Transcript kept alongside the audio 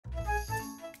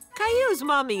Caillou's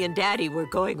mommy and daddy were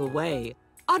going away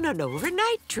on an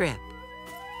overnight trip.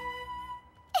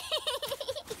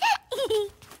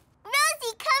 Rosie,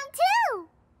 come too!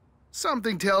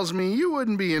 Something tells me you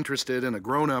wouldn't be interested in a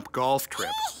grown-up golf trip.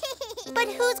 But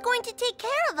who's going to take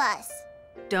care of us?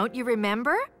 Don't you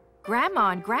remember? Grandma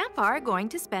and Grandpa are going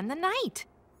to spend the night.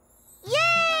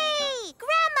 Yay!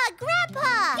 Grandma,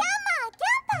 Grandpa! Grandma,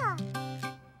 Grandpa!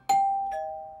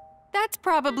 That's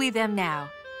probably them now.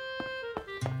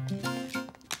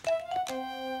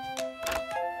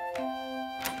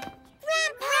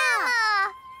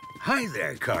 Grandpa! Hi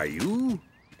there, Caillou.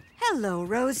 Hello,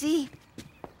 Rosie.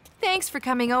 Thanks for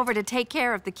coming over to take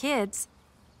care of the kids.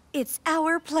 It's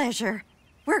our pleasure.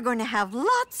 We're going to have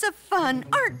lots of fun,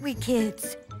 aren't we,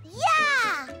 kids?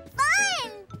 Yeah!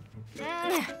 Fun!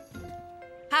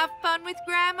 Have fun with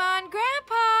Grandma and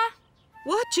Grandpa.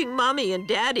 Watching Mommy and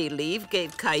Daddy leave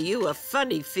gave Caillou a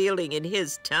funny feeling in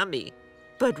his tummy.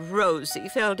 But Rosie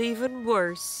felt even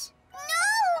worse. No!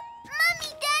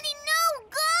 Mommy, Daddy, no!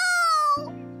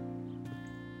 Go!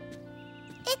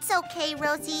 It's okay,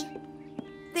 Rosie.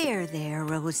 There,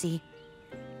 Rosie.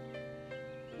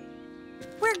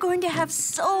 We're going to have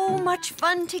so much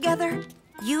fun together.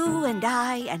 You and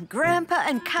I and Grandpa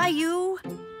and Caillou.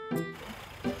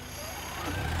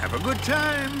 Have a good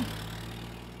time.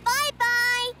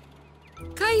 Bye-bye!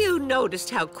 Caillou noticed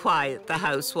how quiet the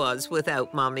house was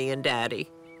without Mommy and Daddy.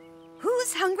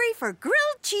 Who's hungry for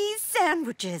grilled cheese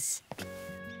sandwiches?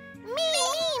 Me!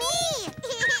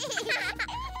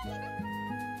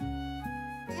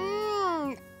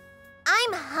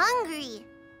 I'm hungry.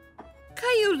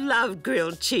 Caillou loved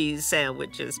grilled cheese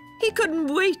sandwiches. He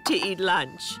couldn't wait to eat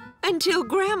lunch until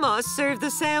Grandma served the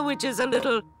sandwiches a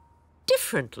little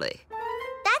differently.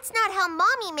 That's not how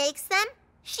Mommy makes them.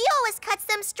 She always cuts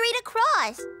them straight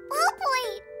across. Blue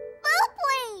plate! Blue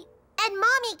plate! And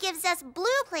Mommy gives us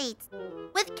blue plates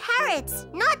with carrots,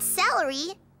 not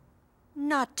celery.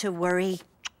 Not to worry.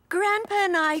 Grandpa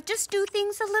and I just do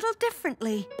things a little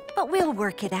differently, but we'll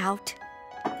work it out.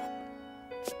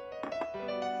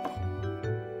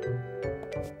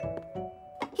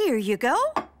 Here you go.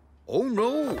 Oh,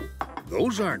 no.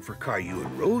 Those aren't for Caillou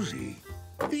and Rosie.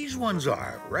 These ones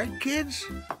are, right, kids?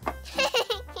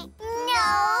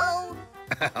 No.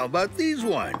 How about these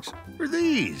ones? Or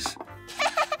these?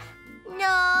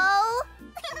 No.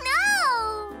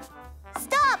 No.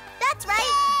 Stop. That's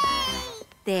right.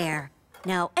 There.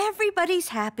 Now everybody's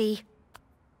happy.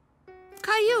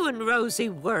 Caillou and Rosie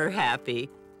were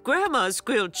happy. Grandma's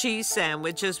grilled cheese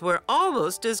sandwiches were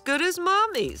almost as good as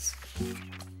Mommy's.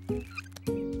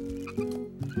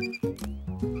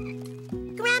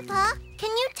 Grandpa, can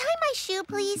you tie my shoe,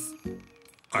 please?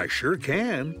 I sure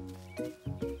can.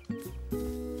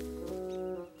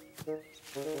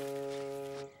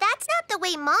 That's not the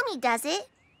way Mommy does it.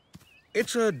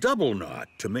 It's a double knot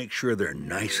to make sure they're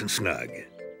nice and snug.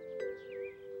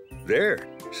 There,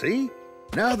 see?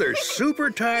 Now they're super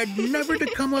tied, never to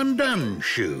come undone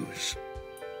shoes.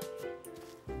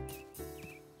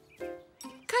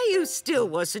 Caillou still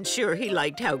wasn't sure he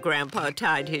liked how Grandpa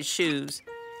tied his shoes,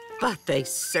 but they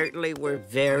certainly were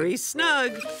very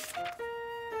snug.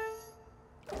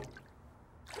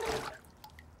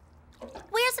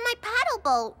 Where's my paddle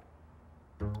boat?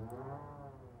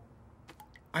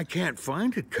 I can't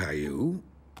find it, Caillou.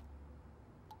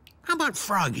 How about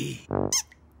Froggy? No,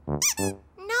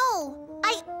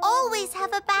 I always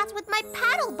have a bath with my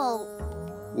paddle boat.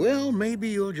 Well, maybe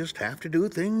you'll just have to do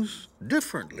things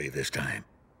differently this time.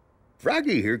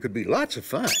 Froggy here could be lots of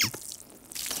fun.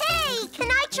 Hey, can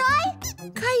I try?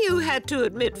 Caillou had to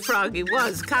admit Froggy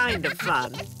was kind of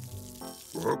fun.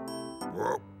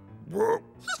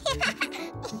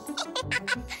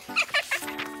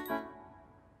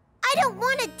 I don't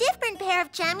want a different pair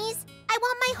of jammies. I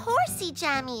want my horsey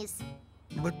jammies.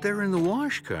 But they're in the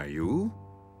wash, Caillou.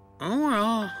 Oh,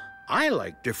 well, I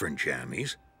like different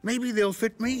jammies. Maybe they'll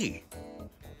fit me.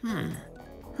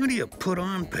 How do you put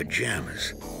on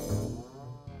pajamas?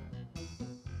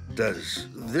 Does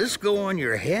this go on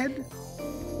your head?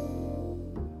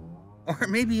 Or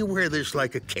maybe you wear this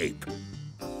like a cape.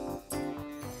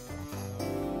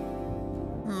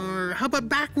 Or how about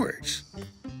backwards?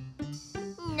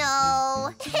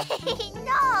 No.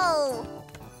 No.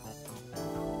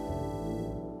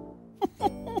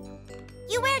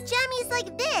 You wear jammies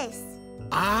like this.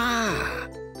 Ah,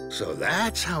 so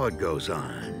that's how it goes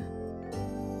on.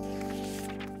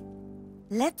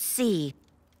 Let's see.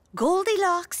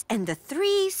 Goldilocks and the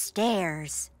 3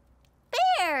 Stairs.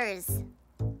 Bears.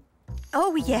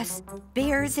 Oh, yes,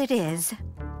 bears it is.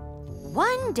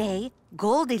 One day,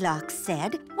 Goldilocks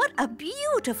said, "What a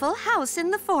beautiful house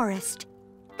in the forest."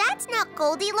 That That's not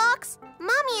Goldilocks.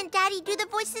 Mommy and Daddy do the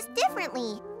voices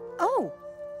differently. Oh,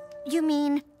 you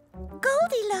mean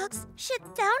Goldilocks should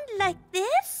sound like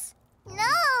this?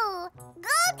 No,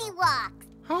 Goldilocks.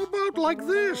 How about like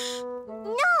this?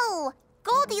 No,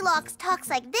 Goldilocks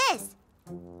talks like this.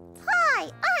 Hi,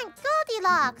 I'm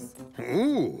Goldilocks.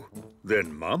 Ooh,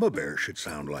 then Mama Bear should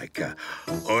sound like,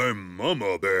 I'm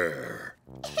Mama Bear.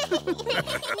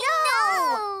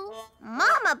 No!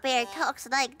 Mama Bear talks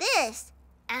like this.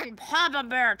 And Papa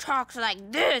Bear talks like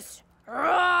this.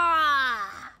 Roar!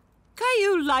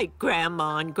 Caillou liked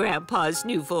Grandma and Grandpa's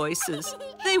new voices.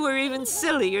 They were even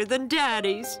sillier than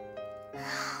Daddy's.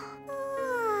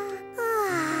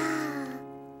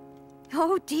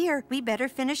 Oh dear, we better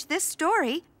finish this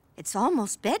story. It's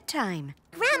almost bedtime.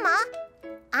 Grandma,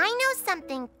 I know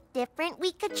something different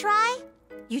we could try.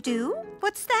 You do?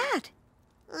 What's that?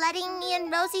 Letting me and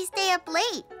Rosie stay up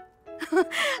late.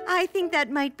 I think that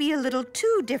might be a little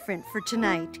too different for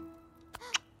tonight.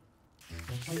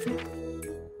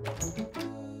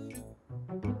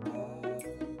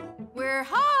 We're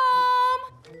home!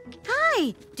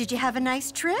 Hi, did you have a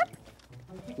nice trip?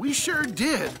 We sure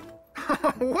did.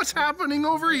 What's happening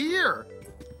over here?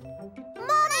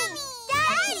 Mommy!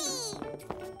 Daddy!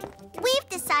 We've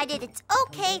decided it's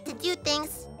okay to do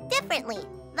things differently,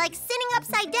 like sitting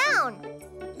upside down.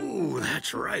 Ooh,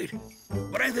 that's right.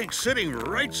 But I think sitting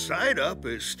right side up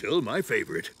is still my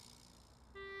favorite.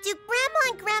 Do Grandma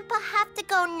and Grandpa have to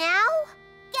go now?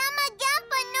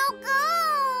 Grandpa, no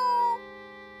go!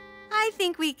 I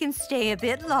think we can stay a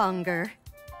bit longer.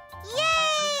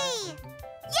 Yay!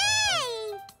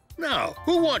 Yay! Now,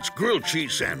 who wants grilled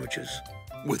cheese sandwiches?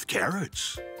 With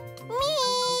carrots. Me!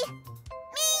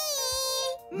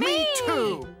 Me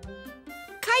too.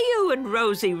 Caillou and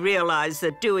Rosie realized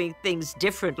that doing things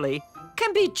differently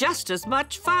can be just as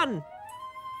much fun.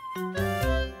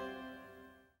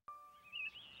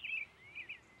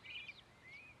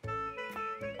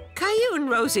 Caillou and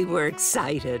Rosie were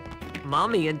excited.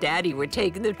 Mommy and Daddy were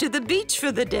taking them to the beach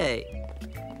for the day.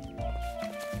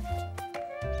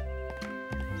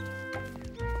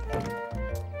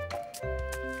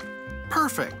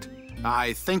 Perfect.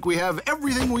 I think we have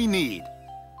everything we need.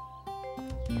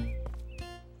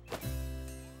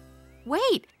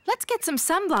 Wait, let's get some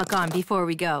sunblock on before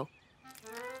we go.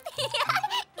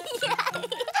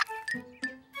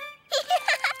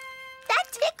 That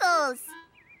tickles!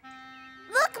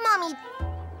 Look, Mommy!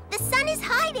 The sun is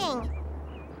hiding!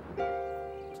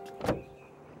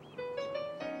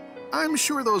 I'm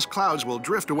sure those clouds will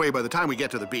drift away by the time we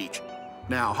get to the beach.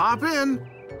 Now hop in.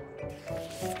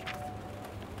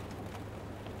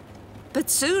 But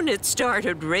soon it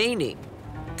started raining.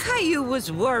 Caillou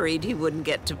was worried he wouldn't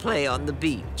get to play on the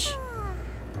beach.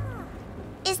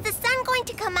 Is the sun going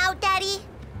to come out, Daddy?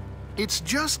 It's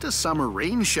just a summer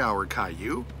rain shower,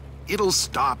 Caillou. It'll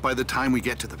stop by the time we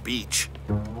get to the beach.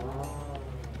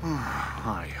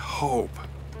 I hope.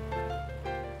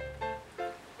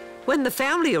 When the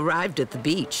family arrived at the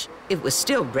beach, it was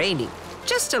still raining,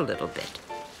 just a little bit.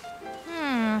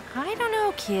 I don't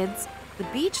know, kids. The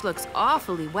beach looks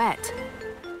awfully wet.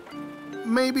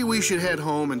 Maybe we should head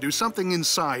home and do something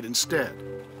inside instead.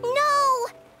 No!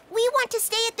 We want to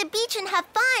stay at the beach and have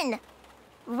fun.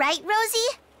 Right,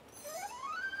 Rosie?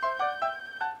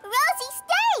 Rosie,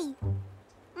 stay!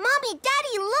 Mommy,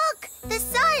 Daddy, look! The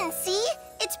sun, see?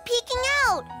 It's peeking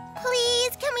out.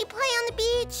 Please, can we play on the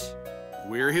beach?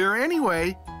 We're here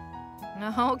anyway.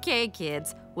 Okay,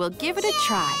 kids. We'll give it a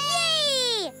try. Yay!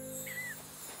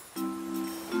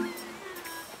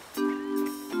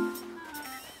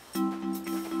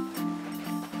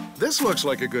 This looks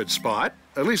like a good spot.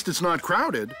 At least it's not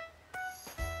crowded.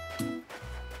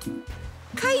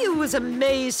 Caillou was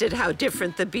amazed at how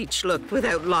different the beach looked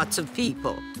without lots of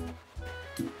people.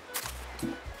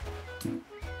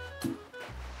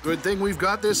 Good thing we've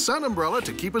got this sun umbrella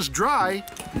to keep us dry.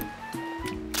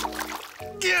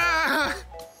 Yeah!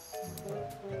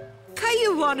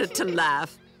 Caillou wanted to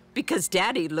laugh because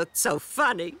Daddy looked so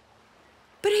funny.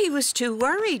 But he was too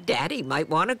worried Daddy might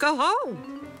want to go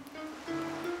home.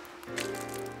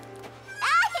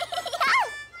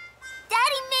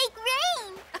 Daddy, make rain!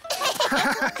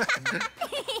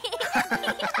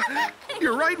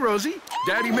 You're right, Rosie.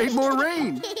 Daddy made more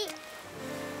rain.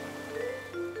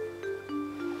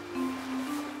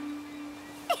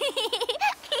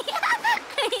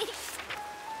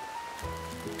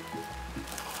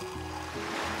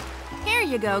 Here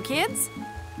you go, kids.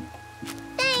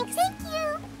 Thanks. Thank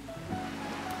you.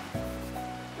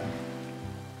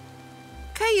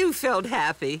 Caillou felt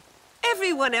happy.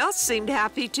 Everyone else seemed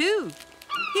happy, too.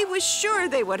 He was sure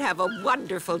they would have a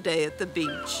wonderful day at the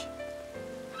beach.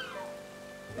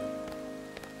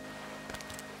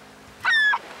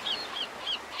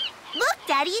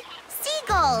 Daddy.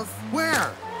 Seagulls.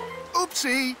 Where?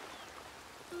 Oopsie!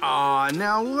 Aw,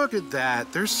 now look at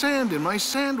that. There's sand in my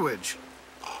sandwich.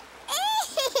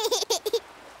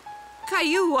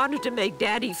 Caillou wanted to make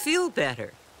Daddy feel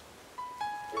better.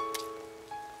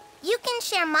 You can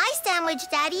share my sandwich,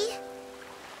 Daddy.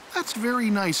 That's very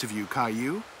nice of you,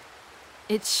 Caillou.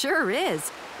 It sure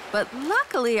is. But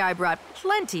luckily I brought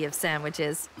plenty of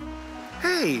sandwiches.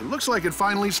 Hey, looks like it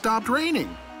finally stopped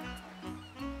raining.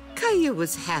 Caillou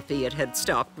was happy it had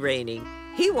stopped raining.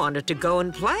 He wanted to go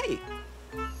and play.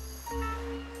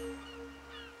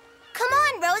 Come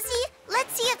on, Rosie.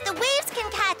 Let's see if the waves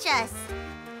can catch us.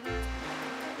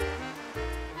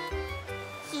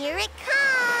 Here it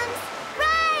comes.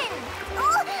 Run!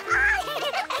 Oh,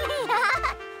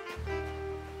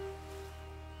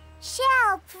 so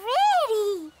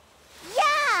pretty.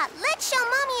 Yeah, let's show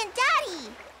Mommy and Daddy.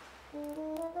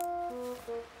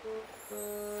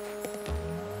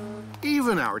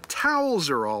 Even our towels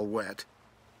are all wet.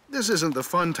 This isn't the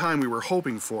fun time we were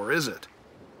hoping for, is it?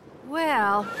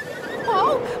 Well...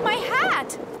 Oh, my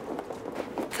hat!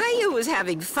 Caillou was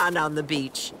having fun on the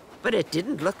beach, but it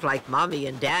didn't look like Mommy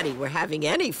and Daddy were having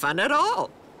any fun at all.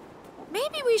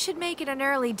 Maybe we should make it an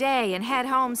early day and head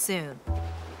home soon.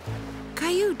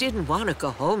 Caillou didn't want to go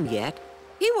home yet.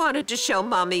 He wanted to show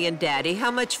Mommy and Daddy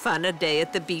how much fun a day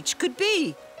at the beach could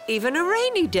be, even a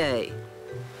rainy day.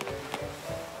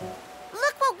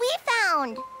 Look what we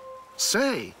found.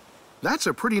 Say, that's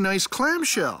a pretty nice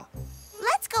clamshell.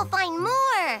 Let's go find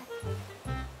more.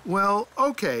 Well,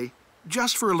 okay,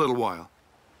 just for a little while.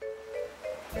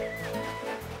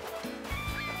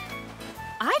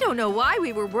 I don't know why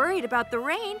we were worried about the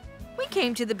rain. We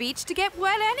came to the beach to get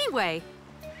wet anyway.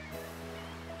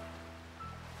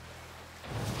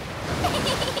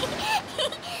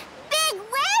 Big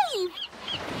wave!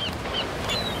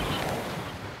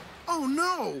 Oh,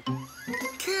 no!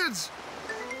 Kids,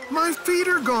 my feet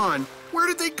are gone. Where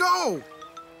did they go?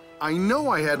 I know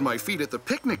I had my feet at the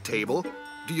picnic table.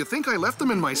 Do you think I left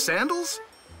them in my sandals?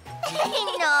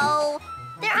 No,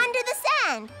 they're under the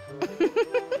sand.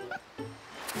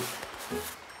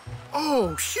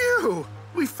 Oh, phew!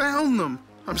 We found them.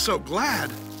 I'm so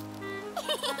glad.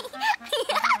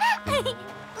 Look,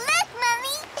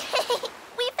 Mommy!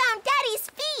 We found Daddy's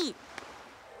feet.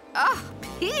 Oh,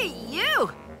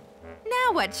 P.U.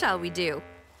 Now what shall we do?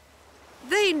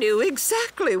 They knew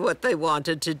exactly what they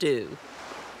wanted to do.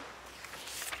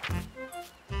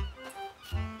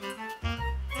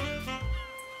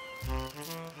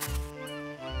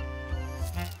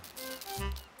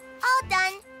 All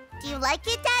done. Do you like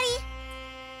it, Daddy?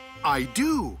 I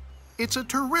do. It's a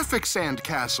terrific sand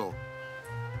castle.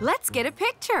 Let's get a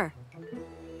picture.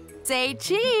 Say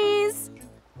cheese.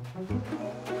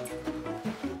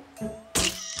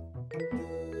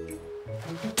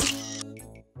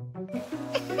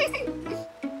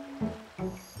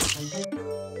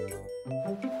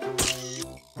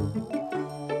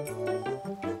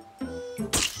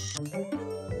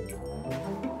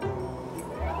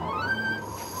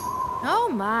 Oh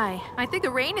my, I think the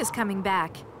rain is coming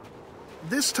back.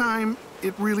 This time,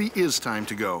 it really is time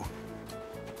to go.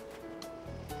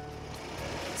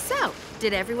 So,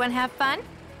 did everyone have fun?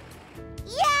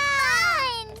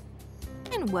 Yeah!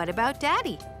 And what about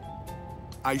Daddy?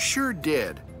 I sure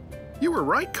did. You were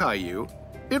right, Caillou.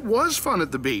 It was fun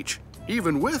at the beach,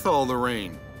 even with all the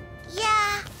rain.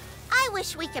 Yeah, I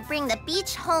wish we could bring the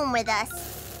beach home with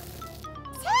us.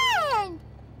 Sand!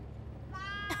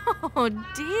 Oh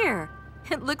dear,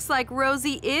 it looks like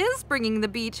Rosie is bringing the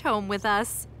beach home with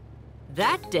us.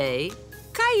 That day,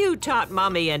 Caillou taught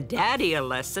Mommy and Daddy a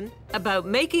lesson about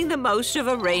making the most of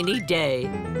a rainy day.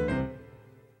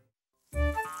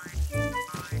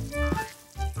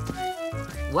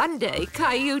 One day,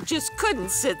 Caillou just couldn't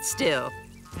sit still.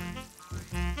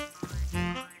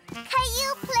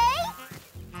 Caillou play?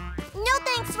 No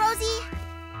thanks, Rosie.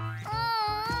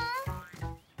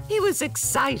 He was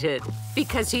excited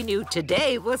because he knew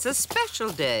today was a special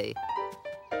day.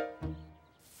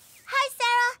 Hi,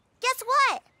 Sarah. Guess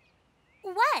what?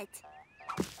 What?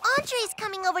 Andre's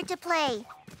coming over to play.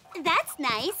 That's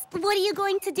nice. What are you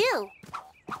going to do?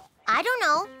 I don't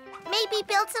know. Maybe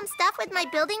build some stuff with my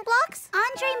building blocks?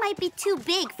 Andre might be too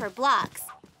big for blocks.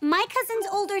 My cousin's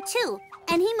older too,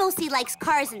 and he mostly likes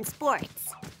cars and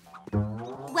sports.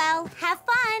 Well, have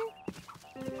fun.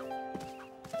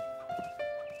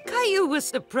 Caillou was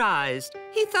surprised.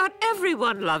 He thought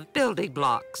everyone loved building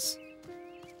blocks.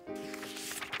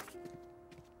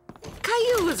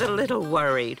 Caillou was a little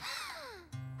worried.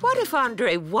 What if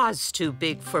Andre was too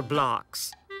big for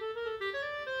blocks?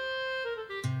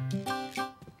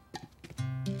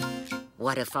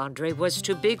 What if Andre was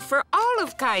too big for all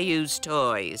of Caillou's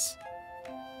toys.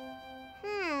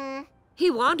 He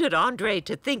wanted Andre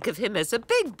to think of him as a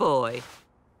big boy.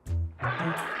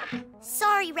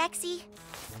 Sorry, Rexy.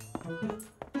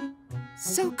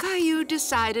 So Caillou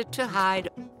decided to hide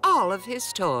all of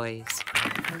his toys.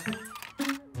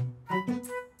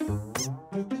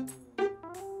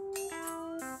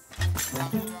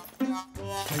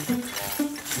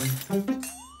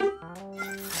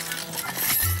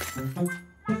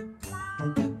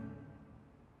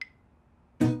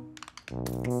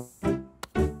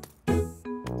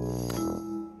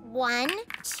 One,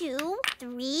 2,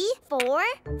 3, 4,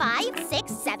 5,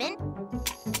 6, 7.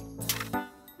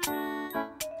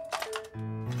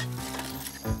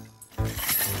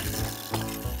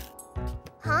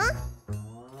 Huh?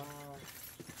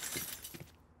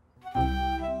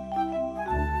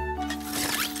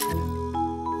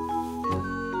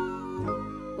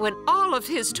 When all of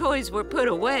his toys were put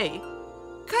away,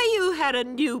 Caillou had a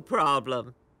new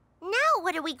problem. Now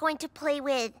what are we going to play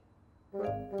with?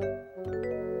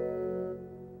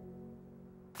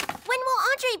 When will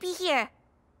Andre be here?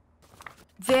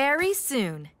 Very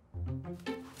soon.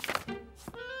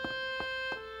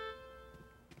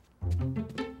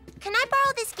 Can I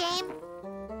borrow this game?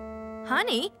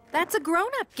 Honey, that's a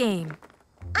grown-up game.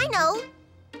 I know.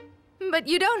 But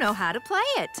you don't know how to play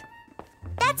it.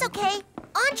 That's okay.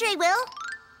 Andre will.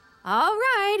 All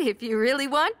right, if you really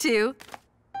want to.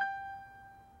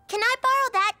 Can I borrow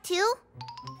that too?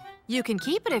 You can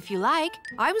keep it if you like.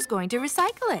 I was going to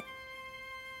recycle it.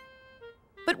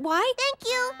 But why? Thank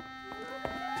you.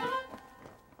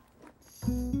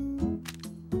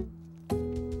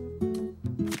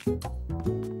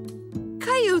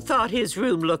 Caillou thought his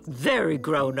room looked very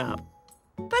grown up,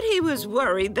 but he was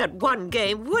worried that one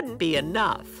game wouldn't be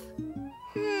enough.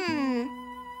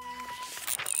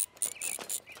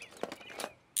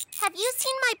 Have you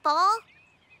seen my ball?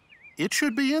 It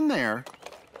should be in there.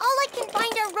 All I can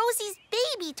find are Rosie's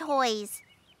baby toys.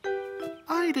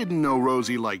 I didn't know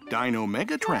Rosie liked Dino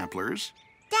Mega Tramplers.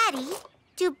 Daddy,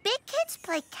 do big kids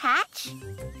play catch?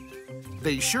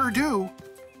 They sure do.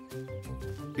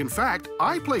 In fact,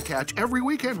 I play catch every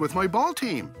weekend with my ball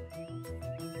team.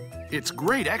 It's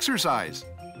great exercise.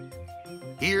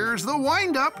 Here's the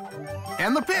wind-up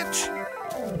and the pitch.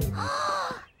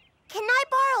 Can I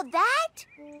borrow that?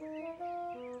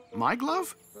 My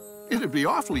glove? It'd be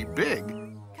awfully big.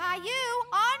 Caillou,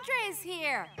 Andre's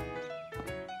here.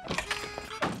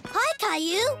 Hi,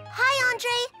 Caillou. Hi,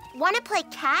 Andre. Want to play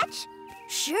catch?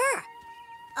 Sure.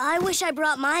 I wish I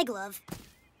brought my glove.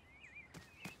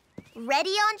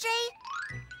 Ready, Andre?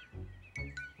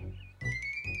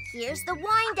 Here's the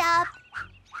wind-up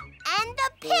and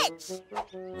the pitch.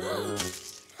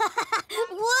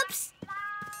 Whoops!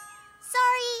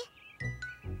 Sorry.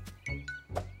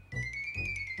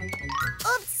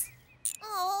 Oops.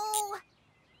 Oh.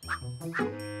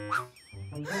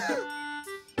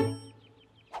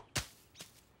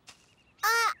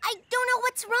 I don't know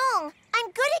what's wrong.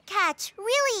 I'm good at catch,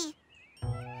 really.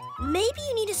 Maybe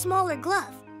you need a smaller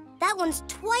glove. That one's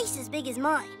twice as big as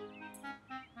mine.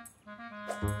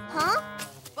 Huh?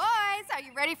 Boys, are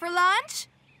you ready for lunch?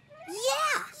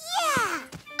 Yeah! Yeah!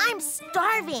 I'm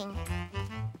starving.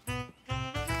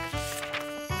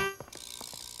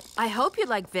 I hope you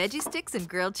like veggie sticks and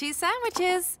grilled cheese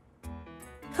sandwiches.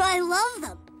 I love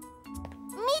them.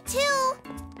 Me too.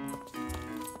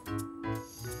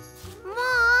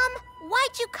 Mom,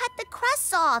 why'd you cut the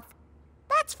crusts off?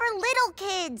 That's for little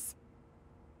kids.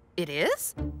 It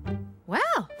is?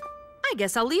 Well, I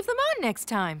guess I'll leave them on next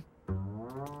time.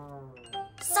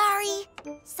 Sorry.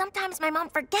 Sometimes my mom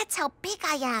forgets how big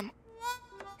I am.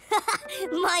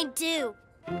 Mine too.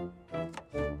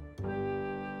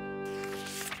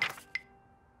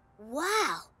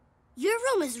 Wow, your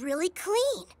room is really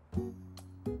clean.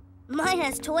 Mine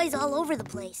has toys all over the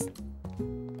place.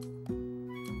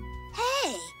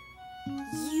 Hey,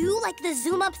 you like the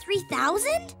Zoom Up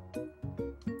 3000?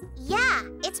 Yeah,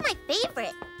 it's my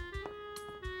favorite.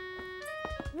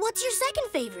 What's your second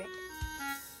favorite?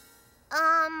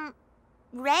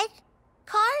 Red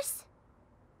cars?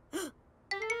 Hey,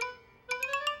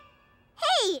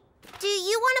 do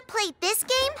you want to play this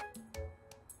game?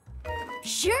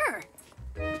 Sure.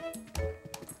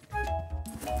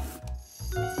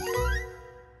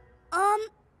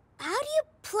 How do you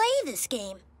play this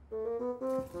game?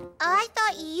 I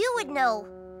thought you would know.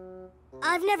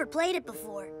 I've never played it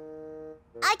before.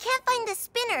 I can't find the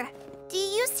spinner. Do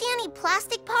you see any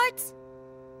plastic parts?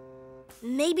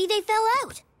 Maybe they fell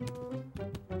out.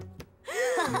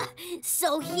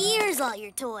 So here's all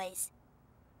your toys.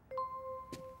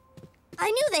 I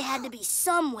knew they had to be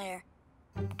somewhere.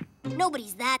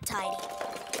 nobody's that tidy.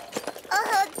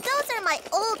 Those are my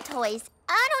old toys.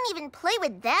 I don't even play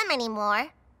with them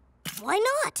anymore. Why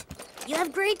not? You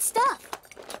have great stuff.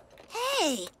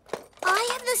 Hey, I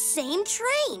have the same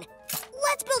train.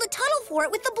 Let's build a tunnel for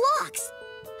it with the blocks.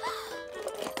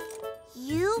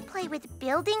 You play with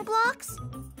building blocks?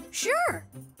 Sure.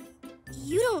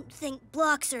 You don't think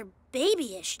blocks are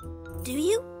babyish, do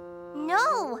you?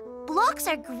 No, blocks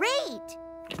are great.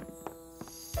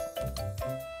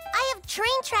 I have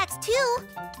train tracks too.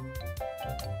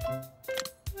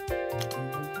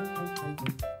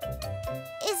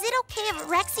 Is it okay if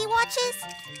Rexy watches?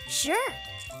 Sure.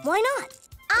 Why not?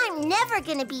 I'm never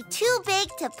gonna be too big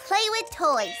to play with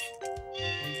toys.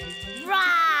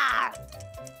 Rawr!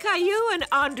 Caillou and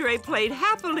Andre played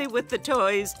happily with the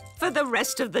toys for the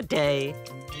rest of the day.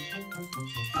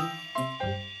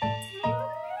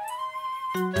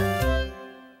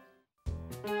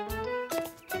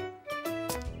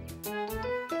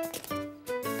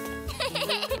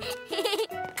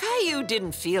 Caillou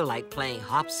didn't feel like playing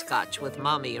hopscotch with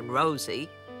Mommy and Rosie.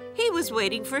 He was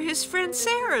waiting for his friend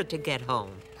Sarah to get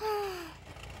home.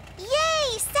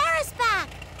 Yay! Sarah's back!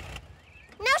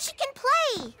 Now she can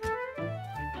play!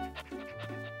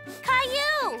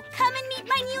 Caillou, come and meet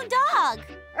my new dog.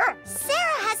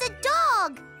 Sarah has a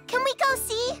dog! Can we go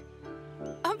see?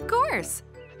 Of course.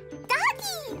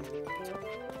 Doggy!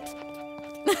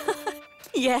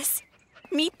 Yes.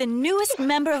 Meet the newest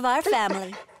member of our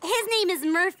family. His name is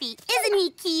Murphy. Isn't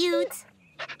he cute?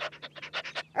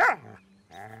 Hi,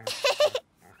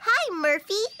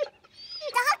 Murphy.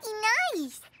 Doggy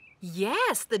nice.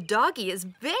 Yes, the doggy is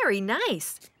very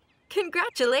nice.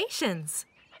 Congratulations.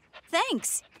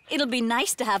 Thanks. It'll be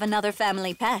nice to have another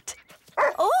family pet.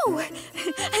 Oh,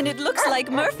 and it looks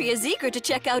like Murphy is eager to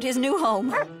check out his new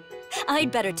home.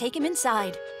 I'd better take him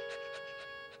inside.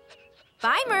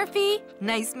 Bye, Murphy.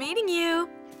 Nice meeting you.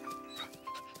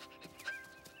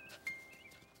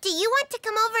 Do you want to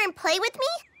come over and play with me?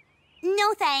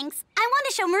 No, thanks. I want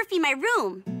to show Murphy my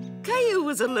room. Caillou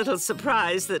was a little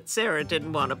surprised that Sarah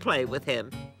didn't want to play with him.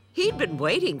 He'd been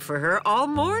waiting for her all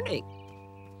morning.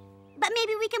 But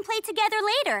maybe we can play together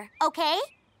later, okay?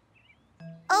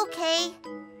 Okay.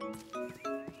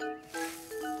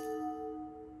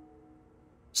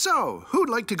 So, who'd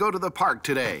like to go to the park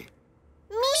today?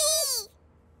 Me!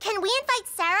 Can we invite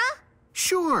Sarah?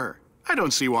 Sure. I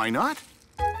don't see why not.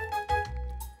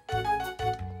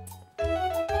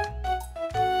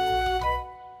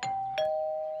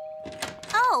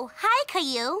 Oh, hi,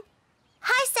 Caillou.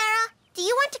 Hi, Sarah. Do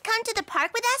you want to come to the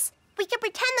park with us? We can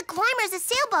pretend the climber's a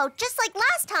sailboat, just like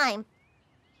last time.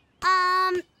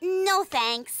 No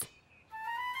thanks.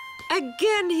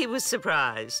 Again, he was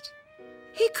surprised.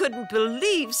 He couldn't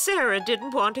believe Sarah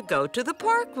didn't want to go to the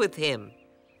park with him.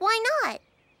 Why not?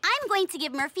 I'm going to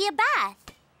give Murphy a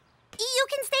bath. You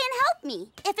can stay and help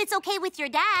me, if it's okay with your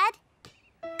dad.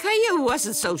 Caillou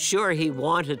wasn't so sure he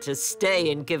wanted to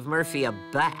stay and give Murphy a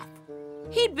bath.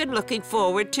 He'd been looking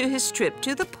forward to his trip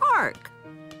to the park.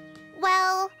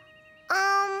 Well,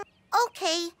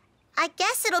 okay. I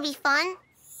guess it'll be fun.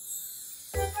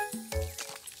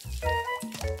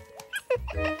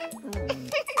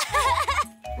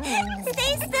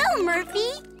 Stay still,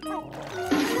 Murphy.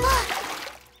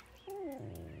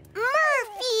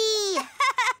 Murphy!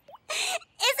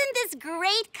 Isn't this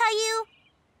great, Caillou?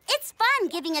 It's fun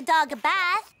giving a dog a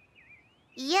bath.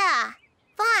 Yeah,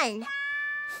 fun.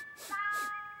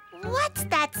 What's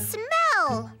that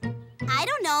smell? I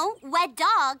don't know. Wet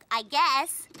dog, I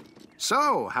guess.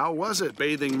 So, how was it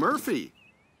bathing Murphy?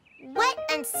 Wet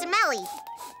and smelly.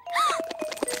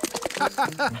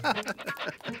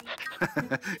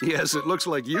 Yes, it looks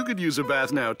like you could use a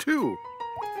bath now, too.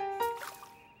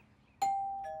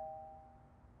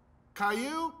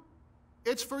 Caillou,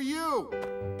 it's for you.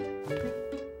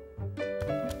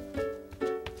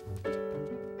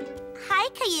 Hi,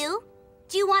 Caillou.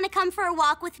 Do you want to come for a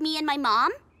walk with me and my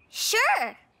mom?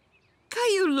 Sure.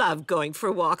 Caillou loved going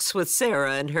for walks with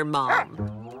Sarah and her mom.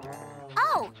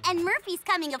 Oh, and Murphy's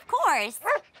coming, of course.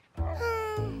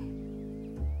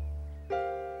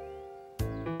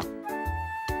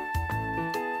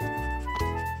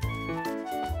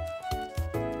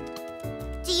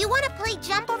 Do you want to play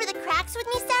jump over the cracks with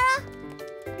me, Sarah?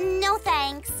 No,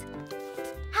 thanks.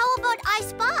 How about I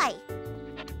Spy?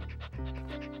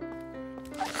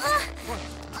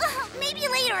 Maybe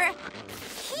later.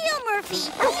 Heel,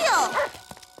 Murphy, heel.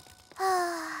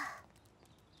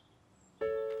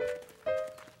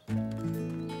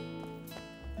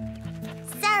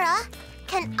 Sarah,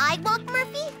 can I walk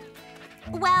Murphy?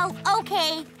 Well,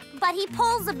 okay, but he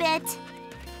pulls a bit.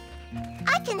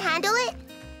 I can handle it.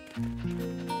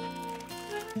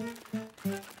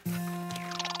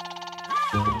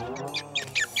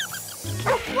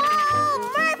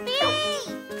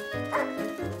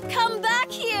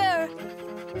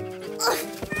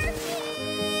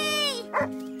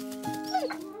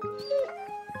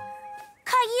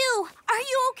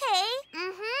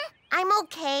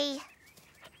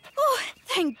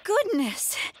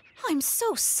 goodness. I'm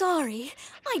so sorry.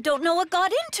 I don't know what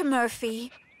got into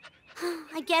Murphy.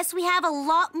 I guess we have a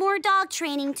lot more dog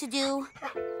training to do.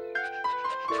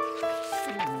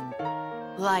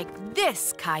 Like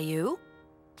this, Caillou.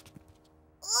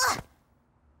 Ugh.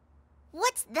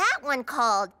 What's that one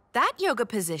called? That yoga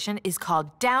position is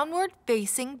called downward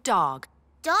facing dog.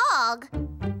 Dog?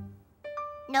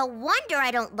 No wonder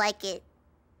I don't like it.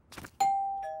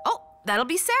 Oh, that'll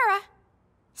be Sarah.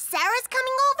 Sarah's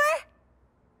coming over?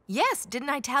 Yes, didn't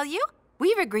I tell you?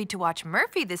 We've agreed to watch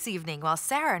Murphy this evening while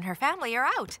Sarah and her family are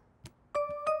out.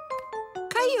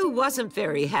 Caillou wasn't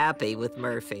very happy with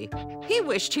Murphy. He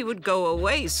wished he would go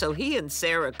away so he and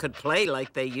Sarah could play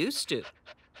like they used to.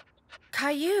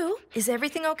 Caillou, is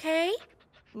everything okay?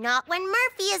 Not when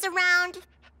Murphy is around.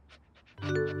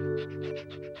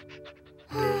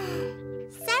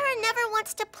 Sarah never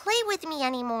wants to play with me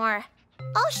anymore.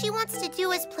 All she wants to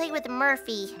do is play with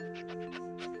Murphy.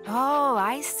 Oh,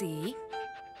 I see.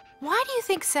 Why do you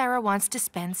think Sarah wants to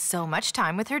spend so much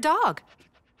time with her dog?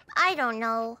 I don't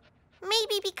know.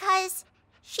 Maybe because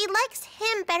she likes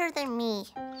him better than me.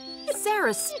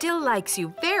 Sarah still likes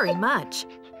you very much.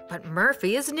 But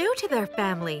Murphy is new to their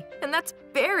family, and that's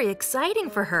very exciting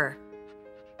for her.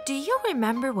 Do you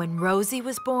remember when Rosie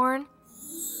was born?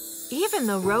 Even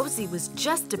though Rosie was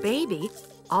just a baby,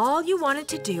 all you wanted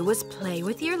to do was play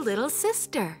with your little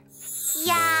sister.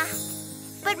 Yeah,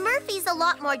 but Murphy's a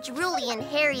lot more drooly and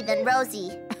hairy than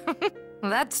Rosie.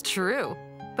 That's true,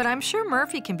 but I'm sure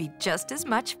Murphy can be just as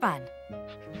much fun.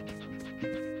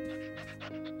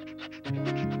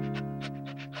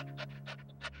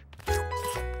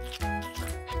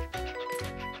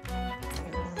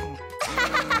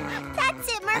 That's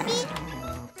it, Murphy.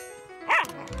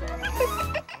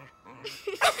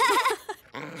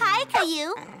 Hi,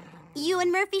 Caillou. You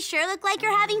and Murphy sure look like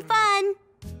you're having fun.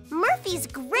 Murphy's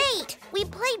great. We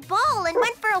played ball and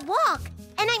went for a walk.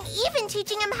 And I'm even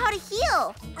teaching him how to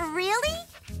heel. Really?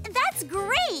 That's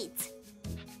great.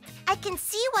 I can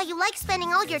see why you like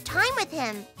spending all your time with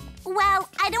him. Well,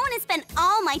 I don't want to spend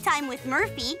all my time with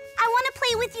Murphy. I want to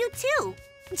play with you, too.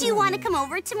 Do you want to come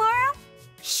over tomorrow?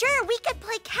 Sure, we could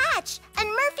play catch, and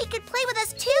Murphy could play with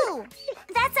us, too.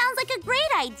 That sounds like a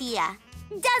great idea.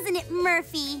 Doesn't it,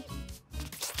 Murphy?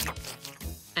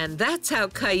 And that's how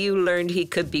Caillou learned he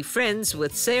could be friends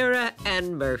with Sarah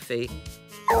and Murphy.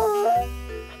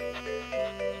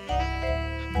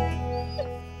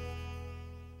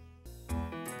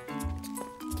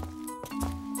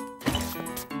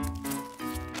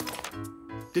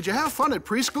 Did you have fun at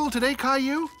preschool today,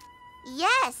 Caillou?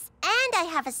 Yes, and I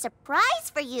have a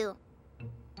surprise for you.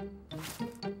 A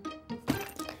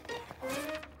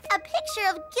picture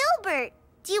of Gilbert.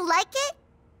 Do you like it?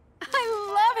 I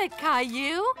love it,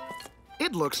 Caillou.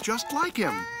 It looks just like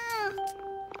him.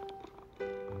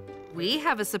 We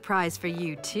have a surprise for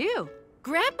you, too.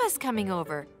 Grandpa's coming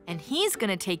over, and he's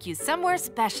gonna take you somewhere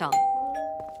special.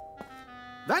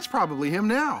 That's probably him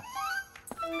now.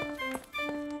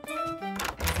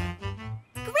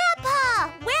 Grandpa,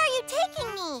 where are you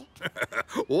taking me?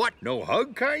 What, no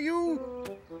hug, Caillou?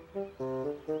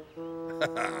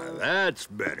 That's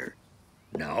better.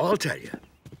 Now, I'll tell you.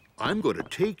 I'm going to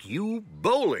take you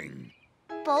bowling.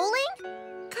 Bowling?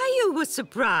 Caillou was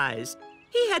surprised.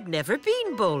 He had never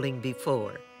been bowling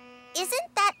before.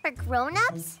 Isn't that for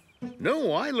grown-ups?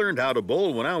 No, I learned how to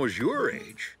bowl when I was your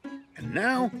age. And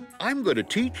now, I'm going to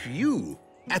teach you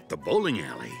at the bowling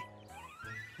alley.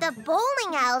 The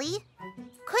bowling alley?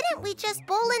 Couldn't we just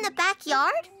bowl in the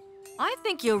backyard? I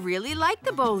think you'll really like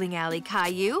the bowling alley,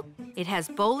 Caillou. It has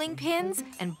bowling pins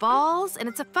and balls, and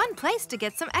it's a fun place to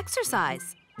get some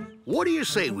exercise. What do you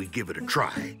say we give it a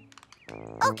try?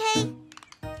 Okay.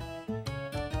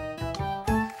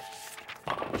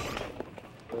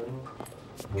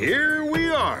 Here we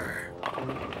are.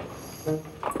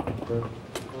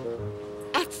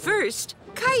 At first,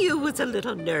 Caillou was a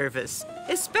little nervous,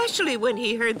 especially when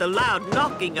he heard the loud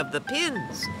knocking of the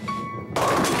pins.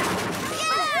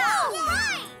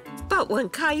 But when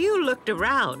Caillou looked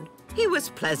around, he was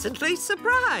pleasantly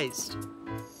surprised.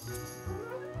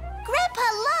 Grandpa,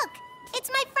 look! It's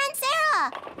my friend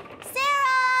Sarah!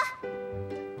 Sarah!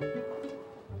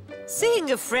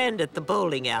 Seeing a friend at the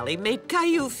bowling alley made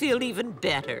Caillou feel even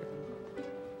better.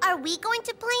 Are we going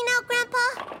to play now,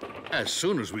 Grandpa? As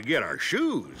soon as we get our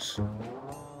shoes.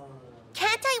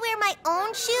 Can't I wear my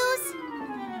own shoes?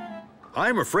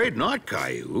 I'm afraid not,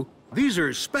 Caillou. These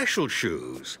are special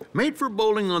shoes, made for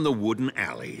bowling on the wooden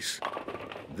alleys.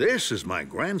 This is my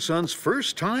grandson's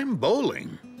first time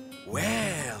bowling.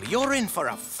 Well, you're in for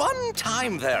a fun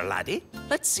time there, laddie.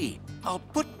 Let's see. I'll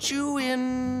put you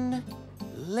in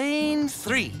lane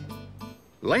 3.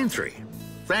 Lane 3.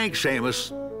 Thanks,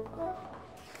 Amos.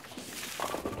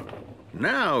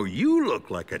 Now you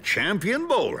look like a champion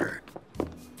bowler.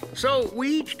 So we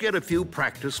each get a few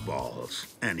practice balls,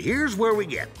 and here's where we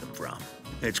get them from.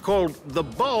 It's called the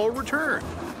ball return.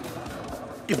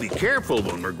 You be careful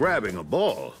when we're grabbing a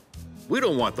ball. We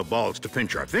don't want the balls to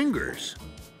pinch our fingers.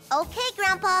 Okay,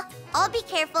 Grandpa. I'll be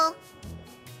careful.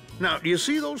 Now, do you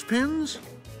see those pins?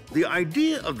 The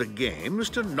idea of the game is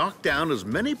to knock down as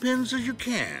many pins as you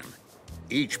can.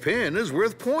 Each pin is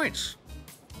worth points.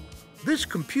 This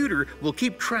computer will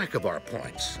keep track of our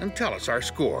points and tell us our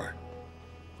score.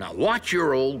 Now watch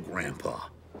your old grandpa.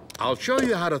 I'll show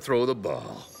you how to throw the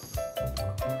ball.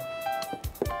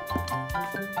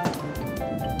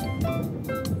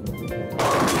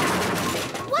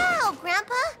 Wow,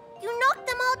 Grandpa! You knocked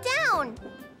them all down.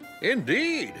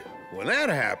 Indeed. When that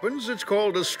happens, it's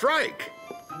called a strike.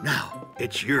 Now,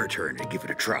 it's your turn to give it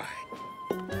a try.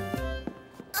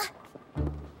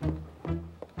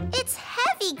 It's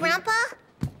heavy, Grandpa.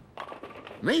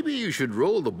 Maybe you should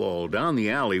roll the ball down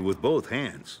the alley with both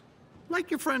hands,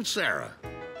 like your friend Sarah.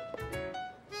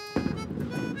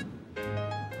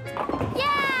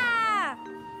 Yeah!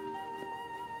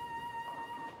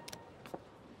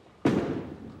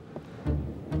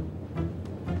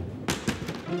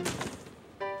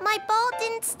 My ball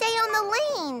didn't stay on the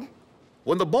lane.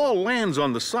 When the ball lands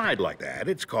on the side like that,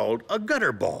 it's called a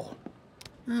gutter ball.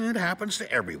 It happens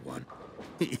to everyone,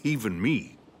 even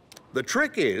me. The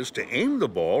trick is to aim the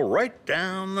ball right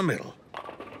down the middle.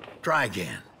 Try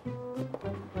again. I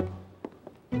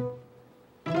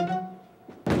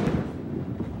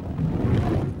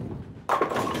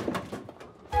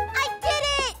did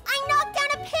it! I knocked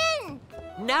down a pin!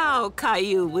 Now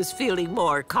Caillou was feeling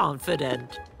more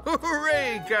confident.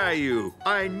 Hooray, Caillou!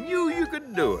 I knew you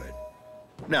could do it.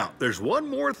 Now, there's one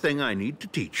more thing I need to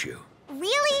teach you.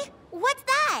 Really? What's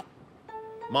that?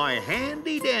 My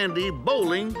handy-dandy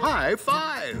bowling high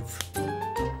five.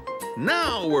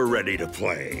 Now we're ready to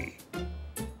play.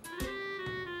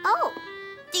 Oh,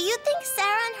 do you think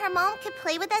Sarah and her mom could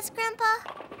play with us, Grandpa?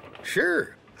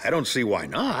 Sure, I don't see why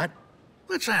not.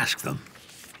 Let's ask them.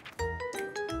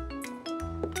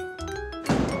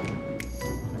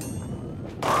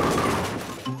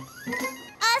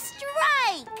 A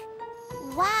strike!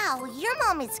 Wow, your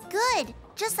mom is good,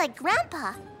 just like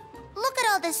Grandpa. Look at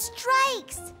all the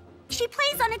strikes. She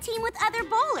plays on a team with other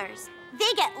bowlers.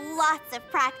 They get lots of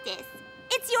practice.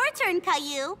 It's your turn,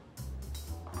 Caillou.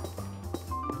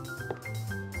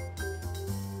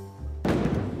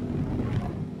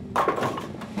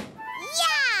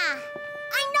 Yeah!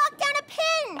 I knocked down a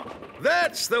pin!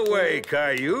 That's the way,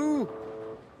 Caillou.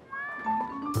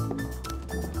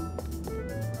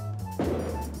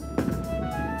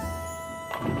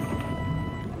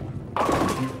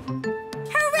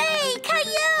 Hooray,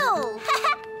 Caillou!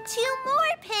 2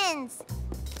 more pins.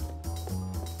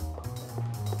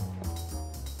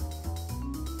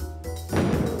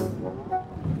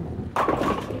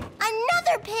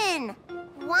 Another pin.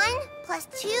 1 plus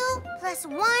 2 plus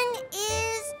 1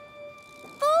 is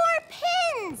 4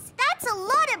 pins. That's a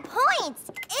lot of points,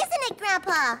 isn't it,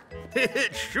 Grandpa?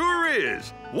 It sure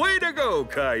is. Way to go,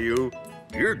 Caillou.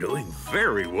 You're doing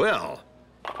very well.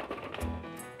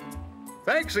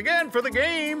 Thanks again for the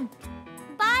game.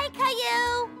 Bye,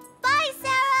 Caillou. Bye,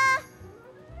 Sarah.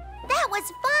 That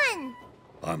was fun.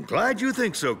 I'm glad you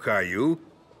think so, Caillou,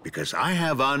 because I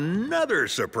have another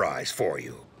surprise for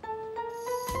you.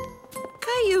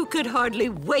 Caillou could hardly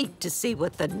wait to see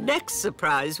what the next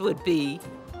surprise would be.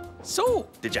 So,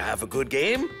 did you have a good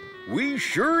game? We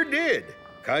sure did.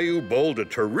 Caillou bowled a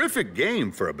terrific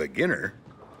game for a beginner.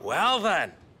 Well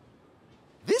then,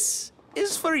 this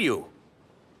is for you.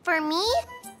 For me?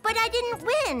 But I didn't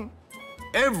win.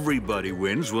 Everybody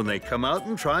wins when they come out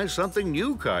and try something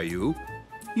new, Caillou.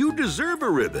 You deserve a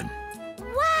ribbon.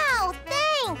 Wow,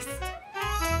 thanks.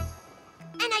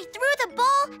 And I threw the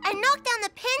ball and knocked down the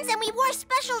pins and we wore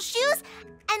special shoes.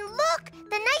 And look,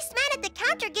 the nice man at the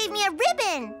counter gave me a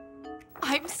ribbon.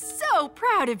 I'm so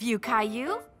proud of you,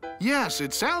 Caillou. Yes,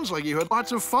 it sounds like you had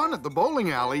lots of fun at the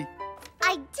bowling alley.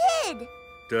 I did.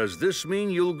 Does this mean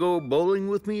you'll go bowling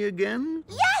with me again?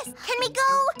 Yes, can we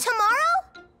go tomorrow?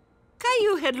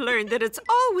 Caillou had learned that it's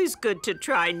always good to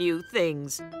try new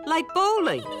things, like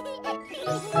bowling.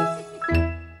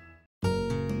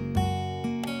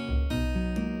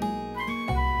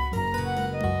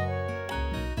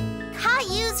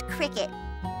 Caillou's cricket.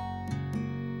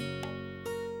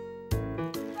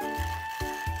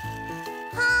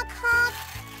 Honk, honk.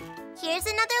 Here's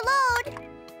another load.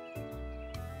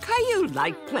 Caillou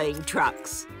liked playing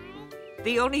trucks.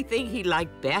 The only thing he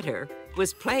liked better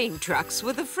was playing trucks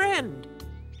with a friend.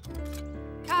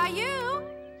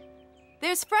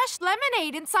 There's fresh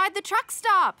lemonade inside the truck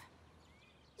stop.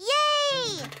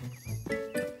 Yay!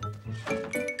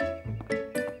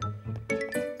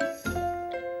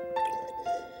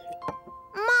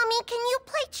 Mommy, can you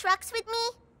play trucks with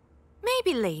me?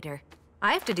 Maybe later.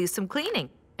 I have to do some cleaning,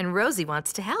 and Rosie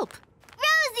wants to help.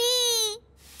 Rosie!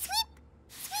 Sweep!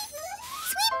 Sweep!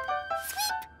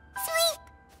 Sweep!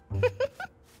 Sweep!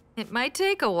 It might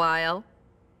take a while.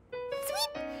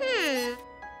 Sweep! Sweep!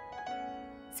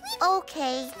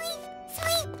 Okay.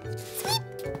 Sweep! Sweep!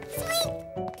 Sweep!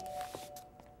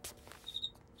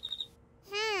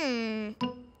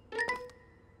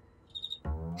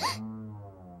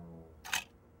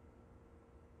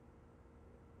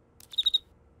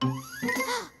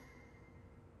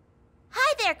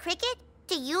 Hi there, Cricket.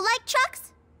 Do you like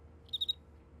trucks?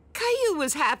 Caillou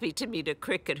was happy to meet a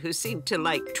cricket who seemed to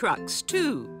like trucks,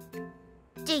 too.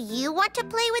 Do you want to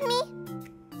play with me?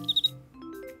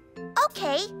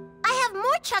 Okay, I have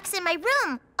more trucks in my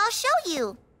room. I'll show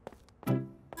you.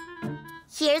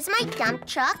 Here's my dump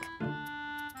truck.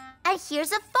 And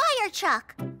here's a fire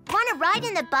truck. Want to ride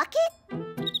in the bucket?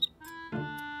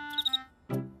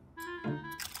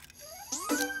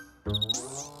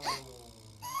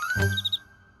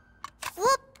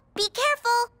 Whoop! Be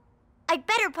careful. I'd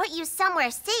better put you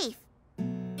somewhere safe.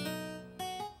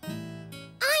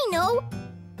 I know.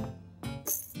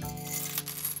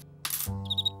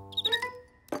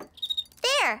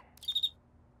 There.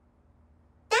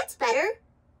 That's better.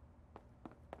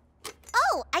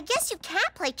 Oh, I guess you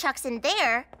can't play trucks in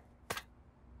there.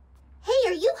 Hey,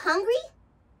 are you hungry?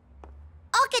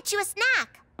 I'll get you a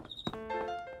snack.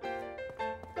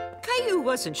 Caillou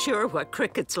wasn't sure what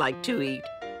crickets like to eat,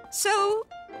 so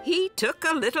he took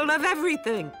a little of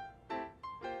everything.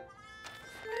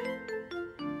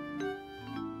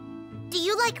 Do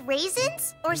you like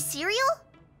raisins or cereal?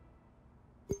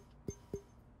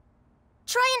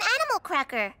 Try an animal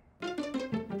cracker.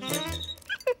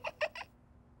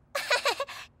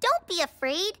 Don't be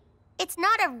afraid. It's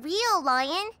not a real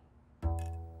lion.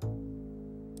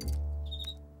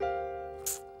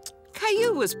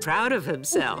 Caillou was proud of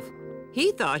himself.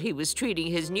 He thought he was treating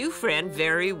his new friend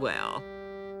very well.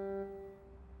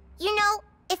 You know,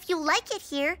 if you like it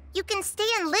here, you can stay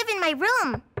and live in my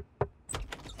room.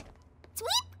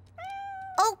 Sweep!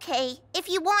 Okay, if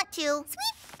you want to.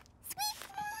 Sweep! Sweep!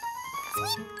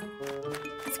 Sweep!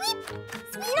 Sweep!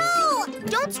 Sweep! No!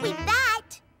 Don't sweep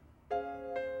that!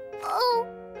 Oh.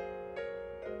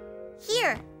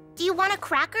 Here, do you want a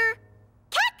cracker?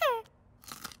 Cracker!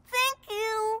 Thank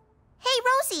you. Hey,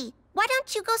 Rosie, why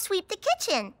don't you go sweep the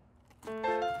kitchen?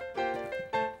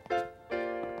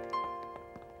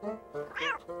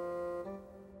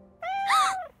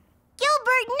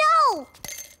 Gilbert, no!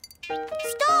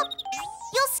 Stop!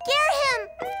 You'll scare him!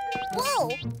 Whoa!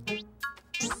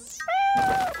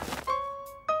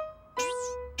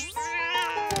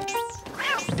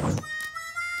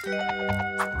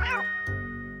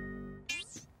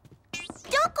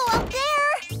 Don't go out there!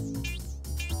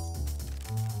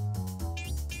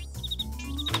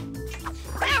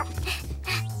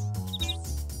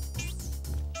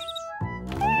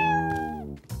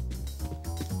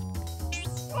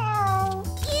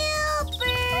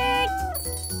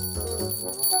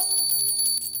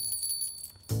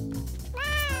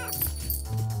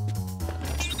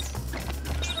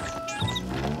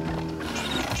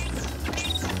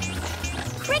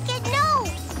 Cricket, no!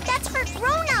 That's for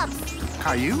grown-ups!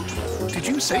 Caillou, did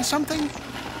you say something?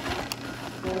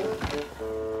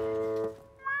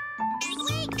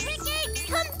 Wait, Cricket!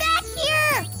 Come back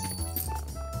here!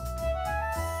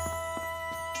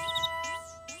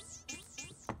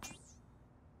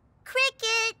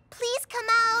 Cricket, please come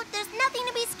out. There's nothing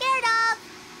to be scared of.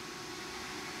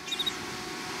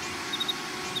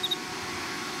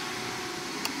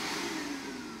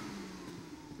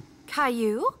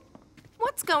 Caillou?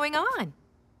 What's going on?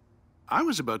 I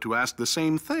was about to ask the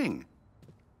same thing.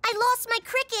 I lost my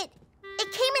cricket.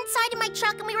 It came inside of my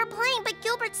truck and we were playing, but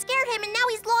Gilbert scared him and now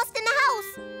he's lost in the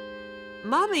house.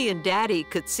 Mommy and Daddy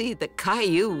could see that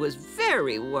Caillou was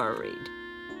very worried.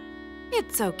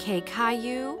 It's okay,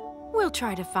 Caillou. We'll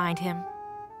try to find him.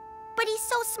 But he's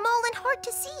so small and hard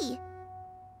to see.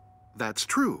 That's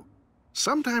true.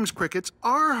 Sometimes crickets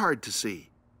are hard to see.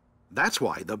 That's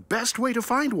why the best way to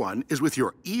find one is with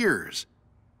your ears.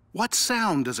 What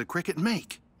sound does a cricket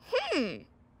make?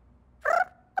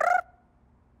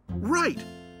 Right.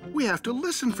 We have to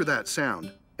listen for that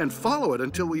sound and follow it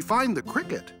until we find the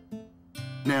cricket.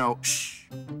 Now, shh.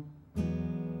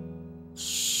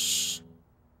 Shh.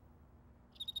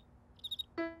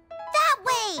 That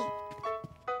way!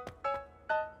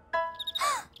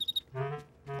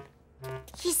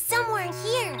 He's somewhere in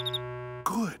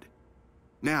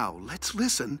Let's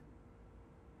listen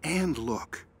and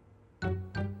look.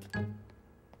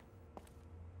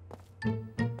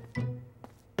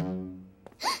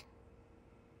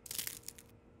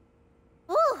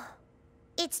 Ooh,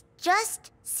 it's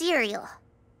just cereal.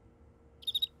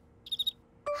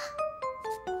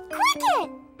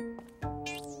 Cricket!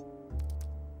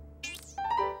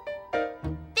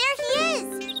 There he is!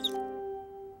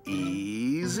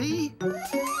 Easy.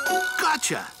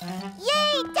 Gotcha!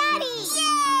 Yay, Daddy! Yay!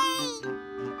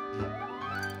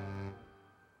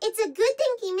 It's a good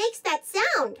thing he makes that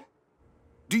sound.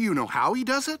 Do you know how he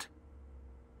does it?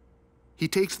 He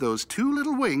takes those two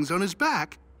little wings on his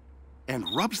back and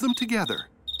rubs them together.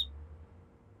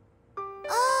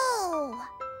 Oh!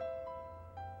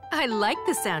 I like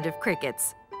the sound of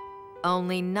crickets.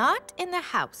 Only not in the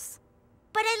house.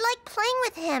 But I like playing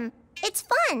with him. It's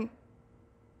fun.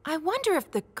 I wonder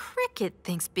if the cricket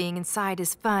thinks being inside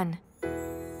is fun.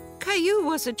 Caillou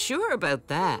wasn't sure about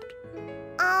that.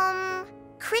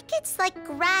 Crickets like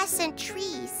grass and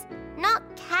trees, not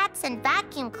cats and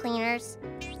vacuum cleaners.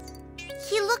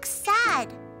 He looks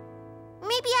sad.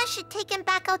 Maybe I should take him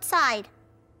back outside.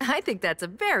 I think that's a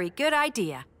very good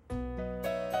idea.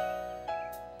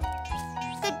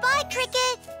 Goodbye,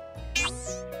 Cricket.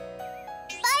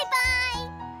 Bye-bye.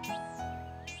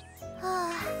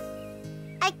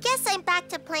 I guess I'm back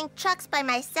to playing trucks by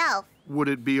myself. Would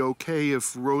it be okay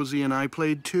if Rosie and I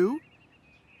played too?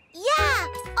 Yeah,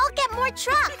 I'll get more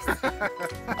trucks.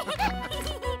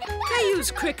 Caillou's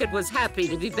cricket was happy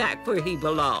to be back where he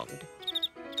belonged.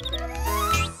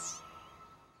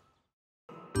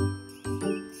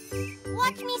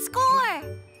 Watch me score.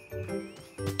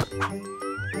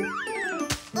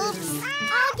 Oops,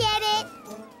 I'll get it.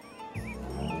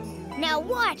 Now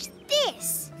watch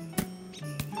this.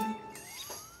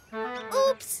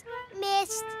 Oops,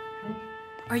 missed.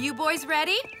 Are you boys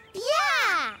ready?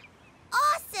 Yeah!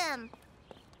 Awesome!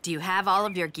 Do you have all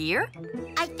of your gear?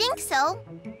 I think so.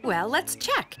 Well, let's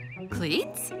check.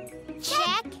 Cleats?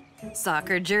 Check.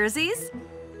 Soccer jerseys?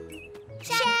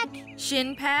 Check.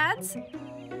 Shin pads?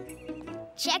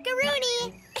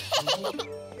 Check-a-rooney.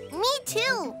 Me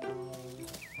too.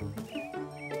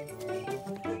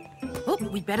 Oh,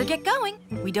 we better get going.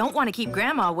 We don't want to keep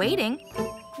Grandma waiting.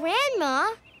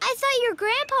 Grandma, I thought your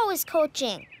grandpa was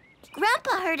coaching.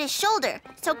 Grandpa hurt his shoulder,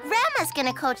 so Grandma's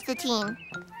gonna coach the team.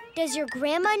 Does your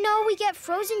grandma know we get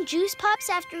frozen juice pops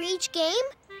after each game?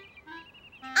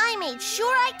 I made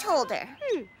sure I told her.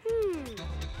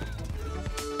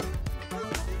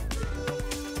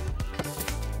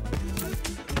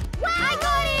 I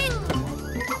got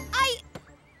it!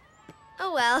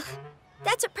 Oh, well.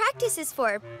 That's what practice is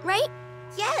for, right?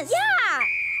 Yes. Yeah!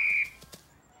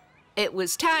 It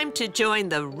was time to join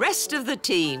the rest of the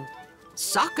team.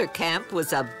 Soccer camp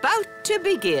was about to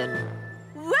begin.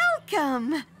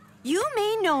 Welcome! You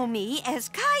may know me as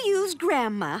Caillou's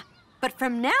grandma, but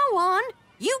from now on,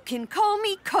 you can call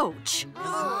me Coach.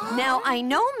 Now, I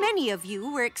know many of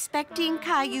you were expecting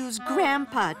Caillou's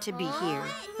grandpa to be here,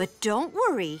 but don't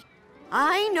worry.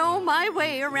 I know my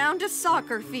way around a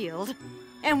soccer field,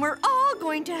 and we're all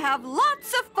going to have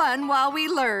lots of fun while we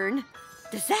learn.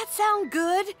 Does that sound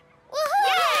good?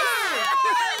 Yes!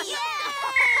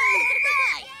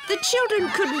 The children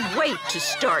couldn't wait to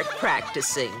start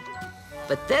practicing.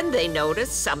 But then they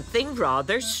noticed something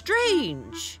rather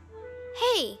strange.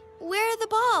 Hey, where are the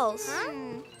balls?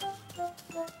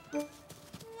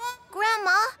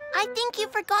 Grandma, I think you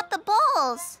forgot the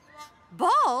balls.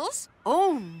 Balls?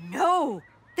 Oh, no.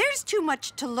 There's too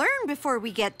much to learn before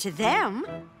we get to them.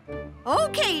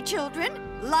 Okay, children,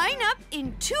 line up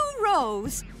in 2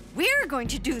 rows. We're going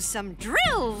to do some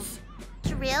drills.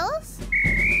 Drills?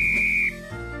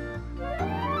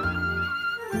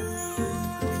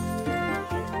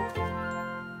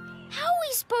 How are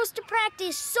we supposed to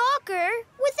practice soccer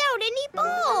without any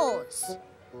balls?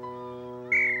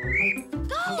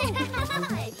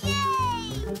 Yay!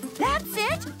 That's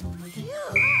it.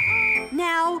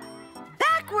 Now,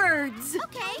 backwards.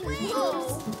 Okay.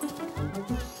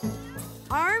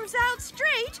 Arms out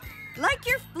straight, like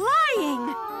you're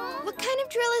flying. What kind of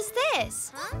drill is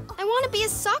this? I want to be a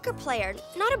soccer player,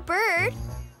 not a bird.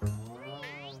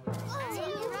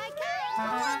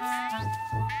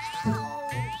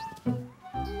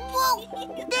 Whoa!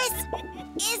 This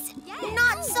is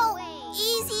not so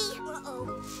easy.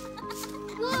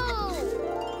 Whoa!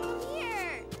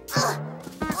 Here.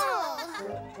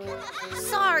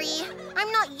 Sorry,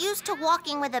 I'm not used to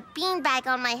walking with a beanbag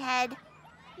on my head.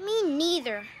 Me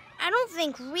neither. I don't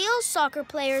think real soccer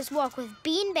players walk with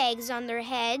beanbags on their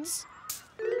heads.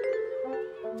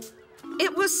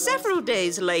 It was several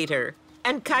days later,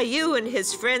 And Caillou and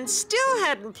his friends still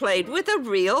hadn't played with a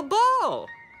real ball.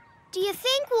 Do you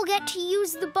think we'll get to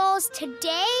use the balls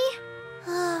today?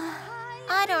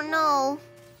 I don't know.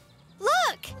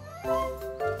 Look!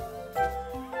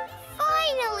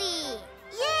 Finally!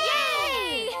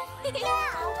 Yay!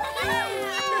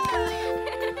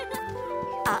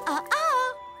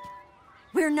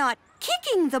 We're not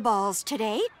kicking the balls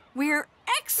today. We're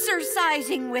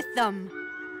exercising with them.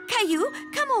 Caillou,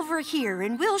 come over here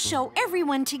and we'll show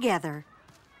everyone together.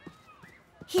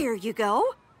 Here you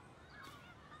go.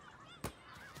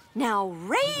 Now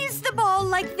raise the ball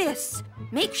like this.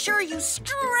 Make sure you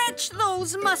stretch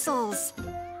those muscles.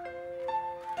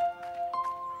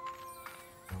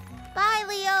 Bye,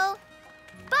 Leo.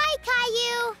 Bye,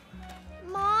 Caillou.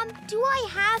 Mom, do I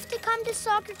have to come to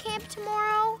soccer camp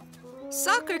tomorrow?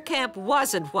 Soccer camp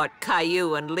wasn't what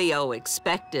Caillou and Leo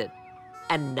expected.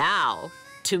 And now,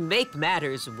 to make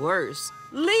matters worse,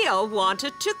 Leo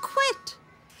wanted to quit.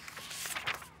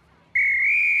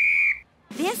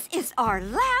 This is our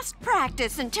last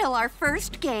practice until our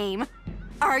first game.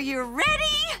 Are you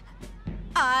ready?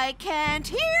 I can't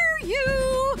hear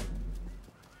you.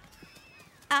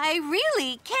 I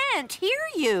really can't hear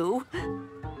you.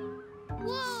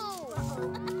 Whoa!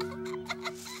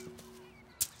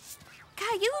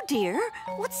 Caillou, dear,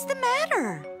 what's the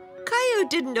matter? Caillou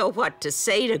didn't know what to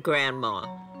say to Grandma.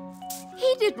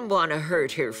 He didn't want to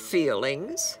hurt her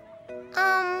feelings.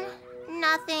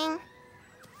 Nothing.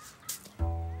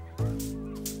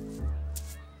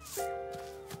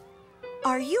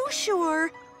 Are you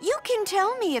sure? You can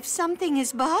tell me if something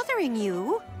is bothering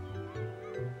you.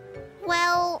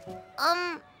 Well,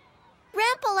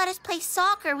 Grandpa let us play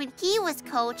soccer when he was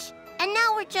coach, and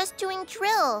now we're just doing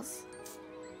drills.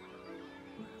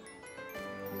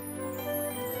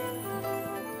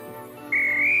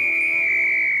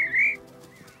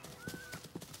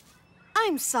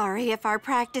 I'm sorry if our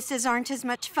practices aren't as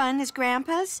much fun as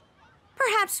Grandpa's.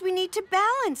 Perhaps we need to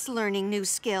balance learning new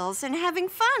skills and having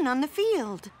fun on the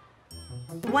field.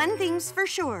 One thing's for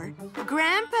sure,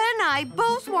 Grandpa and I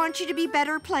both want you to be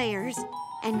better players.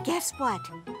 And guess what?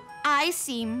 I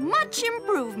see much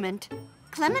improvement.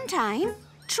 Clementine,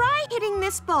 try hitting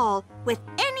this ball with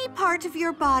any part of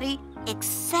your body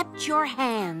except your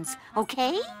hands,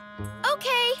 okay?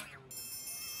 Okay.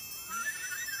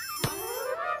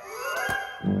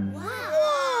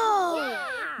 Whoa!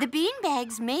 The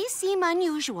beanbags may seem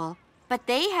unusual, but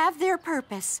they have their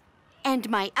purpose. And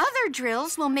my other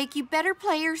drills will make you better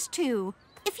players, too,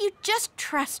 if you just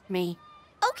trust me.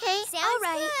 Okay, Sounds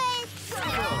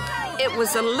right. It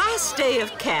was the last day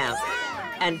of camp,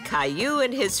 and Caillou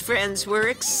and his friends were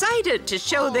excited to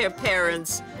show their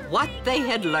parents what they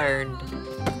had learned.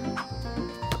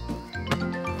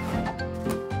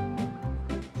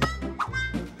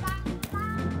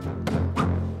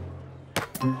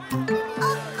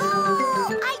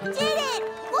 I did it!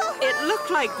 Woohoo! It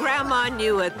looked like Grandma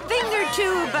knew a thing or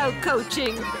two about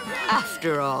coaching,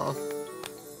 after all.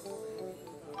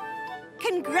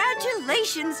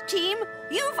 Congratulations, team!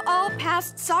 You've all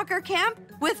passed soccer camp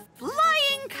with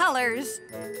flying colors.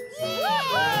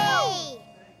 Yay!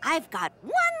 I've got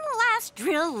one last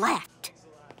drill left.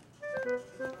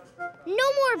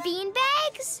 No more bean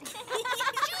bags? Juice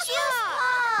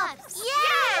pops!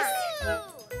 Yes!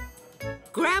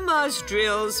 Grandma's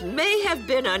drills may have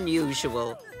been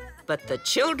unusual, but the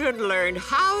children learned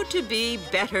how to be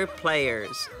better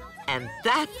players, and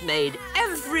that made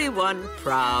everyone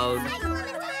proud.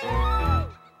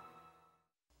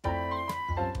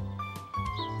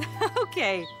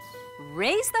 Okay,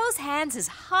 raise those hands as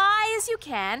high as you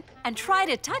can and try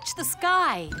to touch the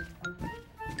sky.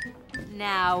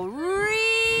 Now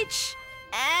reach,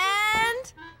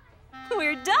 and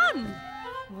we're done.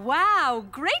 Wow,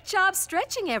 great job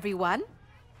stretching, everyone.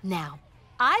 Now,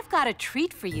 I've got a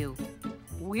treat for you.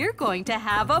 We're going to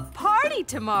have a party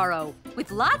tomorrow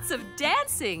with lots of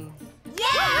dancing.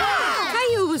 Yeah!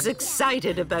 Caillou was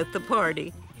excited about the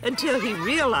party until he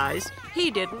realized he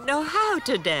didn't know how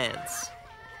to dance.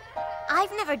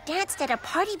 I've never danced at a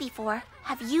party before.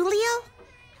 Have you, Leo?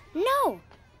 No,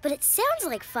 but it sounds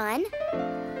like fun.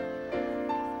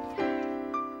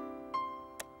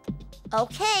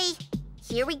 Okay,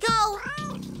 here we go.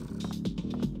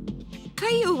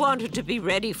 Caillou wanted to be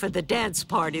ready for the dance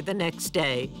party the next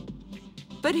day,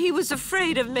 but he was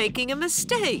afraid of making a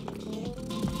mistake.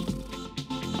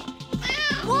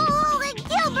 Whoa,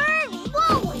 Gilbert!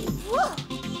 Whoa! Whoa!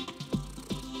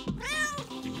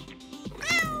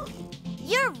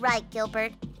 You're right,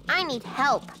 Gilbert. I need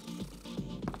help.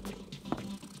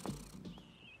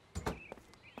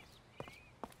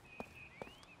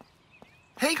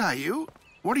 Hey, Caillou,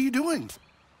 what are you doing?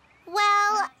 Well,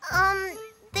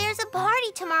 There's a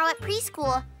party tomorrow at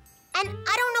preschool, and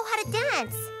I don't know how to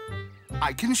dance.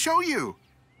 I can show you.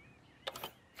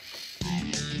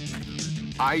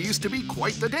 I used to be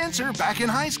quite the dancer back in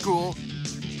high school.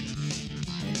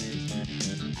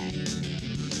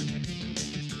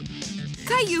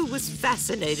 Caillou was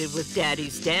fascinated with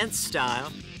Daddy's dance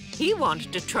style. He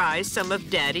wanted to try some of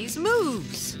Daddy's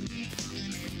moves.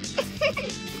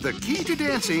 The key to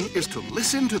dancing is to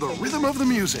listen to the rhythm of the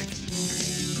music.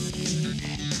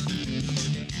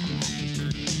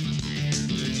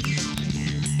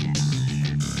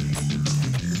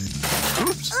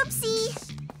 Oops. Oopsie.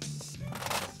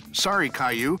 Sorry,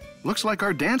 Caillou. Looks like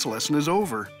our dance lesson is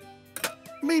over.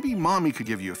 Maybe Mommy could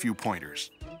give you a few pointers.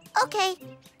 Okay.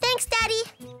 Thanks, Daddy.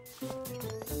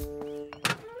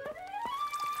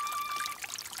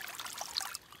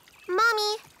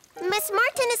 Mommy, Miss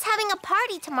Martin is having a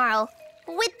party tomorrow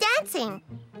with dancing.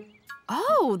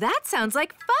 Oh, that sounds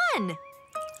like fun.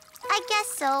 I guess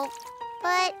so,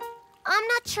 but I'm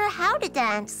not sure how to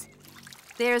dance.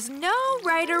 There's no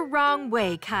right or wrong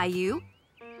way, Caillou.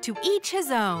 To each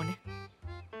his own.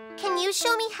 Can you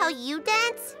show me how you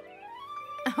dance?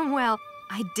 Well,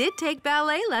 I did take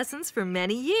ballet lessons for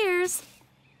many years.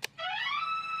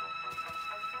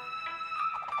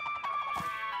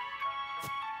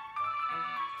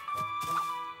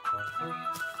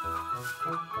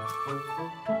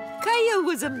 Caillou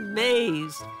was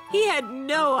amazed. He had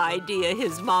no idea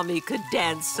his mommy could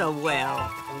dance so well.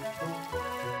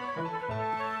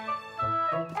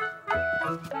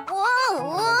 Whoa,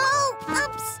 whoa,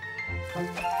 oops.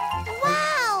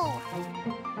 Wow.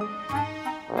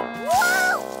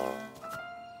 Whoa.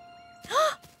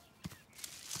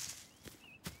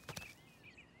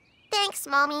 Thanks,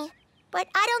 Mommy. But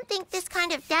I don't think this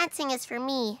kind of dancing is for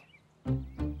me.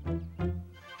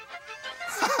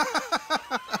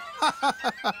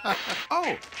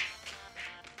 Oh.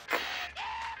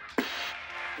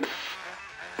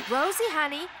 Rosie,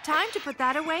 honey, time to put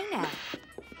that away now.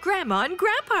 Grandma and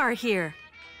Grandpa are here.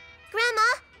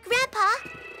 Grandma, Grandpa,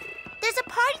 there's a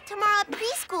party tomorrow at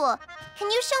preschool. Can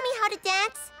you show me how to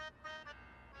dance?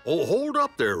 Oh, hold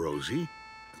up there, Rosie.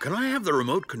 Can I have the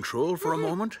remote control for a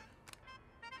moment?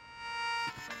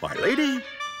 My lady,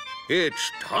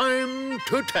 it's time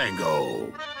to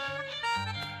tango.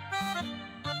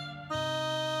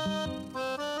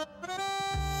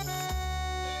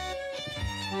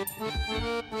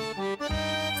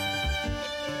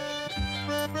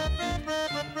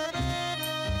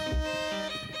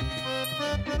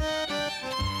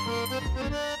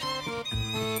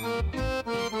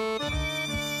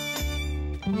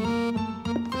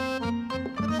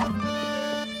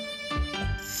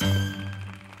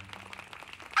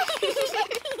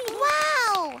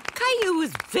 Wow! Caillou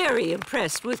was very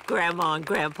impressed with Grandma and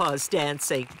Grandpa's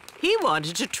dancing. He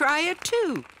wanted to try it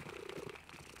too.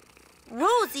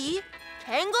 Rosie,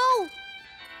 tango?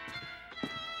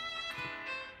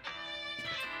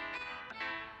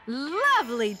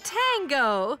 Lovely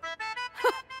tango!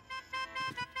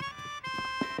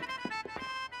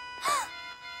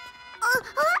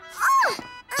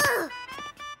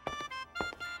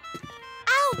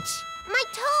 Ouch! My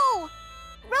toe!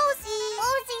 Rosie!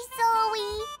 Rosie,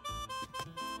 sorry!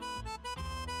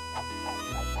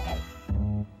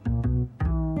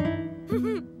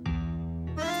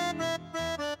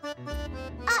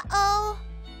 Uh-oh.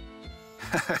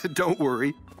 Don't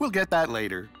worry. We'll get that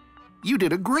later. You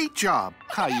did a great job,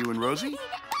 Caillou and Rosie.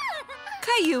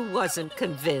 Caillou wasn't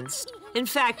convinced. In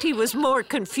fact, he was more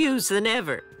confused than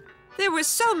ever. There were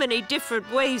so many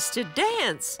different ways to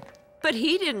dance, but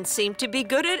he didn't seem to be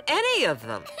good at any of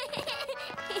them.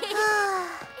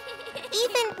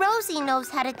 Even Rosie knows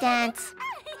how to dance.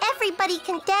 Everybody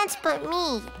can dance but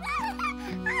me.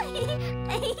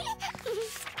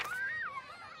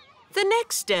 The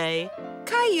next day,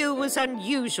 Caillou was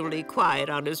unusually quiet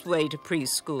on his way to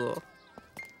preschool.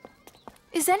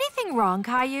 Is anything wrong,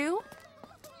 Caillou?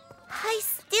 I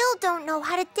still don't know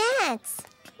how to dance.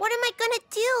 What am I gonna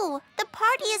do? The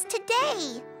party is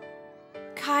today.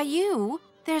 Caillou,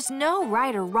 there's no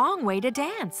right or wrong way to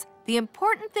dance. The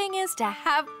important thing is to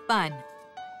have fun.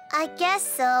 I guess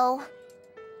so.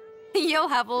 You'll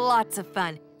have lots of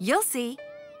fun. You'll see.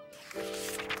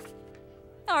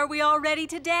 Are we all ready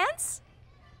to dance?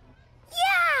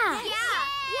 Yeah!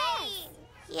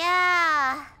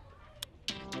 Yeah!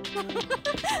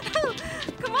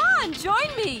 Come on,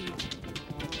 join me.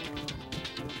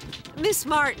 Miss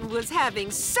Martin was having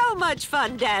so much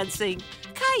fun dancing.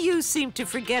 Caillou seemed to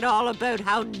forget all about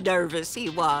how nervous he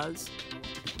was.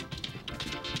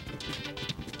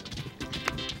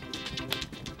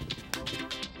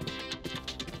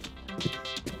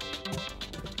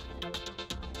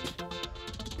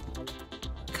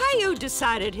 Caillou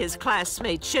decided his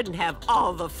classmates shouldn't have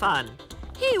all the fun.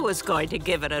 He was going to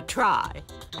give it a try.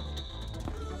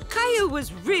 Caillou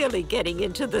was really getting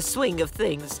into the swing of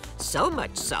things, so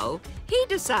much so, he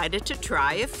decided to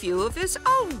try a few of his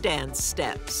own dance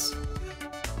steps.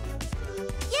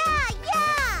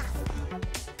 Yeah!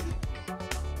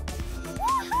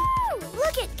 Woohoo!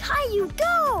 Look at Caillou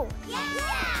go!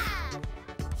 Yeah!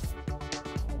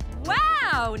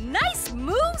 Wow, nice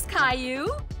moves, Caillou.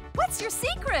 What's your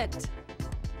secret?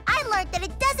 I learned that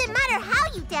it doesn't matter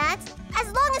how you dance, as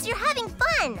long as you're having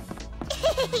fun.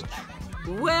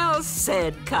 Well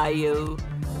said, Caillou.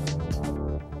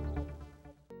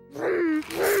 Vroom,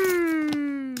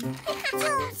 vroom.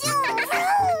 Zoom, zoom,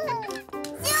 vroom.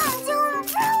 Zoom, zoom,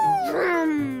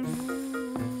 vroom.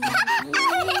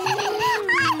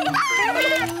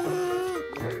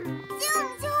 Zoom,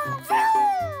 zoom,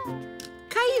 vroom.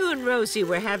 Caillou and Rosie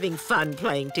were having fun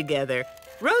playing together.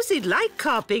 Rosie liked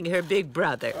copying her big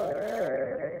brother.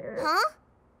 Huh?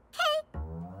 Hey.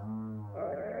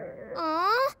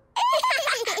 Aw.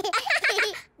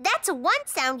 That's one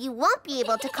sound you won't be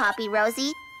able to copy,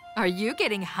 Rosie. Are you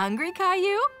getting hungry,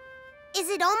 Caillou? Is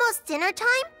it almost dinner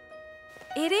time?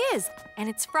 It is, and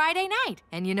it's Friday night,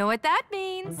 and you know what that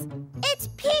means. It's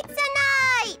pizza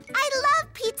night! I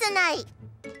love pizza night!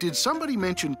 Did somebody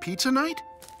mention pizza night?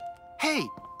 Hey,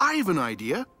 I have an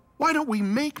idea. Why don't we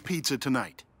make pizza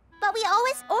tonight? But we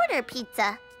always order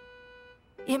pizza.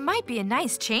 It might be a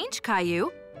nice change,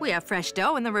 Caillou. We have fresh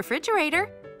dough in the refrigerator.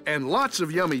 And lots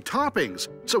of yummy toppings,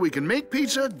 so we can make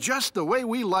pizza just the way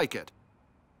we like it.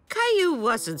 Caillou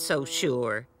wasn't so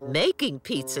sure. Making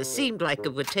pizza seemed like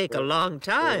it would take a long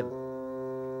time.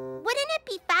 Wouldn't it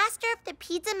be faster if the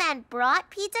pizza man brought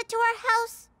pizza to our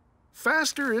house?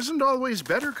 Faster isn't always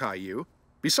better, Caillou.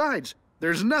 Besides,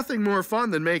 there's nothing more fun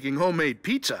than making homemade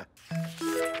pizza.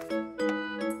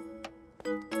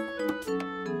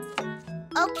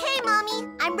 Okay, Mommy,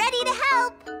 I'm ready to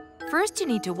help. First, you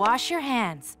need to wash your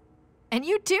hands. And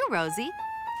you too, Rosie.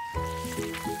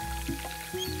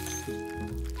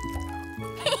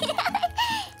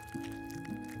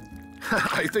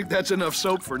 I think that's enough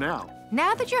soap for now.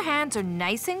 Now that your hands are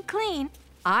nice and clean,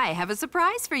 I have a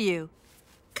surprise for you.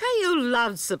 Caillou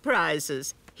loved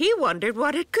surprises. He wondered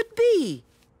what it could be.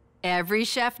 Every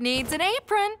chef needs an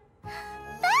apron.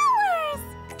 Flowers!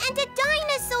 And a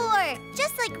dinosaur,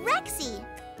 just like Rexy.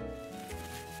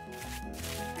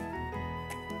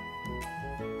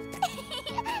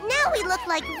 Now we look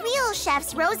like real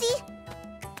chefs, Rosie.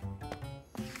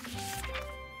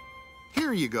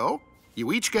 Here you go.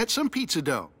 You each get some pizza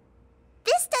dough.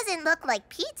 This doesn't look like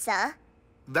pizza.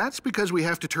 That's because we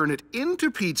have to turn it into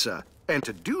pizza. And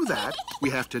to do that, we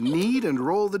have to knead and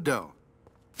roll the dough.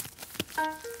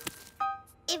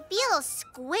 It feels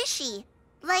squishy,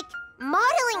 like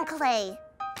modeling clay.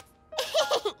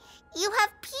 You have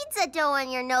pizza dough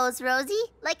on your nose, Rosie,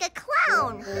 like a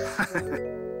clown.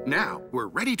 Now, we're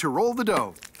ready to roll the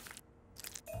dough.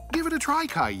 Give it a try,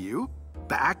 Caillou.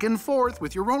 Back and forth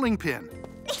with your rolling pin.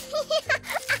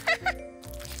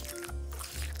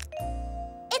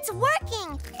 It's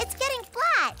working! It's getting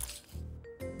flat!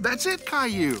 That's it,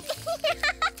 Caillou.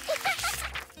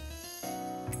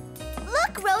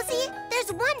 Look, Rosie!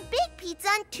 There's one big pizza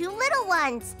and two little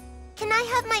ones. Can I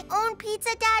have my own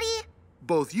pizza, Daddy?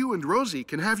 Both you and Rosie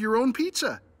can have your own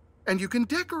pizza. And you can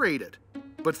decorate it.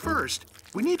 But first,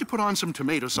 we need to put on some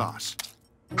tomato sauce.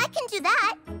 I can do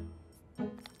that.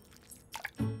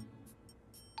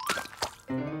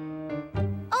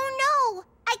 Oh no!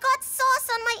 I got sauce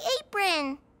on my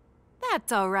apron.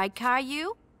 That's all right,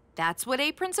 Caillou. That's what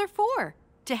aprons are for,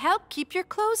 to help keep your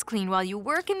clothes clean while you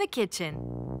work in the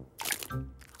kitchen.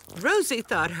 Rosie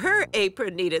thought her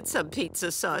apron needed some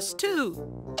pizza sauce,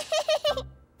 too.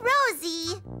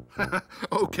 Rosie!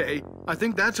 Okay, I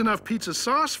think that's enough pizza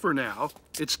sauce for now.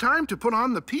 It's time to put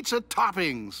on the pizza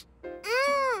toppings.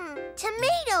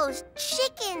 Tomatoes,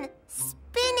 chicken,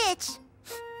 spinach,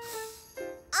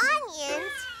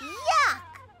 onions, yuck!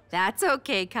 That's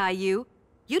okay, Caillou.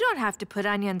 You don't have to put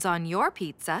onions on your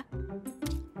pizza.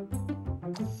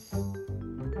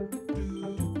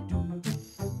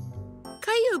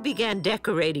 Caillou began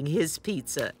decorating his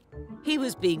pizza. He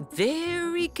was being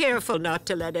very careful not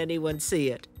to let anyone see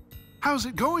it. How's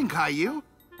it going, Caillou?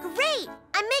 Great!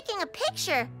 I'm making a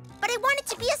picture, but I want it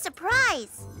to be a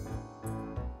surprise.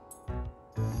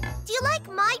 Do you like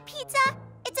my pizza?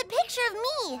 It's a picture of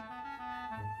me.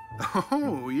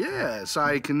 Oh, yes,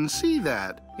 I can see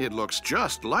that. It looks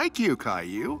just like you,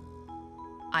 Caillou.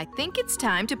 I think it's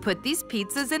time to put these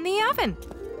pizzas in the oven.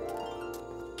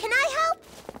 Can I help?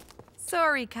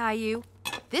 Sorry, Caillou.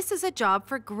 This is a job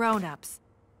for grown-ups.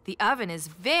 The oven is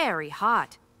very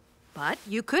hot. But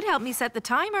you could help me set the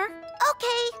timer.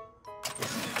 Okay.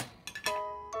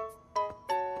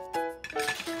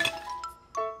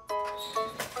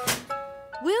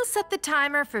 We'll set the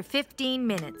timer for 15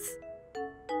 minutes.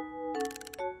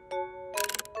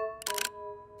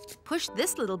 Push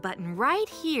this little button right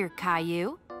here,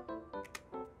 Caillou.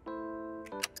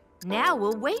 Now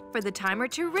we'll wait for the timer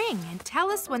to ring and tell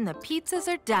us when the pizzas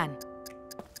are done.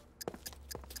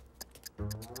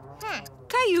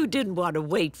 Caillou didn't want to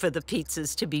wait for the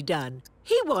pizzas to be done.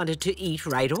 He wanted to eat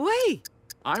right away.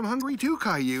 I'm hungry too,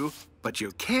 Caillou, but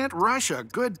you can't rush a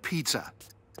good pizza.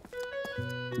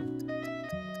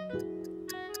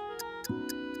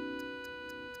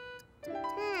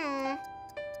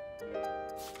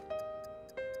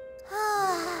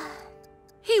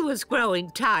 He was growing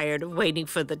tired of waiting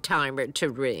for the timer to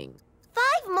ring.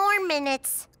 5 more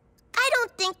minutes. I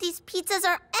don't think these pizzas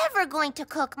are ever going to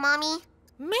cook, Mommy.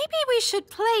 Maybe we should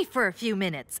play for a few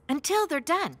minutes until they're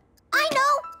done. I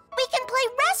know! We can play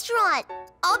restaurant!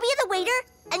 I'll be the waiter,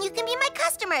 and you can be my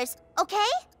customers, okay?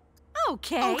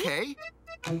 Okay. Okay.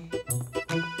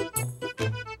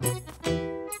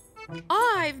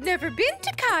 I've never been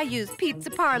to Caillou's Pizza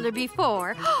Parlor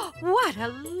before. What a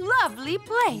lovely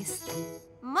place.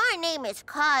 My name is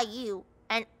Caillou,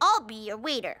 and I'll be your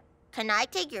waiter. Can I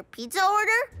take your pizza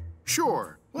order?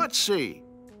 Sure. Let's see.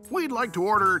 We'd like to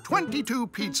order 22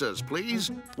 pizzas, please.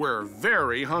 We're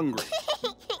very hungry.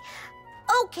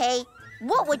 Okay.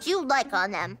 What would you like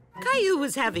on them? Caillou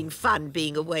was having fun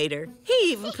being a waiter.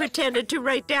 He even pretended to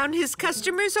write down his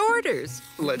customers' orders.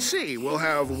 Let's see. We'll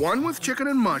have one with chicken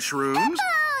and mushrooms.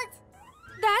 Peppers!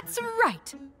 That's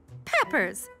right.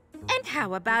 Peppers. And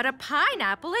how about a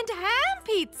pineapple and ham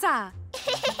pizza?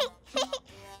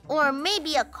 Or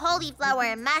maybe a cauliflower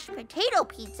and mashed potato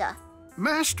pizza.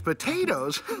 Mashed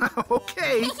potatoes?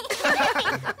 Okay.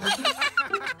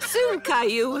 Soon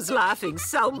Caillou was laughing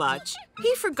so much,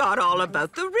 he forgot all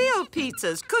about the real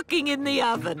pizzas cooking in the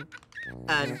oven.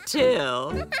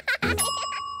 Until... Our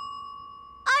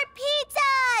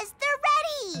pizzas! They're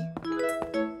ready!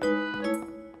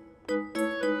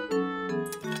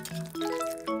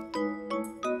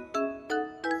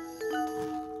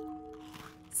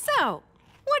 So,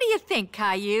 what do you think,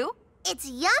 Caillou? It's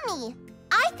yummy!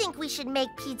 I think we should make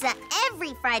pizza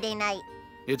every Friday night.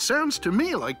 It sounds to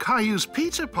me like Caillou's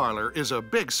Pizza Parlor is a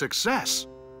big success.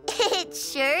 It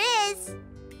sure is.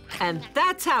 And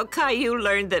that's how Caillou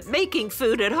learned that making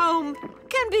food at home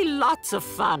can be lots of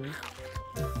fun.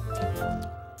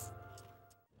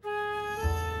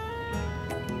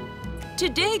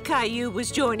 Today, Caillou was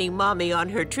joining Mommy on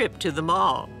her trip to the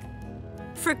mall.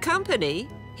 For company,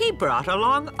 he brought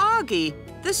along Augie,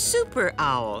 the super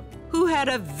owl, who had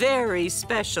a very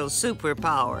special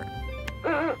superpower.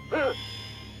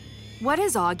 What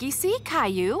does Augie see,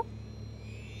 Caillou?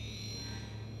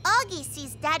 Augie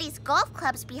sees Daddy's golf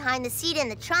clubs behind the seat in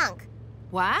the trunk.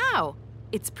 Wow,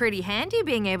 it's pretty handy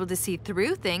being able to see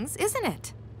through things, isn't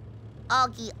it?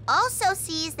 Augie also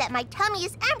sees that my tummy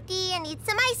is empty and needs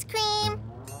some ice cream.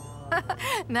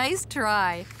 Nice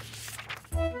try.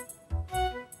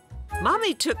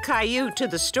 Mommy took Caillou to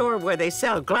the store where they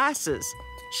sell glasses.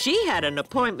 She had an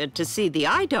appointment to see the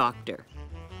eye doctor.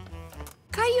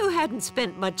 Caillou hadn't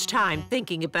spent much time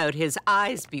thinking about his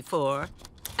eyes before.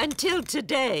 Until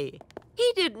today,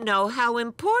 he didn't know how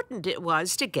important it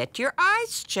was to get your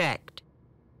eyes checked.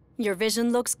 Your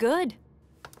vision looks good.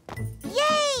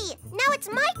 Yay! Now it's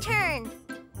my turn.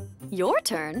 Your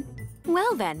turn?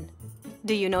 Well then,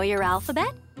 do you know your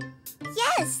alphabet?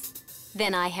 Yes.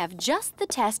 Then I have just the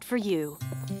test for you.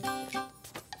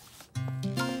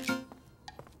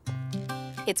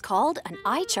 It's called an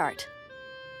eye chart.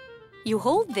 You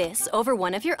hold this over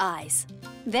one of your eyes.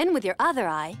 Then with your other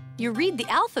eye, you read the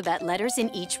alphabet letters in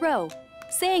each row,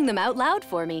 saying them out loud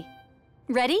for me.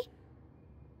 Ready?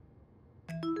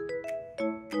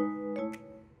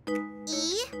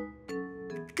 E.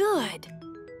 Good.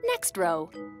 Next row.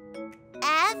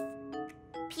 F.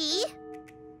 P.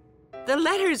 The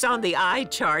letters on the eye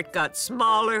chart got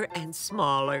smaller and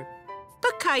smaller,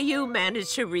 but Caillou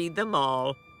managed to read them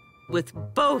all with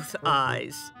both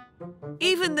eyes,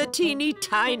 even the teeny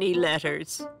tiny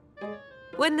letters.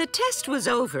 When the test was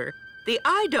over, the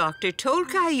eye doctor told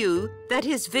Caillou that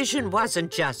his vision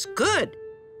wasn't just good,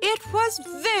 it was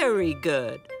very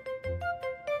good.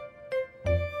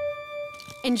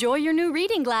 Enjoy your new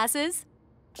reading glasses.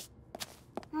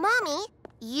 Mommy,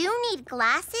 you need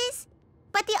glasses?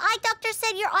 But the eye doctor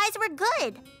said your eyes were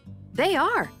good. They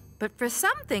are, but for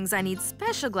some things I need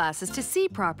special glasses to see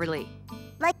properly.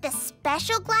 Like the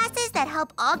special glasses that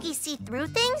help Augie see through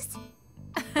things?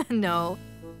 No,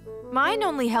 mine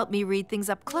only help me read things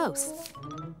up close.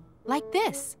 like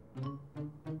this.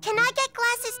 Can I get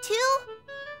glasses too?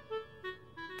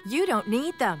 You don't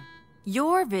need them.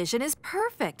 Your vision is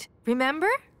perfect, remember?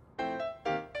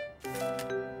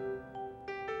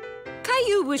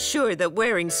 Caillou was sure that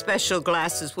wearing special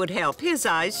glasses would help his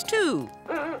eyes, too.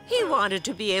 He wanted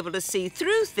to be able to see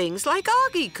through things like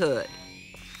Augie could.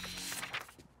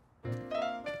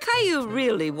 Caillou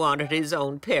really wanted his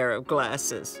own pair of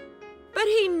glasses. But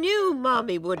he knew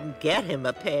Mommy wouldn't get him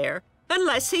a pair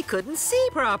unless he couldn't see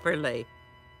properly.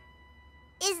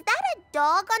 Is that a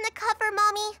dog on the cover,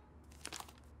 Mommy?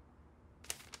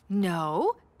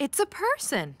 No, it's a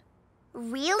person.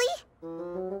 Really?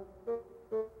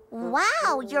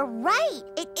 Wow, you're right.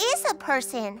 It is a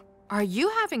person. Are you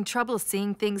having trouble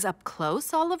seeing things up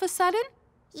close all of a sudden?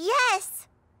 Yes.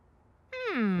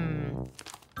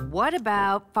 What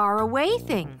about far away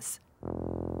things?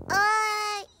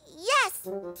 Yes,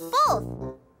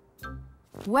 both.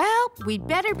 Well, we'd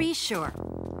better be sure.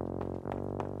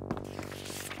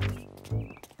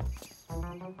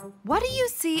 What do you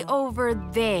see over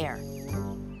there?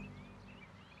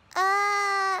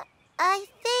 I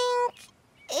think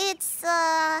it's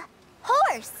a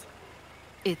horse.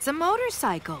 It's a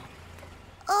motorcycle.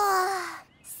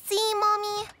 See,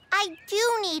 Mommy? I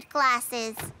do need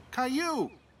glasses. Caillou,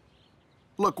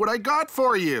 look what I got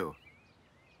for you.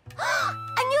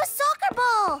 A new soccer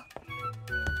ball!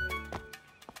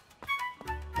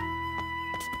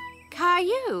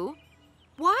 Caillou,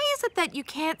 why is it that you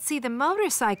can't see the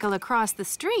motorcycle across the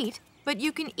street, but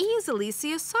you can easily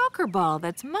see a soccer ball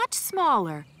that's much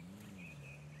smaller?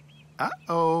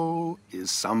 Uh-oh. Is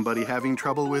somebody having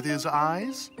trouble with his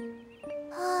eyes?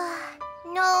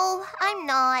 No, I'm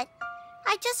not.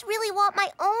 I just really want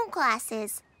my own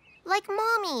glasses, like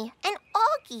Mommy and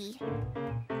Augie.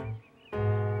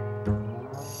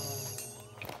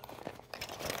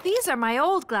 These are my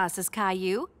old glasses,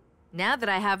 Caillou. Now that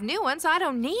I have new ones, I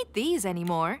don't need these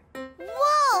anymore.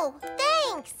 Whoa,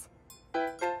 thanks!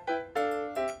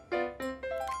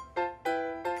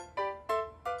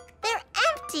 They're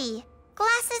empty.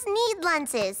 Glasses need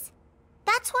lenses.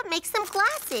 That's what makes them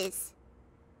glasses.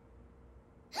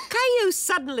 Caillou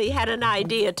suddenly had an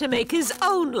idea to make his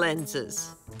own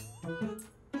lenses.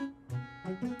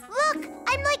 Look,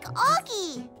 I'm like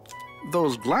Augie.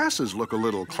 Those glasses look a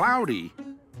little cloudy.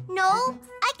 No,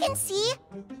 I can see.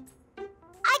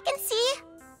 I can see.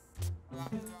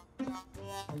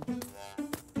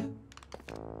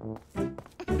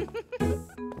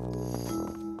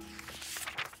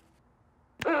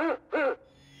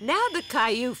 Now that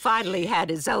Caillou finally had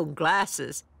his own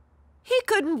glasses, he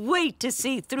couldn't wait to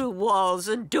see through walls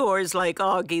and doors like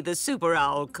Augie the Super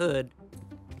Owl could.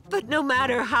 But no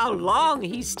matter how long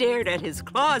he stared at his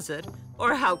closet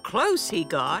or how close he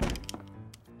got,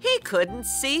 he couldn't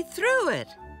see through it.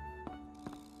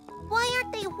 Why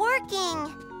aren't they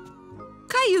working?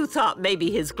 Caillou thought maybe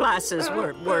his glasses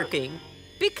weren't working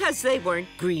because they weren't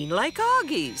green like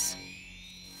Augie's.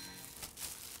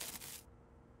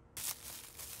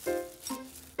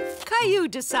 Caillou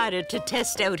decided to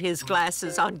test out his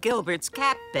glasses on Gilbert's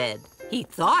cat bed. He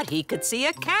thought he could see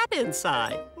a cat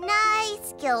inside.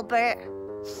 Nice, Gilbert.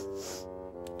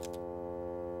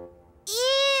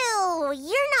 Ew,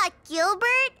 you're not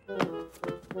Gilbert.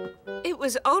 It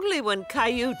was only when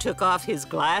Caillou took off his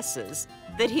glasses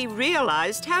that he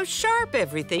realized how sharp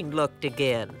everything looked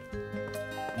again.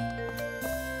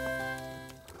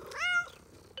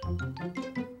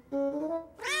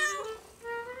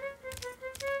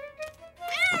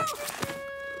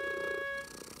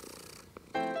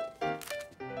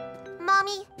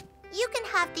 Mommy, you can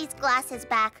have these glasses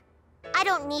back. I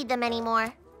don't need them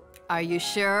anymore. Are you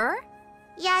sure?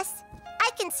 Yes, I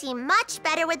can see much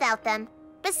better without them.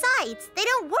 Besides, they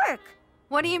don't work.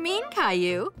 What do you mean,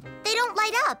 Caillou? They don't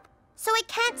light up, so I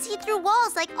can't see through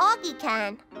walls like Augie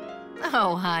can.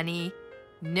 Oh, honey,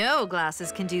 no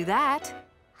glasses can do that.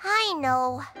 I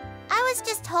know. I was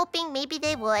just hoping maybe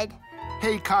they would.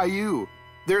 Hey, Caillou,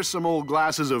 there's some old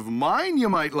glasses of mine you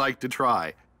might like to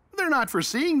try. They're not for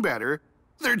seeing better.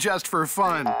 They're just for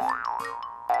fun.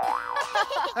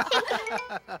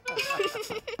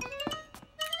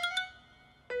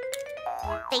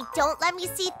 They don't let me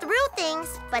see through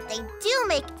things, but they do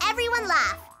make everyone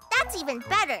laugh. That's even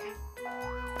better.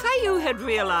 Caillou had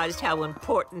realized how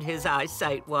important his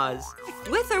eyesight was,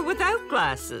 with or without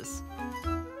glasses.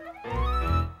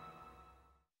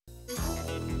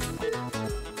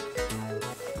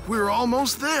 We're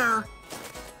almost there.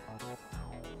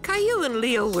 Caillou and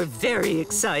Leo were very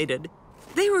excited.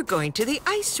 They were going to the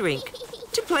ice rink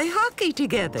to play hockey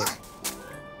together.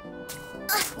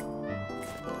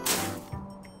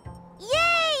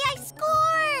 Yay! I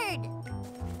scored!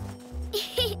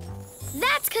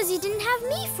 'cause you didn't have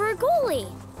me for a goalie.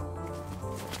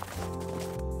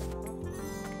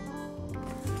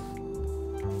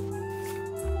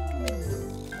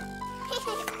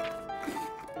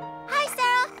 Hi,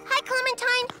 Sarah. Hi,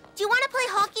 Clementine. Do you want to play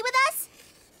hockey with us?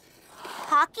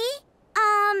 Hockey?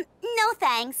 No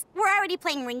thanks. We're already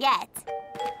playing ringette.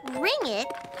 Ring it?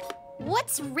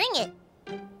 What's ring it?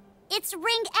 It's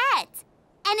ringette,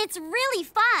 and it's really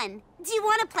fun. Do you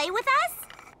want to play with us?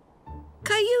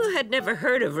 Caillou had never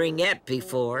heard of ringette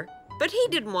before, but he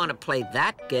didn't want to play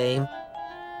that game.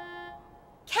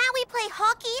 Can't we play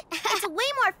hockey? It's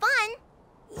way more fun.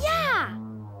 Yeah.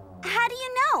 How do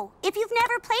you know if you've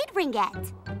never played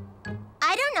ringette?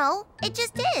 I don't know. It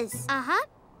just is. Uh-huh.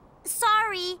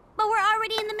 Sorry, but we're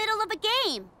already in the middle of a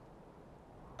game.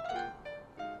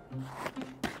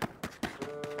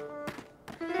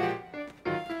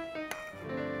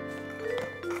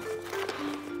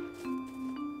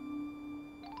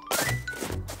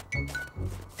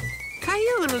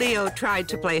 Caillou and Leo tried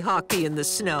to play hockey in the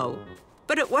snow,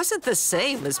 but it wasn't the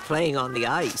same as playing on the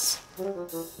ice.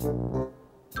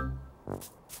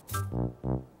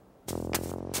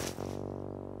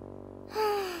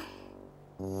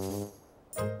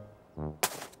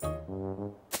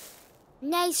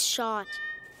 Nice shot.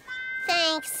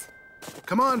 Thanks.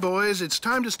 Come on, boys. It's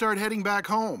time to start heading back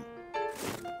home.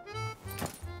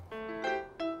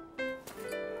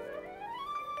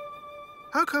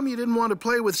 How come you didn't want to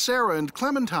play with Sarah and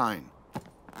Clementine?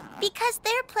 Because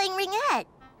they're playing ringette.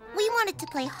 We wanted to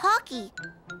play hockey.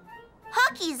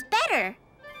 Hockey is better.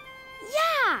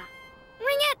 Yeah.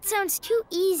 Ringette sounds too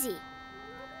easy.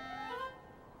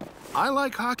 I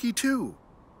like hockey too,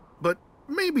 but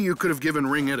maybe you could have given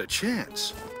ringette a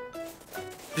chance.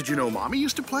 Did you know Mommy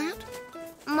used to play it?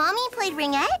 Mommy played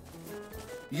ringette?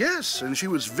 Yes, and she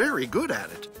was very good at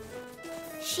it.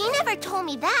 She never told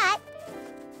me that.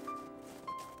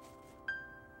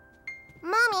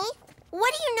 Mommy,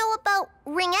 what do you know about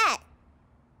ringette?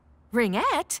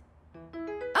 Ringette?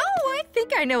 Oh, I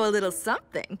think I know a little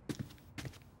something.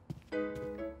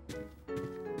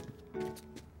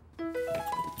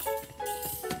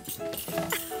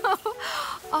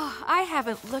 Oh, I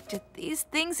haven't looked at these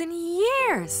things in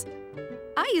years.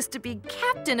 I used to be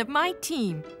captain of my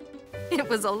team. It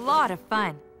was a lot of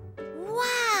fun.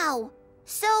 Wow!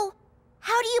 So,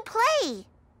 how do you play?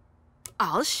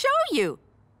 I'll show you.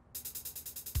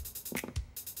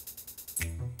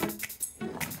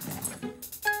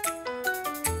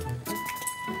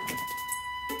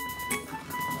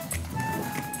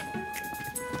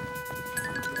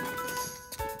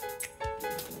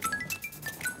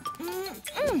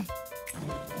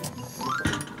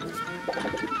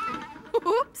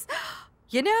 Oops.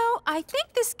 You know, I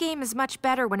think this game is much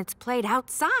better when it's played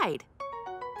outside.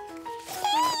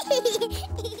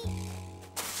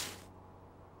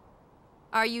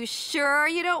 Are you sure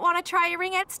you don't want to try a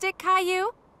ringette stick,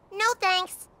 Caillou? No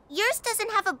thanks. Yours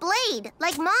doesn't have a blade,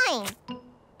 like mine.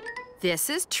 This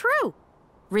is true.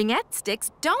 Ringette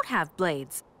sticks don't have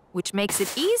blades, which makes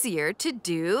it easier to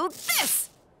do this.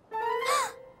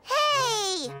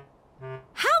 Hey!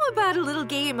 How about a little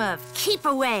game of keep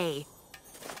away?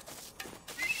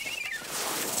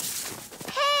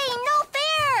 Hey, no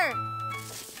fair!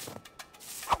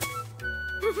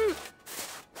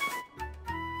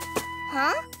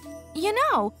 Huh? You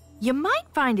know, you might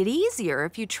find it easier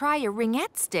if you try a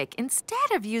ringette stick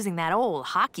instead of using that old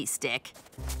hockey stick.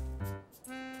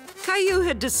 Caillou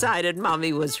had decided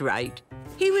Mommy was right.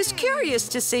 He was curious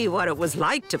to see what it was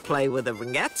like to play with a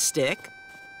ringette stick.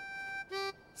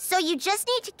 So you just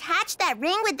need to catch that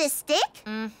ring with this stick?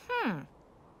 Mm-hmm.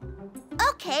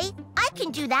 Okay, I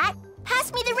can do that.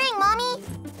 Pass me the ring, Mommy.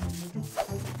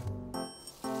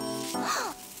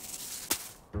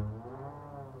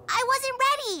 I wasn't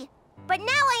ready, but now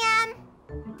I am.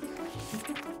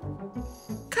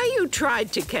 Caillou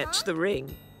tried to catch the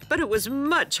ring, but it was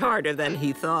much harder than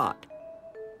he thought.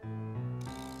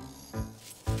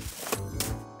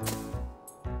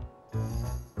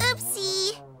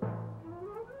 Oopsie.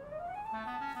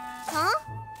 Huh?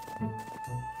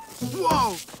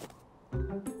 Whoa!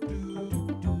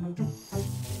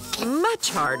 Much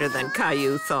harder than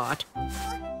Caillou thought.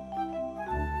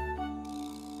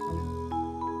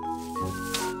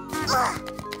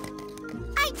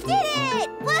 I did it!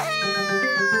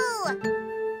 Woohoo!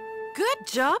 Good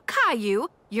job, Caillou.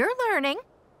 You're learning.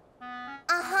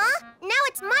 Uh-huh. Now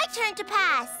it's my turn to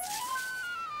pass.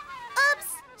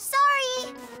 Oops,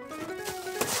 sorry.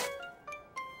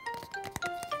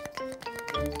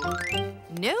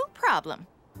 No problem.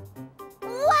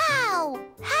 Wow!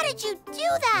 How did you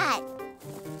do that?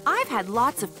 I've had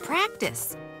lots of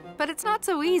practice, but it's not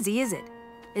so easy, is it?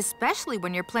 especially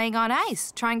when you're playing on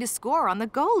ice, trying to score on the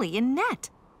goalie in net.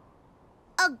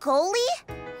 A goalie?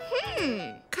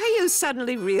 Caillou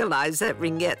suddenly realized that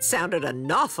ringette sounded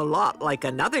an awful lot like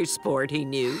another sport he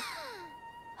knew.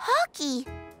 Hockey.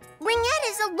 Ringette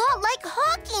is a lot like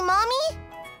hockey, Mommy.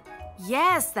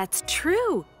 Yes, that's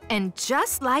true. And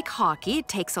just like hockey, it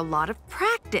takes a lot of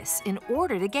practice in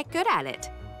order to get good at it.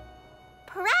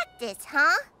 Practice,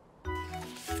 huh?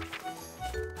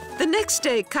 The next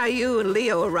day, Caillou and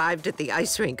Leo arrived at the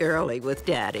ice rink early with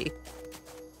Daddy.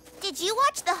 Did you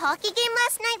watch the hockey game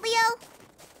last night, Leo?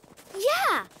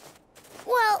 Yeah.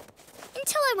 Well,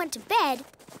 until I went to bed.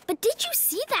 But did you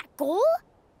see that goal?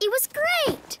 It was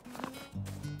great.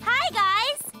 Hi,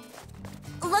 guys.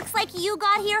 Looks like you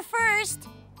got here first.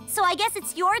 So I guess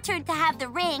it's your turn to have the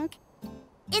rink.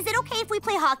 Is it okay if we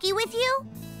play hockey with you?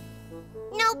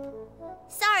 Nope.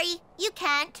 Sorry, you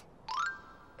can't.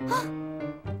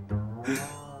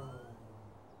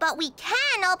 But we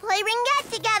can all play ringette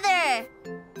together.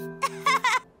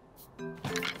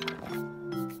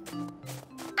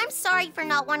 I'm sorry for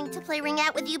not wanting to play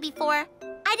ringette with you before.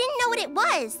 I didn't know what it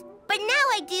was, but now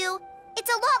I do. It's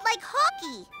a lot like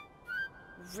hockey.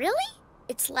 Really?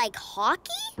 It's like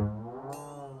hockey?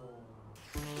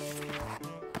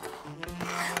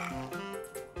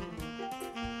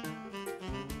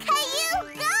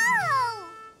 Caillou, go!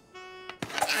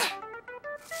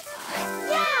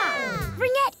 Yeah!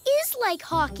 Ringette is like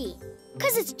hockey,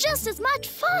 because it's just as much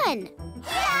fun.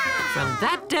 Yeah! From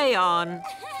that day on,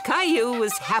 Caillou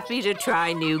was happy to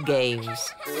try new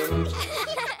games.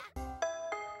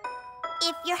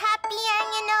 If you're happy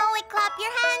and you know it, clap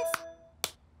your hands.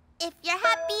 If you're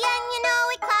happy and you know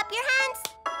it, clap your hands.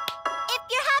 If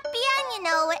you're happy and you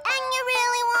know it, and you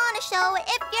really want to show it.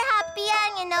 If you're happy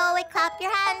and you know it, clap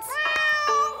your hands.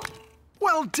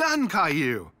 Well done,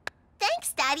 Caillou.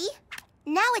 Thanks, Daddy.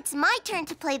 Now it's my turn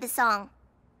to play the song.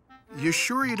 You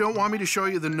sure you don't want me to show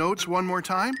you the notes one more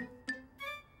time?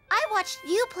 I watched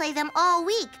you play them all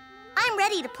week. I'm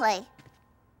ready to play.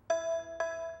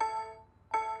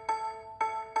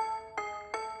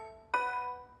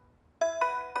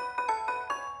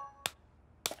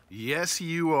 Yes,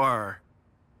 you are.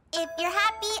 If you're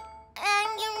happy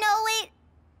and you know it,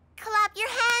 clap your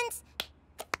hands.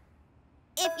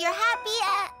 If you're happy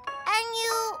and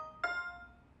you...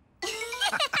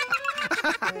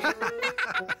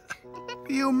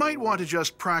 You might want to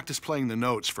just practice playing the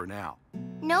notes for now.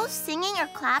 No singing or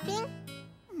clapping?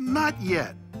 Not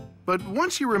yet. But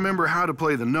once you remember how to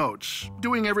play the notes,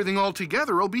 doing everything all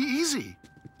together will be easy.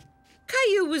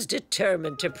 Caillou was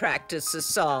determined to practice the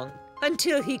song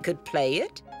until he could play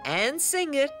it and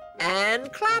sing it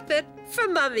and clap it for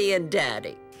Mommy and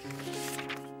Daddy.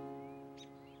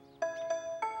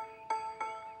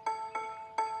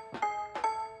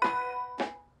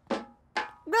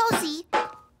 Rosie,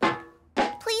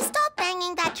 please stop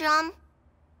banging that drum.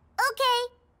 Okay.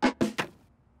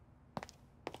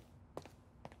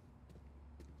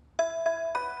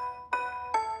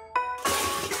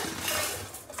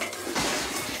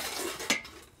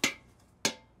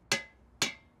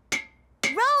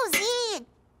 Rosie,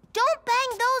 don't bang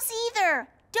those either.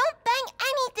 Don't bang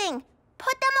anything.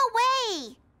 Put them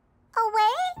away.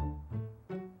 Away?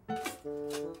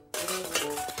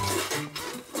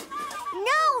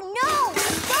 No,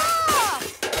 stop!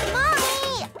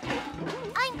 Mommy!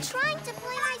 I'm trying to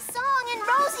play my song and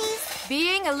Rosie's...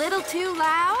 Being a little too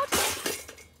loud?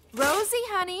 Rosie,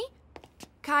 honey,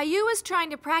 Caillou is trying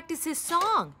to practice his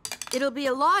song. It'll be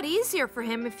a lot easier for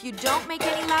him if you don't make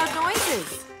any loud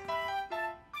noises.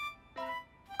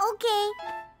 Okay.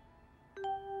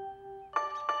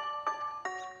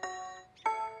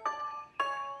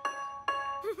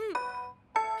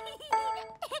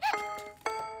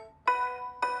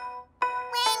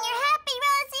 When you're happy,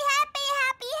 Rosie, happy,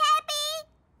 happy, happy.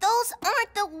 Those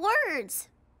aren't the words.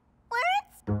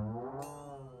 Words?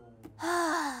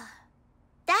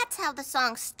 That's how the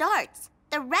song starts.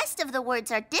 The rest of the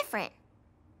words are different.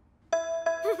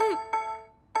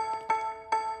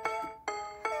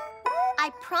 I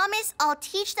promise I'll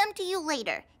teach them to you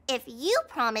later, if you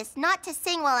promise not to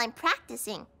sing while I'm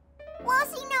practicing.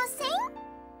 Rosie, no sing?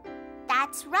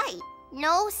 That's right,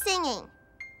 no singing.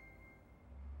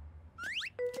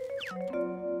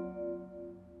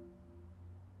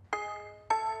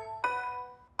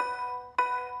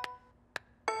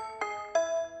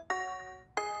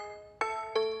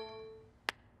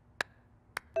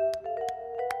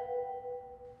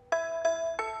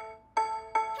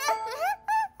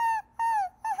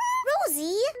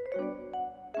 Rosie?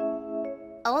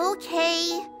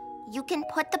 Okay, you can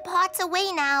put the pots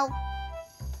away now.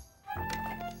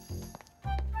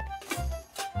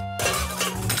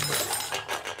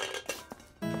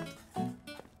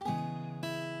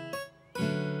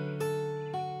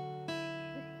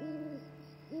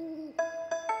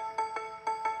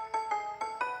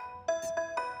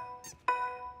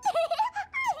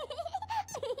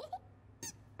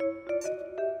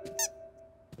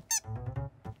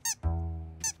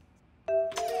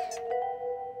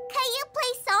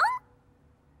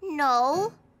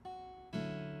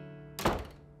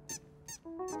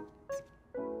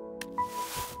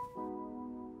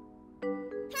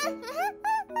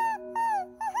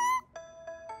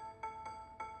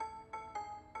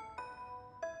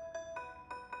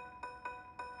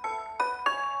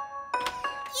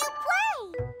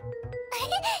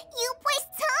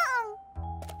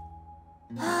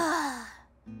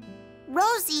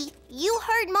 You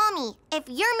heard Mommy. If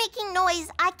you're making noise,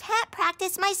 I can't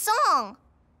practice my song.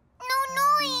 No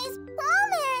noise,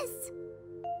 promise.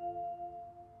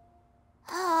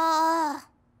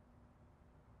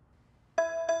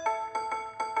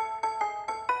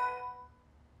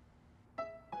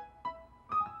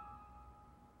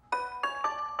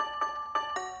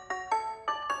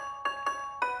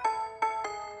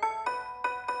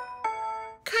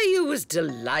 Caillou was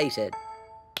delighted.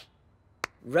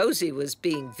 Rosie was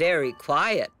being very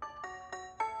quiet,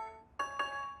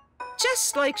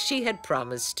 just like she had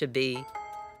promised to be.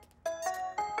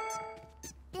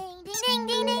 Ding, ding,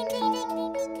 ding, ding, ding, ding,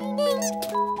 ding, ding, ding, ding.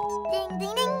 Ding,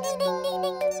 ding, ding, ding, ding,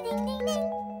 ding, ding, ding, ding, ding.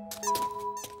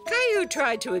 Caillou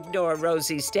tried to ignore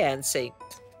Rosie's dancing,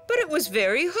 but it was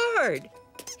very hard.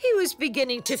 He was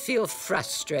beginning to feel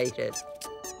frustrated.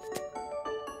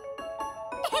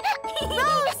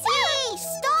 Rosie,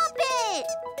 stop it!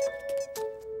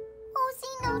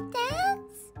 Rosie, no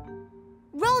dance?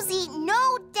 Rosie,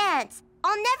 no dance.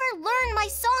 I'll never learn my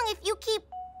song if you keep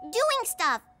doing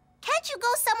stuff. Can't you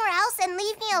go somewhere else and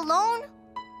leave me alone?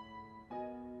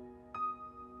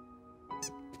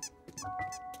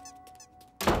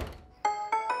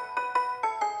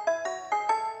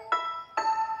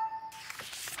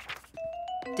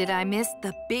 Did I miss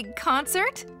the big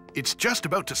concert? It's just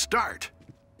about to start.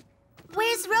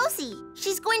 Where's Rosie?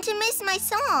 She's going to miss my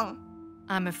song.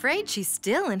 I'm afraid she's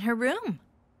still in her room.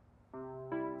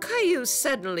 Caillou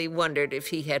suddenly wondered if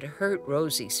he had hurt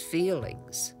Rosie's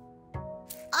feelings.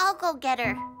 I'll go get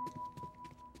her.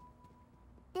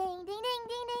 Ding, ding, ding,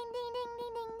 ding, ding, ding, ding,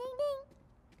 ding, ding, ding, ding.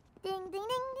 Ding, ding,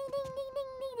 ding, ding, ding, ding,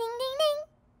 ding, ding, ding, ding, ding.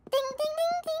 Ding, ding,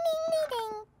 ding, ding, ding, ding,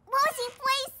 ding. Rosie,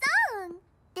 play song.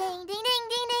 Ding, ding, ding,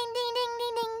 ding, ding, ding, ding,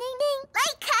 ding, ding, ding, ding.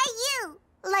 Like Caillou.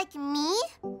 Like me?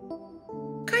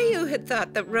 Caillou had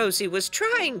thought that Rosie was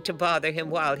trying to bother him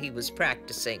while he was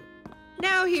practicing.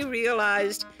 Now he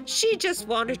realized she just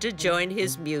wanted to join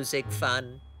his music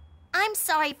fun. I'm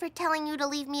sorry for telling you to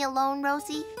leave me alone,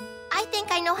 Rosie. I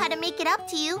think I know how to make it up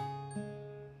to you.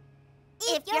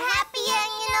 If you're happy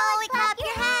and you know it, clap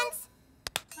your hands.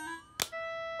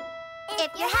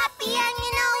 If you're happy and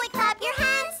you know it, clap your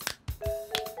hands.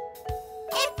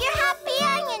 If you're happy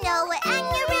and you know it, and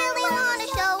you really want to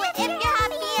show it. If you're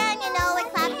happy and you know it,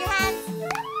 clap your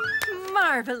hands.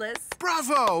 Marvelous.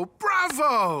 Bravo!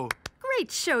 Bravo!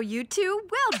 Great show, you two.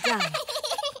 Well done.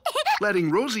 Letting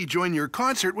Rosie join your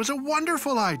concert was a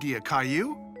wonderful idea,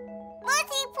 Caillou.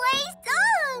 Rosie, play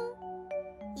song.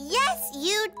 Yes,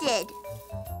 you did.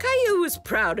 Caillou was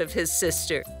proud of his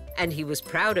sister, and he was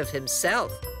proud of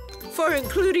himself for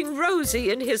including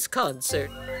Rosie in his concert.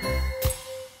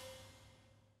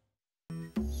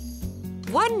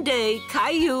 One day,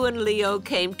 Caillou and Leo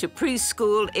came to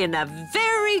preschool in a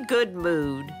very good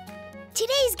mood.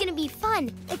 Today's gonna be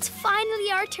fun. It's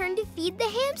finally our turn to feed the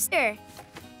hamster.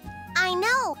 I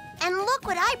know. And look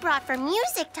what I brought for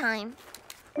music time.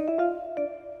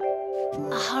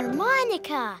 A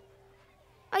harmonica.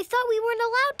 I thought we weren't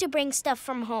allowed to bring stuff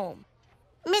from home.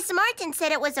 Miss Martin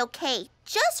said it was okay,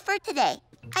 just for today.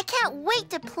 I can't wait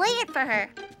to play it for her.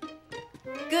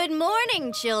 Good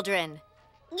morning, children.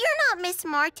 You're not Miss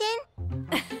Martin.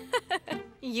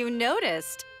 You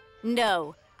noticed.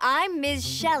 No, I'm Ms.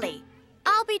 Shelley.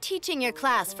 I'll be teaching your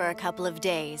class for a couple of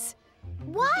days.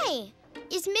 Why?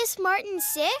 Is Miss Martin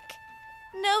sick?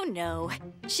 No.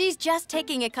 She's just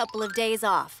taking a couple of days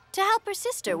off to help her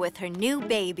sister with her new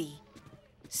baby.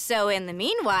 So in the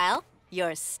meanwhile,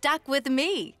 you're stuck with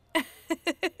me.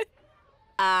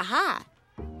 Aha!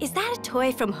 Is that a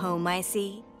toy from home I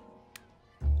see?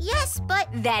 Yes, but...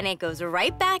 Then it goes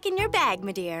right back in your bag,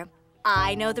 my dear.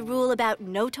 I know the rule about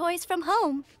no toys from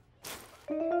home.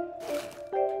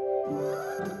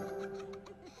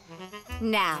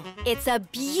 Now, it's a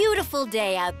beautiful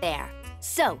day out there.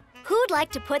 So, who'd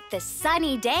like to put the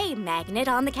sunny day magnet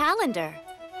on the calendar?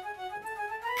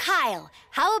 Kyle,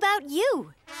 how about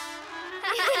you?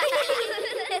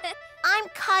 I'm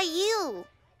Caillou.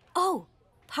 Oh,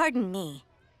 pardon me.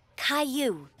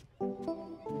 Caillou.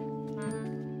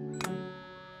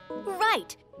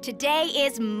 Right. Today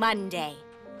is Monday.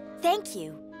 Thank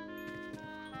you.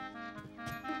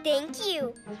 Thank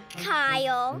you,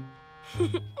 Kyle.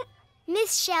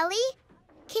 Miss Shelley,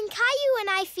 can Caillou and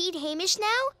I feed Hamish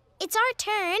now? It's our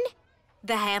turn.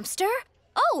 The hamster?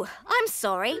 Oh, I'm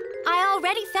sorry. I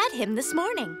already fed him this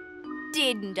morning.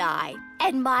 Didn't I?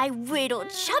 And my little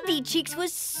chubby cheeks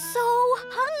was so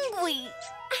hungry.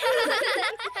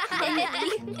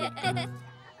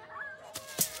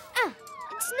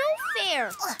 It's no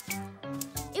fair.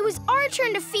 It was our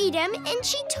turn to feed him, and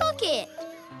she took it.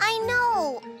 I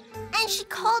know. And she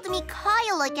called me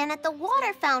Kyle again at the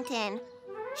water fountain.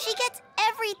 She gets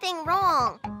everything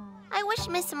wrong. I wish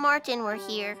Miss Martin were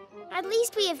here. At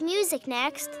least we have music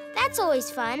next. That's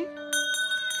always fun.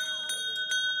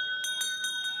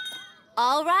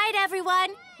 All right,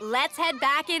 everyone. Let's head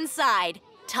back inside.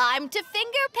 Time to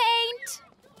finger paint.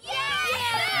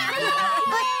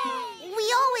 But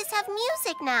we always have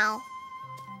music now.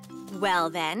 Well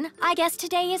then, I guess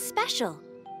today is special.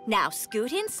 Now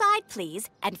scoot inside, please,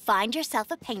 and find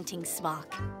yourself a painting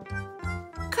smock.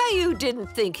 Caillou didn't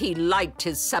think he liked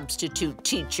his substitute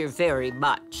teacher very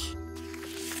much.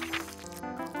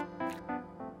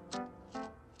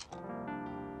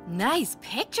 Nice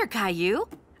picture, Caillou.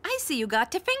 I see you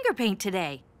got to finger paint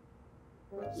today.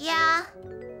 Yeah.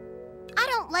 I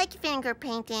don't like finger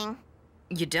painting.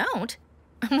 You don't?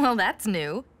 Well, that's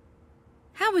new.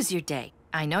 How was your day?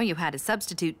 I know you had a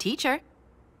substitute teacher.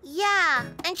 Yeah,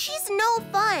 and she's no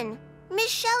fun.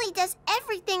 Miss Shelley does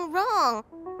everything wrong.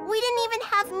 We didn't even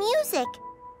have music.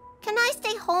 Can I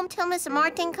stay home till Miss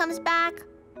Martin comes back?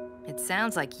 It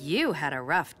sounds like you had a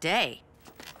rough day.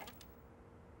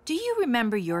 Do you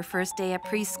remember your first day at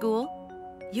preschool?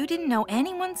 You didn't know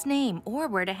anyone's name or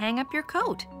where to hang up your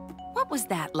coat. What was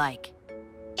that like?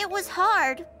 It was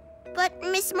hard, but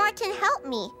Miss Martin helped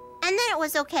me, and then it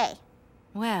was okay.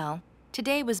 Well,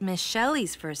 today was Miss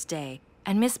Shelley's first day,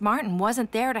 and Miss Martin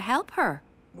wasn't there to help her.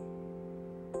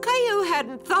 Caillou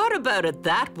hadn't thought about it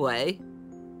that way.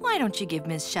 Why don't you give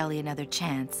Miss Shelley another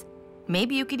chance?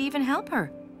 Maybe you could even help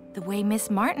her, the way Miss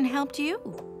Martin helped you.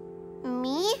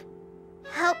 Me?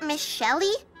 Help Miss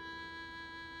Shelley?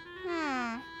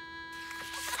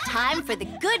 Time for the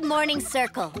Good Morning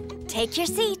Circle. Take your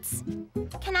seats.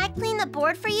 Can I clean the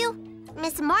board for you?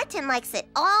 Miss Martin likes it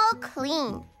all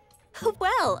clean.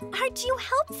 Well, aren't you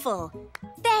helpful?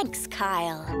 Thanks,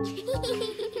 Kyle.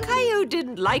 Caillou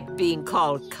didn't like being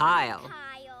called Kyle,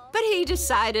 but he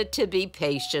decided to be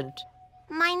patient.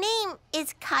 My name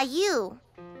is Caillou.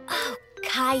 Oh,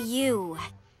 Caillou.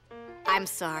 I'm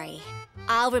sorry.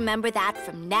 I'll remember that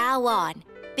from now on,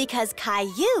 because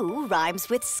Caillou rhymes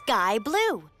with sky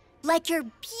blue, like your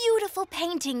beautiful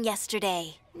painting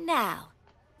yesterday. Now,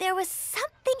 there was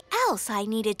something else I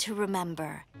needed to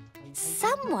remember.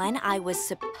 Someone I was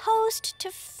supposed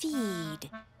to feed.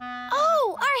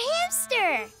 Oh, our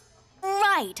hamster!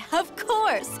 Right, of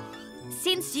course.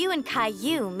 Since you and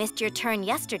Caillou missed your turn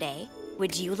yesterday,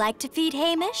 would you like to feed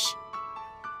Hamish?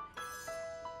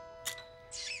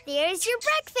 There's your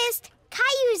breakfast.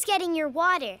 Caillou's getting your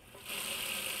water.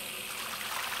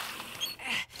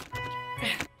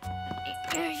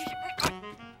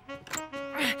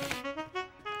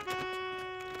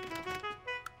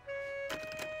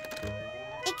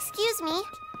 Excuse me,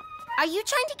 are you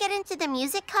trying to get into the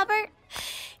music cupboard?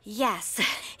 Yes,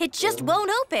 it just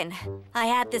won't open. I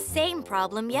had the same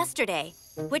problem yesterday,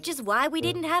 which is why we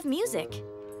didn't have music.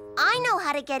 I know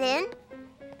how to get in.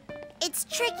 It's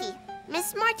tricky.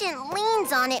 Miss Martin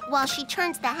leans on it while she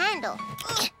turns the handle.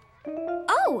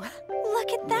 Oh,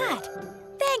 look at that.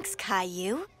 Thanks,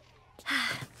 Caillou.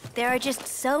 There are just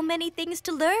so many things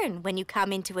to learn when you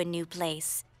come into a new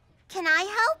place. Can I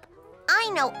help? I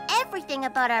know everything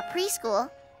about our preschool.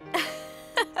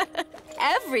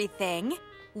 Everything?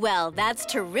 Well, that's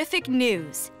terrific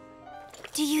news.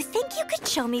 Do you think you could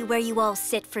show me where you all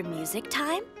sit for music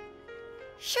time?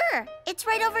 Sure, it's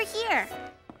right over here.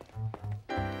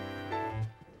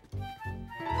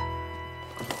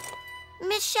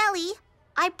 Miss Shelley,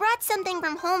 I brought something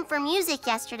from home for music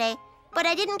yesterday, but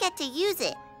I didn't get to use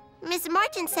it. Miss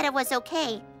Martin said it was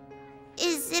okay.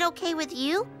 Is it okay with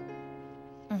you?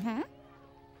 Mm-hmm.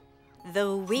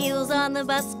 The wheels on the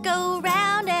bus go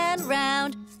round and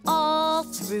round all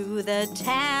through the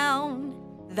town.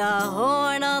 The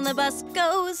horn on the bus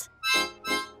goes.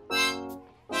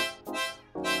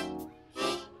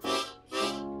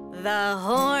 The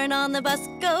horn on the bus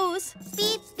goes.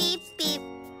 Beep, beep, beep.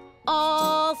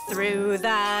 All through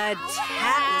the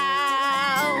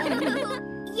town.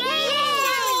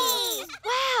 Yay!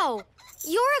 Wow,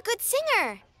 you're a good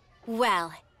singer.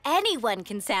 Well, anyone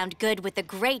can sound good with a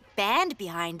great band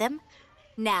behind them.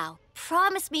 Now,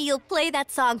 promise me you'll play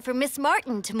that song for Miss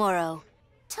Martin tomorrow.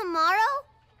 Tomorrow?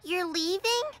 You're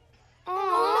leaving?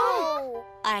 Oh, no.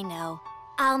 I know.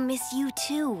 I'll miss you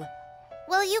too.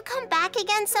 Will you come back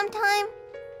again sometime?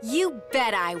 You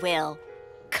bet I will,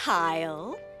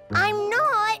 Kyle. I'm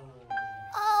not.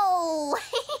 Oh,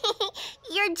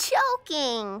 you're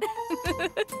joking.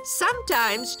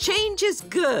 Sometimes change is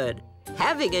good.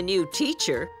 Having a new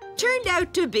teacher turned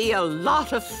out to be a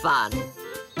lot of fun.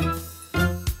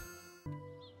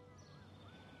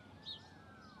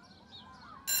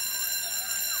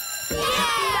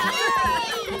 Yeah!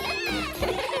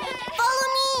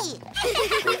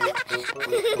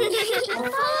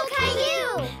 Follow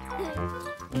Caillou!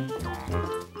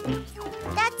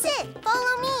 That's it!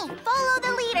 Follow me! Follow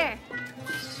the leader!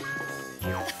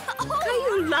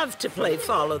 Caillou loved to play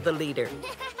Follow the Leader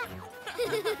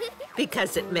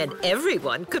because it meant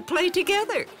everyone could play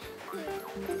together.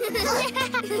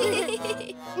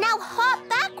 Now hop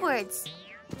backwards!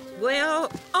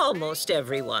 Well, almost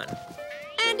everyone.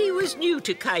 Andy was new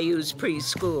to Caillou's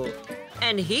preschool,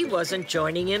 and he wasn't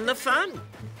joining in the fun.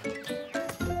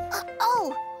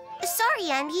 Oh,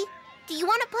 sorry, Andy. Do you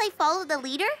want to play Follow the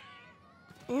Leader?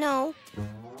 No.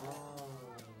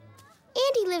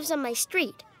 Andy lives on my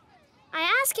street. I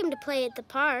ask him to play at the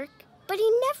park, but he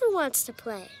never wants to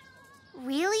play.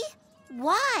 Really?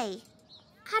 Why?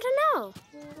 I don't know.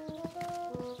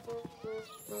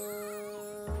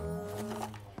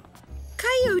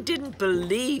 Caillou didn't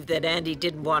believe that Andy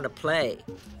didn't want to play.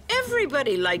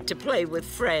 Everybody liked to play with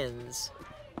friends.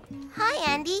 Hi,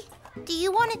 Andy. Do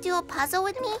you want to do a puzzle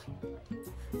with me?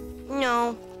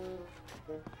 No.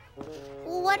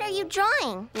 What are you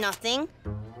drawing? Nothing.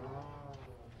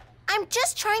 I'm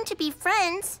just trying to be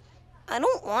friends. I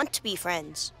don't want to be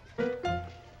friends.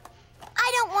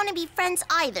 I don't want to be friends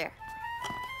either.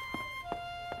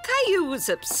 Caillou was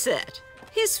upset.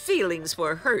 His feelings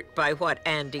were hurt by what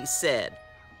Andy said.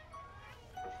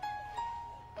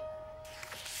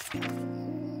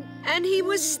 And he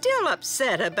was still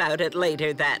upset about it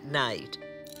later that night.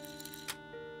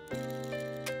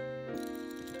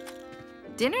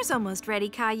 Dinner's almost ready,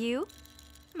 Caillou.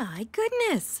 My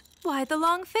goodness, why the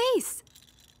long face?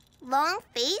 Long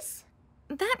face?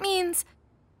 That means,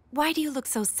 why do you look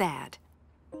so sad?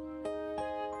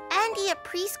 Andy at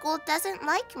preschool doesn't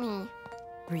like me.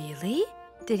 Really?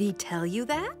 Did he tell you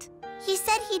that? He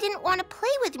said he didn't want to play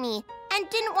with me and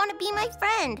didn't want to be my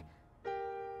friend.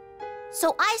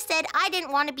 So I said I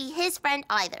didn't want to be his friend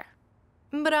either.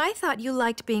 But I thought you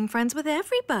liked being friends with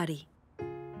everybody.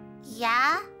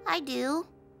 Yeah, I do.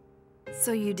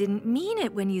 So you didn't mean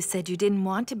it when you said you didn't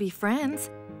want to be friends.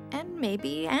 And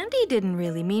maybe Andy didn't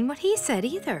really mean what he said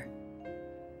either.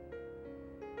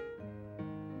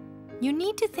 You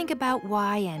need to think about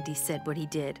why Andy said what he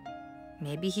did.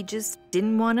 Maybe he just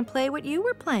didn't want to play what you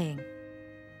were playing.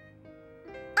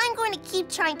 I'm going to keep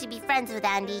trying to be friends with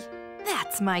Andy.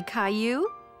 That's my Caillou.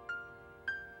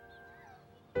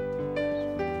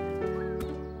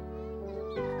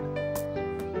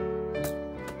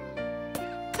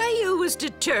 Caillou was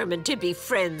determined to be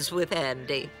friends with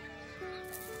Andy.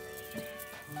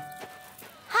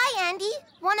 Hi, Andy.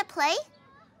 Want to play?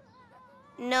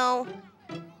 No.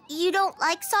 You don't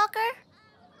like soccer?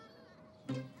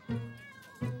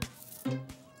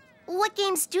 What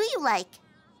games do you like?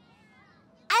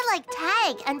 I like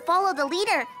tag and follow the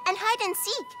leader and hide and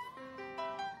seek.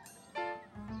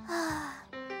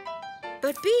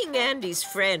 But being Andy's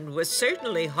friend was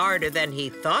certainly harder than he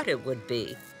thought it would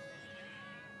be.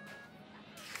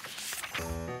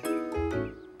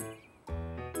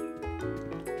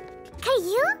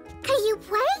 Caillou? Can you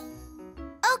play?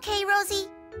 Okay, Rosie.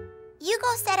 You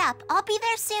go set up. I'll be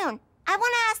there soon. I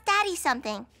want to ask Daddy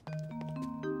something.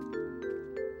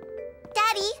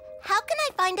 Daddy, how can I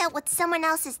find out what someone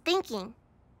else is thinking?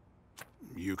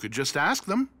 You could just ask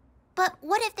them. But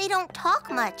what if they don't talk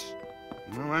much?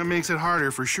 Well, that makes it harder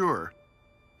for sure.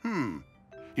 You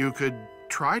could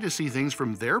try to see things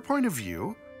from their point of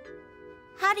view.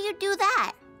 How do you do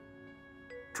that?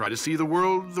 Try to see the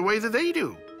world the way that they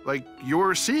do, like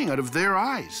you're seeing out of their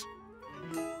eyes.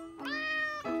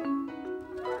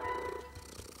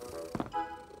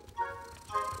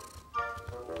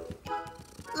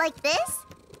 Like this?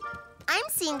 I'm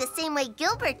seeing the same way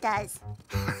Gilbert does.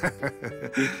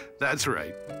 That's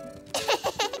right.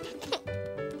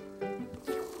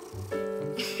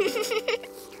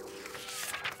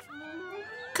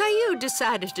 Caillou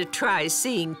decided to try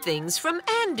seeing things from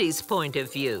Andy's point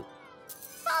of view.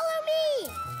 Follow me!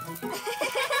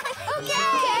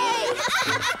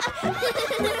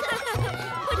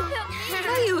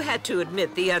 Caillou had to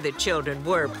admit the other children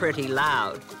were pretty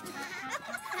loud.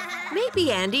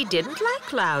 Maybe Andy didn't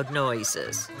like loud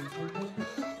noises.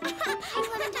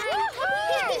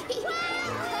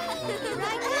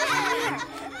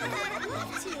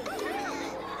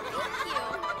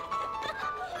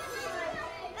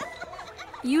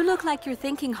 You look like you're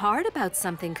thinking hard about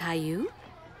something, Caillou.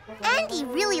 Andy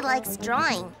really likes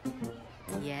drawing.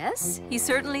 Yes, he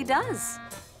certainly does.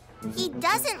 He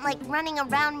doesn't like running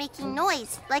around making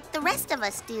noise like the rest of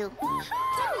us do.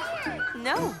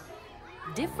 No.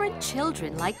 Different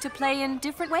children like to play in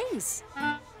different ways.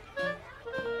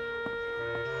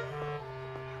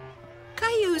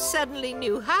 Caillou suddenly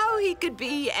knew how he could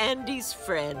be Andy's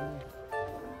friend.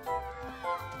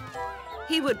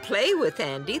 He would play with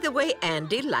Andy the way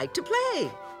Andy liked to play.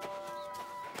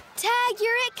 Tag,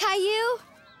 you're it, Caillou.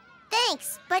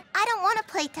 Thanks, but I don't want to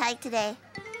play tag today.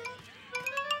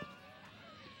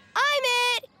 I'm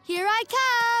it. Here I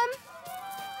come.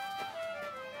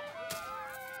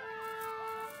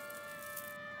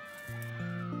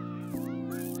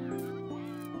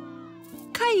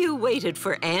 Caillou waited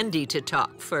for Andy to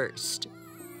talk first.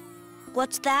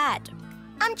 What's that?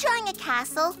 I'm drawing a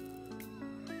castle.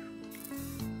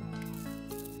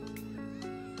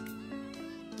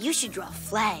 You should draw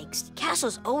flags.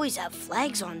 Castles always have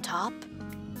flags on top.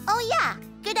 Oh yeah,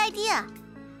 good idea.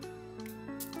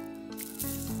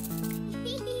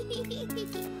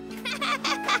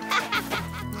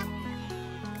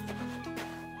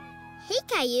 Hey,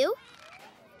 Caillou.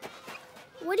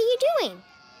 What are you doing?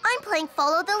 I'm playing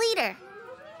Follow the Leader.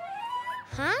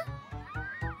 Huh?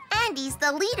 Andy's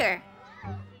the leader.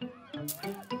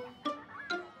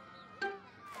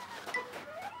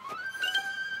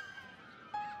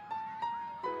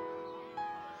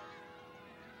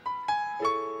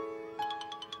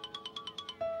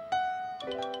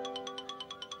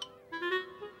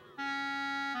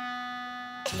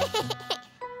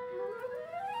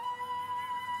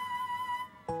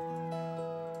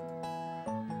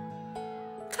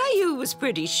 Caillou was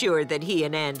pretty sure that he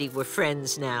and Andy were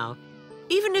friends now,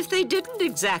 even if they didn't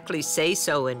exactly say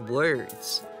so in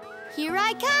words. Here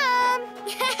I come.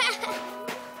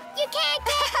 You can't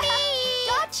get me.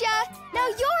 Gotcha. Now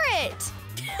you're it.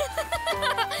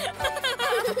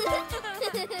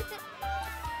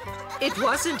 It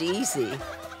wasn't easy,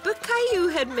 but Caillou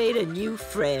had made a new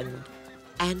friend,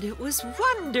 and it was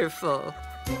wonderful.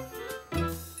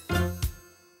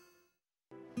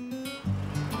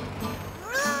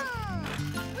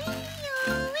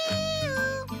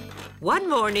 One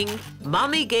morning,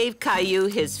 Mommy gave Caillou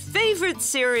his favorite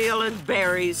cereal and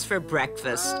berries for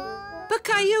breakfast. But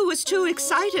Caillou was too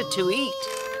excited to eat.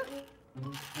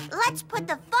 Let's put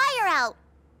the fire out.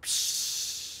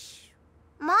 Psh.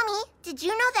 Mommy, did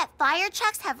you know that fire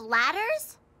trucks have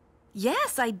ladders?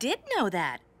 Yes, I did know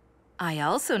that. I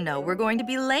also know we're going to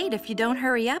be late if you don't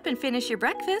hurry up and finish your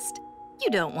breakfast. You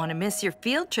don't want to miss your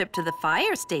field trip to the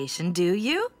fire station, do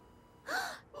you?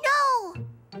 No!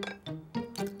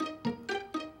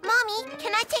 Mommy,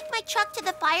 can I take my truck to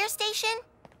the fire station?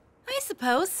 I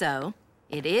suppose so.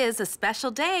 It is a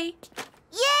special day.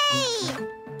 Yay!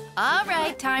 All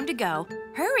right, time to go.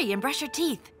 Hurry and brush your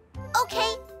teeth.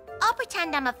 Okay, I'll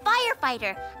pretend I'm a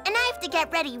firefighter, and I have to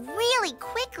get ready really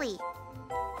quickly.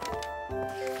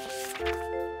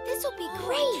 This'll be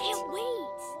great. I can't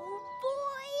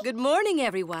wait. Good morning,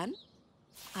 everyone.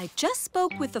 I just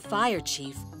spoke with the fire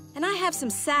chief, and I have some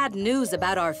sad news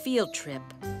about our field trip.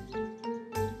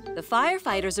 The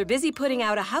firefighters are busy putting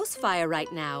out a house fire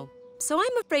right now, so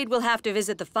I'm afraid we'll have to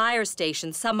visit the fire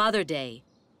station some other day.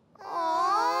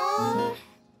 Aww.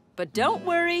 But don't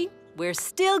worry, we're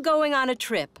still going on a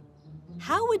trip.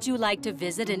 How would you like to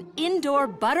visit an indoor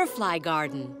butterfly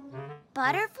garden?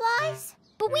 Butterflies?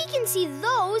 But we can see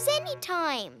those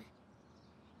anytime.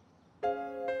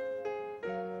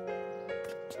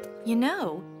 You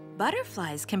know,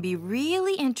 butterflies can be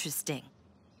really interesting.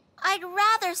 I'd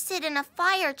rather sit in a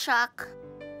fire truck.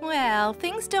 Well,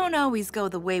 things don't always go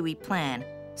the way we plan,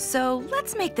 so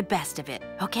let's make the best of it,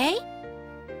 okay?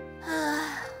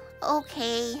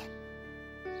 Okay.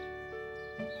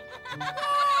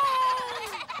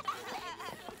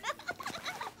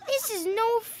 This is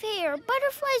no fair.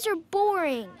 Butterflies are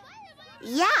boring.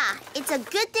 Yeah, it's a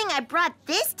good thing I brought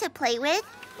this to play with.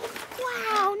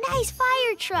 Wow, nice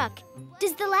fire truck.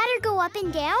 Does the ladder go up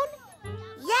and down?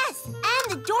 Yes, and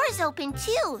the door's open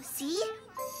too, see?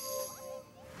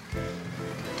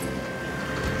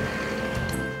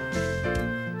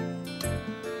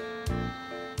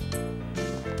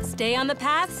 Stay on the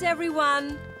paths,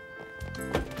 everyone.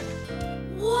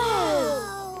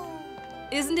 Whoa!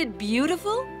 Isn't it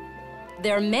beautiful?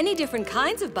 There are many different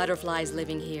kinds of butterflies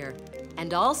living here,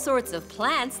 and all sorts of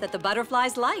plants that the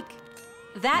butterflies like.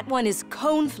 That one is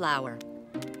coneflower.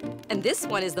 And this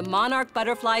one is the monarch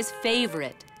butterfly's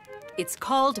favorite. It's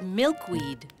called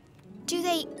milkweed. Do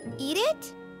they eat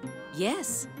it?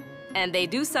 Yes, and they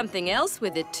do something else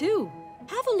with it too.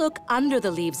 Have a look under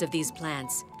the leaves of these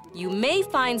plants. You may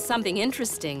find something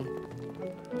interesting.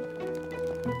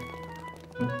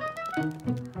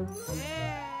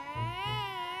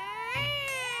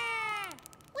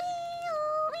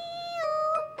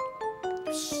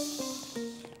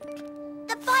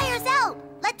 The fire's out.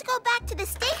 Let's go back to the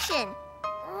station.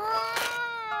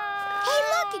 Hey,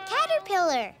 look, a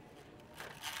caterpillar.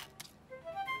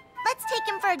 Let's take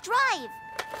him for a drive.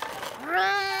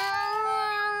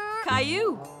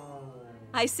 Caillou,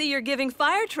 I see you're giving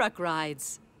fire truck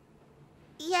rides.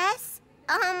 Yes,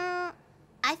 I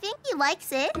think he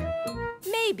likes it.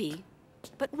 Maybe,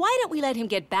 but why don't we let him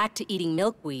get back to eating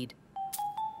milkweed?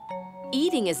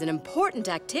 Eating is an important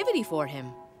activity for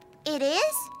him. It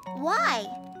is? Why?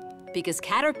 Because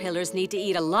caterpillars need to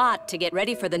eat a lot to get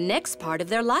ready for the next part of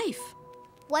their life.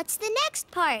 What's the next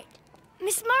part?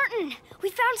 Miss Martin, we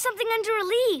found something under a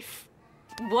leaf.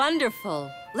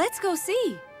 Wonderful. Let's go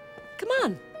see. Come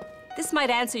on. This might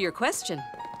answer your question.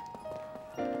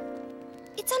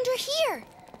 It's under here.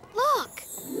 Look.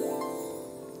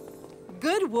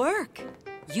 Good work.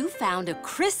 You found a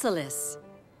chrysalis.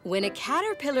 When a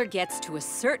caterpillar gets to a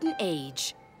certain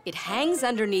age, it hangs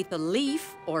underneath a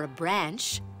leaf or a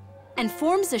branch and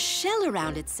forms a shell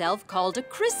around itself called a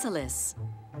chrysalis.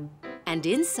 And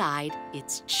inside,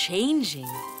 it's changing.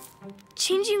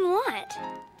 Changing what?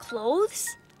 Clothes?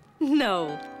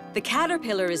 No, the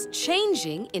caterpillar is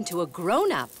changing into a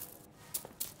grown-up.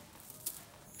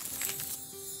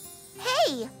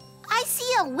 Hey, I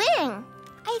see a wing.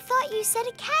 I thought you said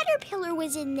a caterpillar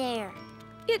was in there.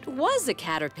 It was a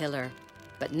caterpillar,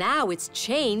 but now it's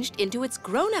changed into its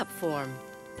grown-up form.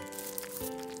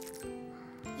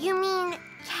 You mean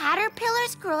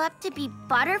caterpillars grow up to be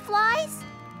butterflies?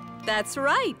 That's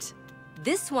right.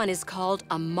 This one is called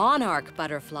a monarch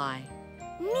butterfly.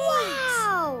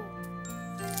 Wow!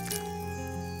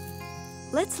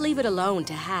 Let's leave it alone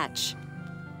to hatch.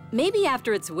 Maybe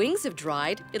after its wings have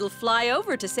dried, it'll fly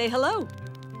over to say hello.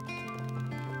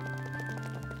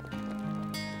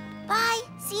 Bye.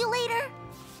 See you later.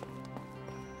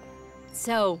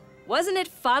 So, wasn't it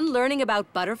fun learning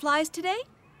about butterflies today?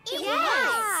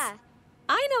 Yes!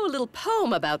 I know a little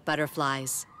poem about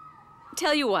butterflies.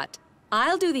 Tell you what,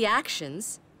 I'll do the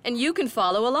actions, and you can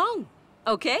follow along,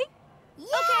 okay?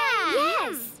 Yeah!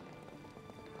 Yes!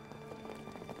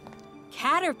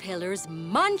 Caterpillars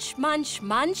munch, munch,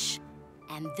 munch,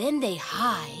 and then they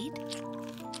hide.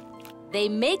 They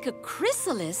make a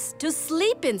chrysalis to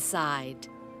sleep inside.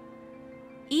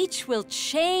 Each will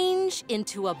change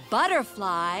into a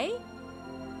butterfly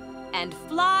and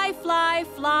fly, fly,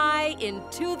 fly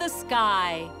into the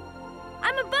sky.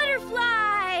 I'm a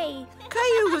butterfly!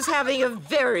 Caillou was having a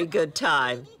very good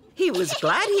time. He was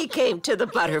glad he came to the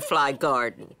butterfly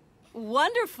garden.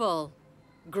 Wonderful.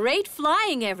 Great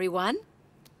flying, everyone.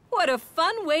 What a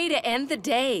fun way to end the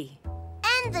day.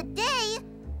 End the day?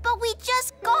 But we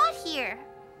just got here.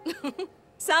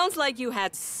 Sounds like you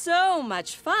had so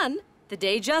much fun. The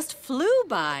day just flew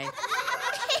by.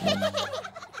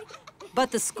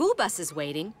 But the school bus is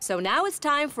waiting, so now it's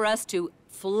time for us to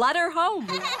flutter home.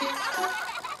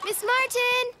 Miss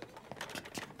Martin!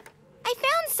 I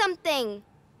found something.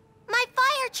 My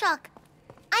fire truck.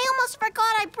 I almost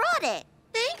forgot I brought it.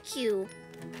 Thank you.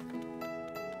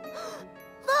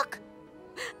 Look.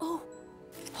 Oh,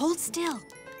 hold still.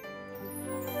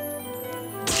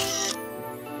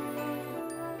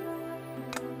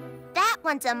 That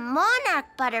one's a monarch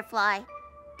butterfly.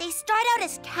 They start out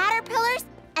as caterpillars,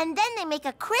 and then they make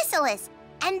a chrysalis,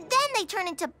 and then they turn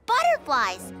into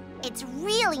butterflies. It's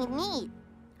really neat.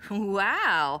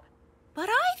 Wow. But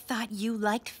I thought you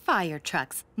liked fire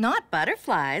trucks, not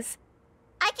butterflies.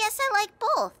 I guess I like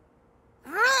both.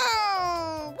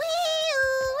 Vroom!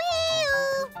 Wee-oo,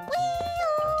 wee-oo,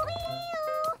 wee-oo,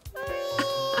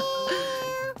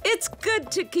 wee-oo. It's good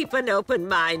to keep an open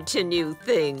mind to new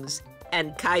things,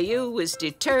 and Caillou was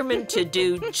determined to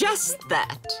do just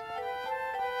that.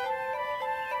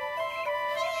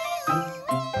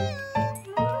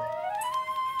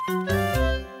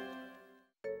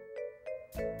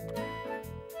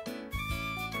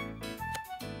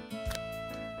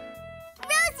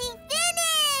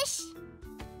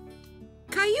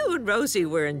 Caillou and Rosie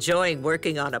were enjoying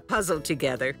working on a puzzle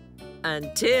together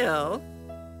until...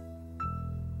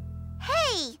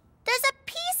 Hey, there's a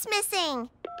piece missing.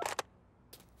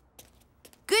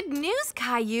 Good news,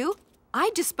 Caillou. I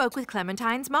just spoke with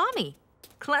Clementine's mommy.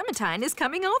 Clementine is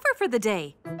coming over for the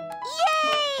day.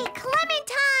 Yay,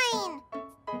 Clementine!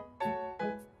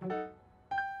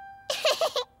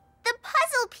 The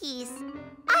puzzle piece.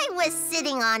 I was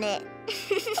sitting on it.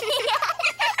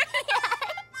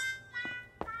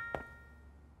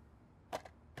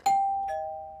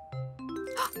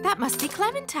 That must be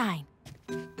Clementine.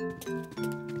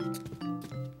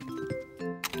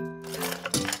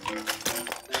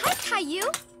 Hi,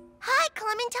 Caillou. Hi,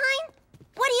 Clementine.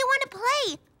 What do you want to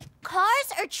play?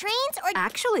 Cars or trains or...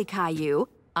 Actually, Caillou,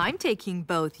 I'm taking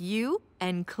both you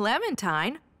and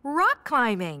Clementine rock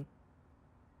climbing.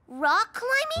 Rock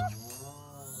climbing?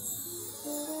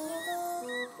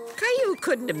 Caillou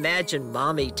couldn't imagine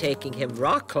Mommy taking him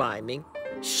rock climbing.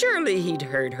 Surely he'd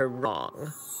heard her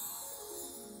wrong.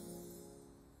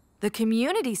 The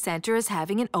community center is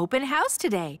having an open house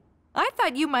today. I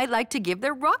thought you might like to give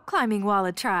their rock climbing wall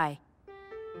a try.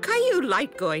 Caillou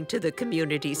liked going to the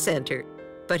community center,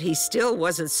 but he still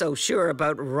wasn't so sure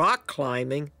about rock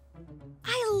climbing.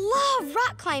 I love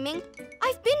rock climbing.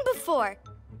 I've been before.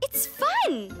 It's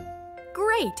fun.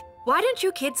 Great. Why don't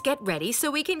you kids get ready so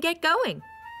we can get going?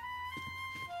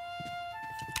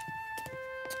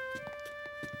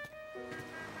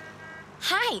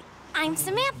 Hi, I'm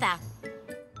Samantha.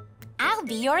 I'll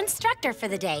be your instructor for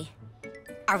the day.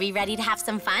 Are we ready to have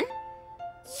some fun?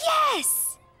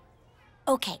 Yes!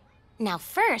 Okay, now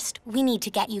first, we need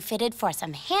to get you fitted for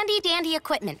some handy-dandy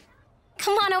equipment.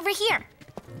 Come on over here.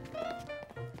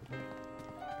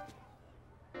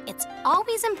 It's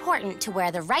always important to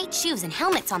wear the right shoes and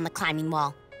helmets on the climbing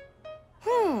wall.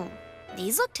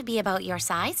 These look to be about your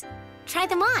size. Try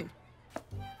them on.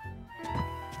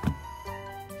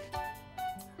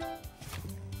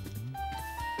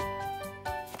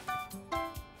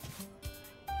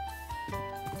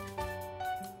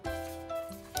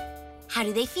 How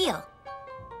do they feel?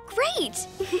 Great!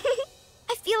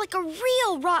 I feel like a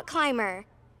real rock climber.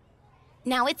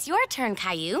 Now it's your turn,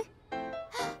 Caillou.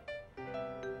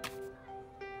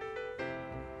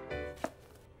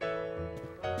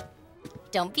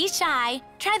 Don't be shy.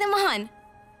 Try them on.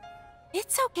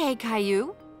 It's okay,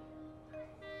 Caillou.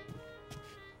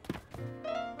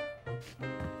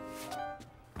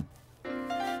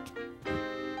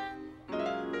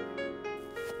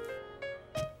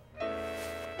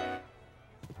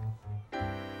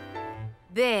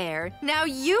 There. Now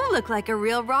you look like a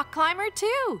real rock climber,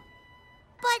 too.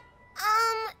 But,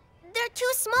 they're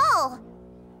too small.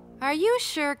 Are you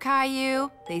sure, Caillou?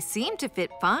 They seem to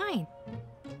fit fine.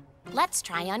 Let's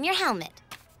try on your helmet.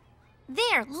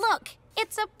 There, look.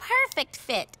 It's a perfect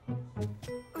fit.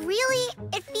 Really?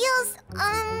 It feels,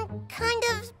 kind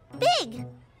of big.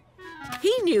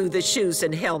 He knew the shoes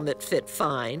and helmet fit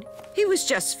fine. He was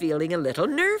just feeling a little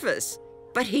nervous,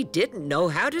 but he didn't know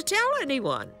how to tell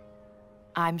anyone.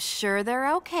 I'm sure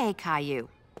they're okay, Caillou.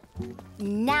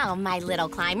 Now, my little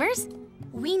climbers,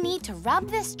 we need to rub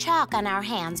this chalk on our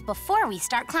hands before we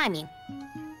start climbing.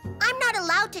 I'm not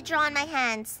allowed to draw on my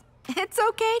hands. It's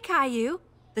okay, Caillou.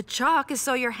 The chalk is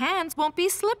so your hands won't be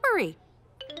slippery.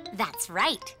 That's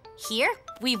right. Here,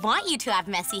 we want you to have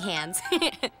messy hands.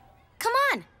 Come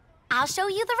on, I'll show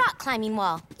you the rock climbing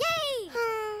wall. Yay!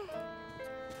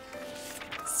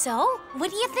 So,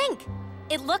 what do you think?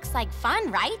 It looks like fun,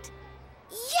 right?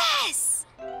 Yes!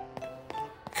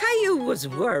 Caillou was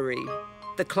worried.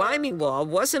 The climbing wall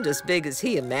wasn't as big as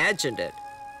he imagined it,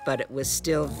 but it was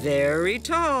still very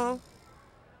tall.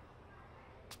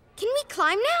 Can we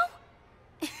climb now?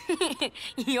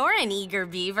 You're an eager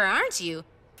beaver, aren't you?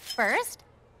 First,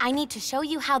 I need to show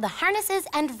you how the harnesses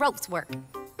and ropes work.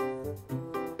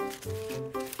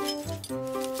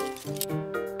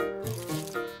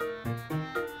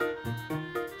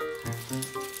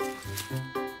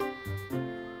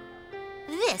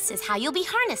 This is how you'll be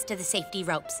harnessed to the safety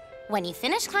ropes. When you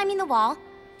finish climbing the wall,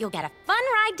 you'll get a fun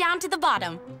ride down to the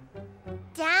bottom.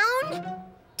 Down?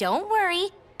 Don't worry,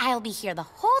 I'll be here the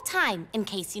whole time in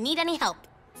case you need any help.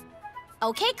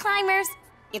 Okay, climbers,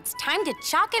 it's time to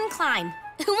chalk and climb.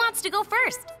 Who wants to go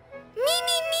first?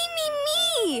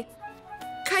 Me!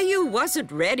 Caillou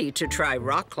wasn't ready to try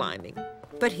rock climbing,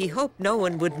 but he hoped no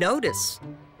one would notice.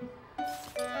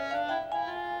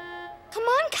 Come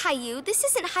on, Caillou, this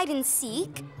isn't hide and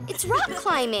seek. It's rock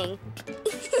climbing.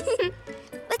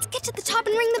 Let's get to the top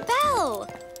and ring the bell.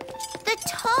 The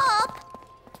top?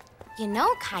 You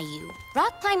know, Caillou,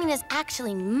 rock climbing is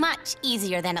actually much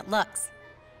easier than it looks.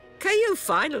 Caillou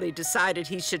finally decided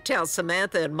he should tell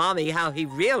Samantha and Mommy how he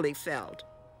really felt.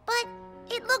 But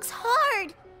it looks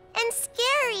hard and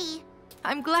scary.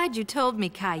 I'm glad you told me,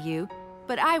 Caillou,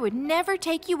 but I would never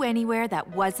take you anywhere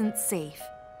that wasn't safe.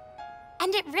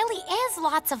 And it really is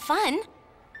lots of fun.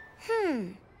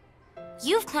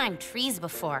 You've climbed trees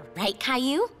before, right,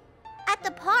 Caillou? At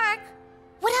the park.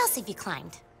 What else have you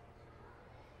climbed?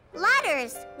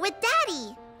 Ladders with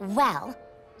Daddy. Well,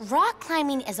 rock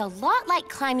climbing is a lot like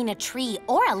climbing a tree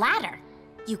or a ladder.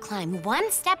 You climb one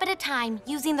step at a time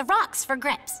using the rocks for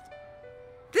grips.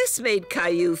 This made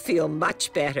Caillou feel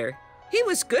much better. He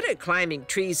was good at climbing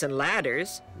trees and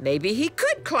ladders. Maybe he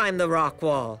could climb the rock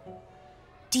wall.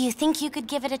 Do you think you could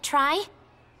give it a try?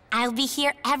 I'll be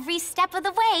here every step of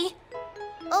the way.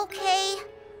 Okay.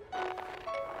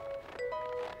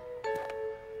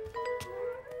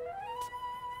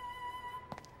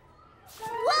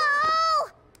 Whoa!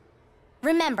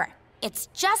 Remember, it's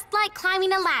just like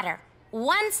climbing a ladder,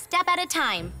 one step at a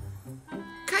time.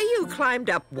 Caillou climbed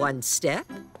up one step,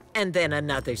 and then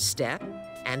another step,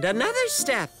 and another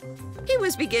step. He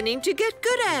was beginning to get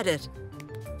good at it.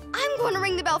 I'm going to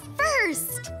ring the bell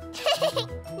first.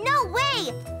 No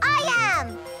way! I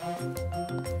am!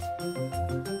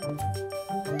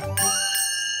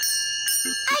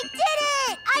 I did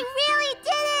it! I really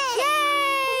did it!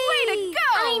 Yay! Way to go!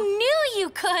 I knew you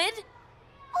could.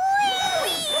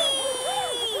 Whee!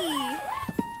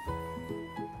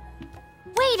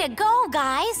 Way to go,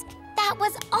 guys. That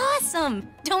was awesome,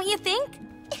 don't you think?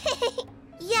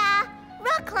 Yeah,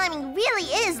 rock climbing really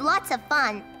is lots of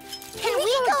fun. Can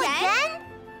we go again?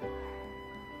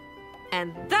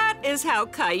 And that is how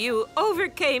Caillou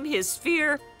overcame his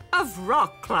fear of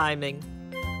rock climbing.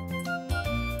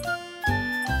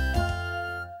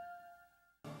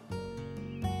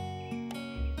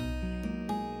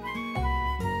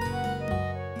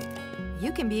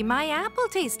 You can be my apple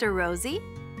taster, Rosie.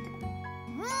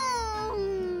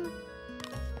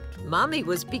 Mommy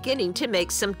was beginning to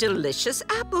make some delicious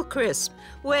apple crisp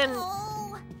when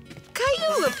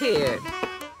Caillou appeared.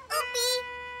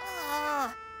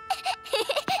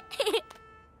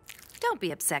 Don't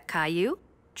be upset, Caillou.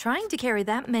 Trying to carry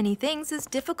that many things is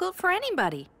difficult for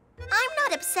anybody. I'm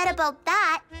not upset about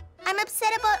that. I'm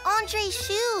upset about Andre's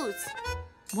shoes.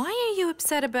 Why are you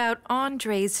upset about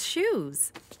Andre's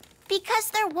shoes?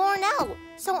 Because they're worn out,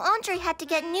 so Andre had to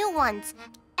get new ones.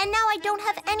 And now I don't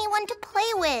have anyone to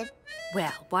play with.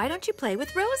 Well, why don't you play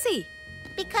with Rosie?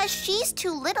 Because she's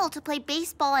too little to play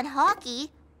baseball and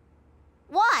hockey.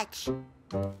 Watch.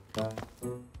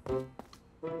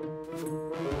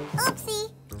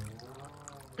 Oopsie.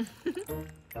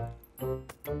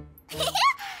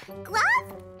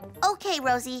 Glove? Okay,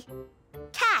 Rosie.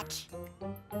 Catch.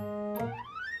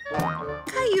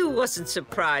 Caillou wasn't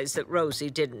surprised that Rosie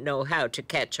didn't know how to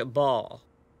catch a ball.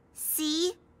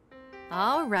 See?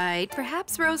 All right,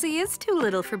 perhaps Rosie is too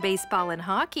little for baseball and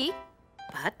hockey.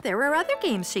 But there are other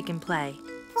games she can play.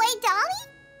 Play Dolly?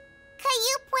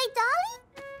 Caillou play Dolly?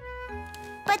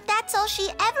 But that's all she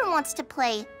ever wants to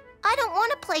play. I don't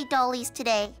want to play dollies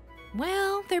today.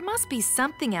 Well, there must be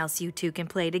something else you two can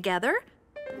play together.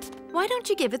 Why don't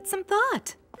you give it some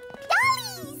thought?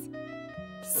 Dollies!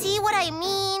 See what I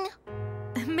mean?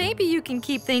 Maybe you can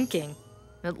keep thinking.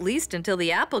 At least until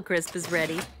the apple crisp is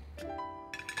ready.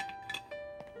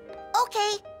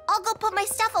 Okay, I'll go put my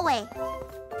stuff away.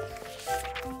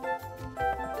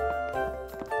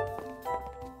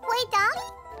 Play Dolly?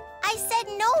 I said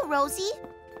no, Rosie.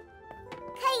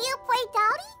 Can you play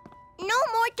Dolly? No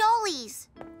more dollies.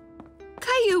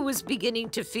 Caillou was beginning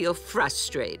to feel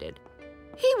frustrated.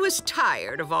 He was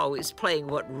tired of always playing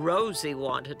what Rosie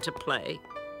wanted to play.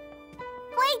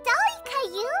 Play Dolly,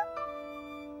 Caillou.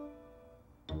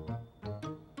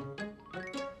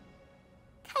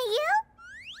 Caillou?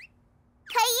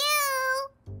 Caillou!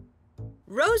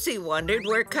 Rosie wondered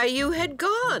where Caillou had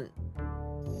gone.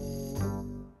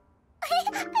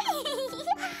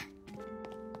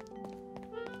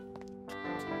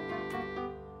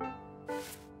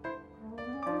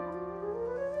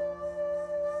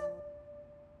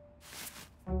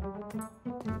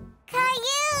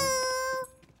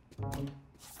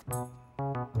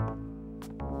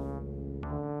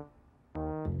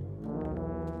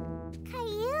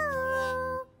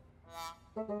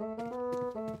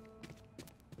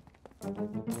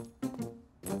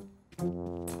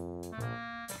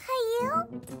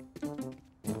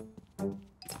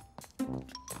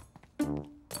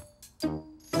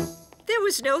 There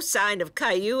was no sign of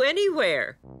Caillou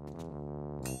anywhere.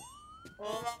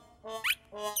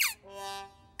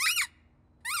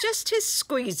 Just his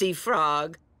squeezy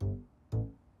frog.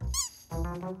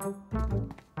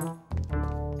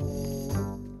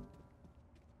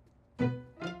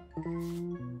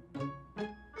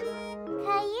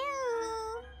 Caillou!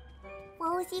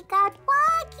 Rosie got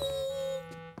walkie!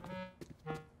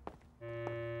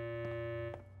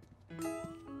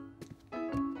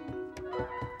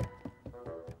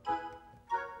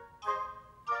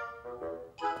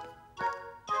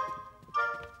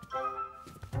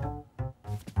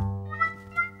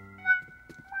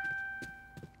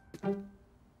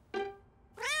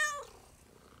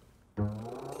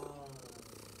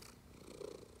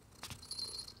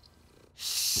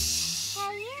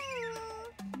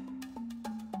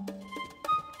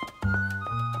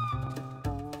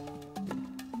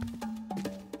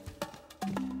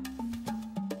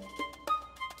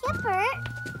 Skipper,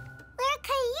 where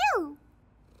Caillou?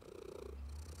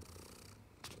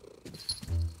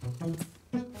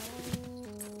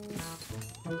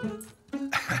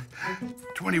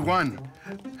 21.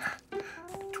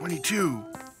 22.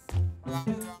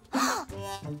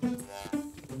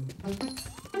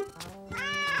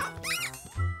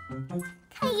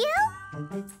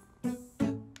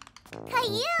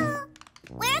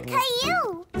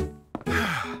 Caillou!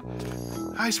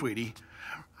 Hi, sweetie.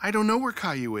 I don't know where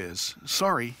Caillou is.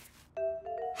 Sorry.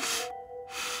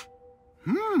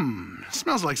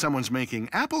 Smells like someone's making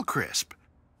apple crisp.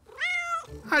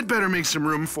 I'd better make some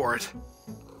room for it.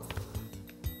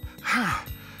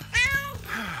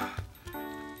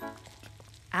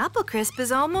 Apple crisp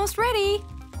is almost ready.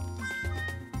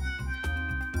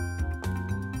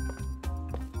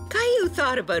 Caillou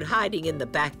thought about hiding in the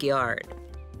backyard.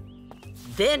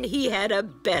 Then he had a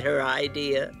better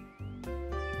idea.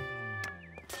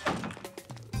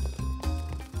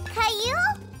 Caillou?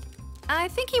 I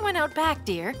think he went out back,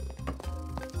 dear.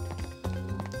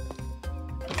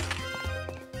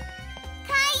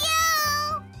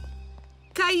 Caillou!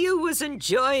 Caillou was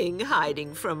enjoying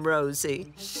hiding from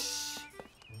Rosie.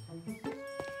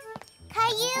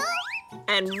 Caillou?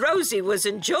 And Rosie was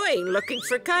enjoying looking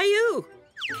for Caillou.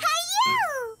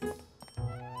 Caillou!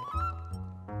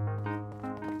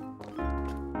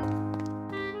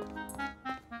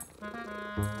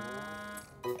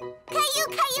 Caillou,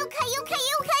 Caillou, Caillou,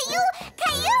 Caillou, Caillou,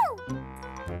 Caillou!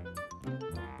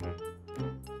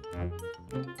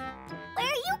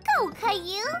 Where you go,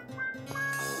 Caillou?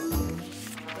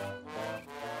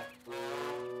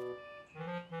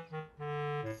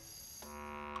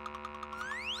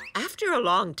 After a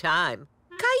long time,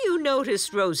 Caillou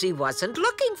noticed Rosie wasn't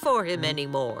looking for him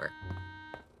anymore.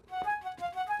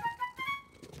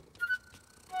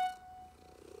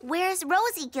 Where's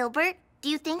Rosie, Gilbert? Do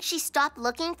you think she stopped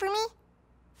looking for me?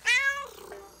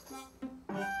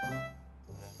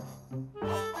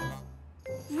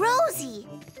 Rosie!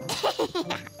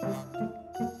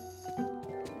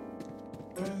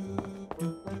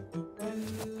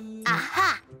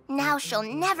 Aha! Now she'll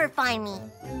never find me.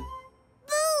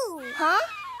 Boo! Huh?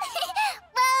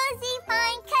 Rosie,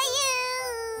 find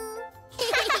Caillou!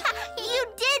 You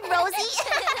did, Rosie!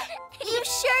 You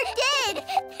sure did!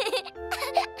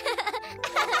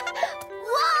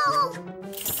 Whoa!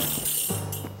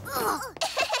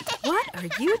 What are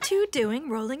you two doing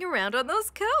rolling around on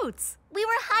those coats? We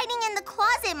were hiding in the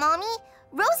closet, Mommy.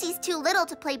 Rosie's too little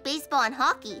to play baseball and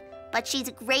hockey, but she's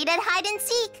great at hide and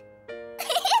seek.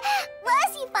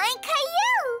 Rosie, find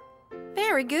Caillou!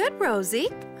 Very good, Rosie.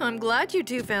 I'm glad you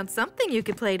two found something you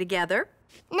could play together.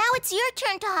 Now it's your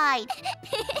turn to hide.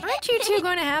 Aren't you two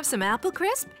going to have some apple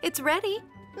crisp? It's ready.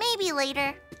 Maybe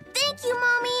later. Thank you,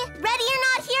 Mommy. Ready or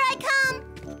not, here I come.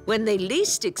 When they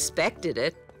least expected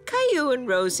it, Caillou and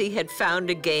Rosie had found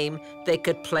a game they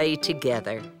could play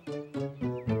together.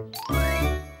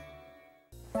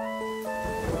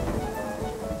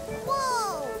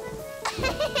 Whoa!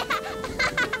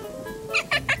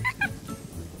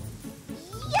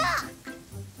 Yuck!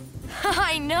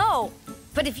 I know!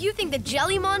 But if you think the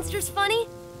jelly monster's funny,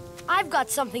 I've got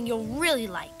something you'll really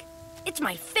like. It's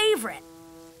my favorite.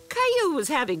 Caillou was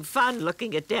having fun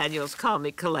looking at Daniel's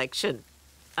comic collection.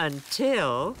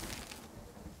 Until...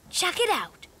 Check it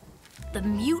out. The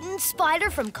Mutant Spider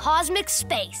from Cosmic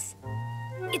Space.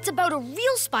 It's about a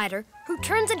real spider who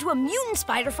turns into a mutant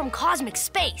spider from cosmic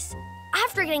space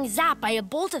after getting zapped by a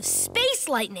bolt of space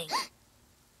lightning.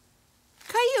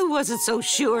 Caillou wasn't so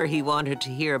sure he wanted to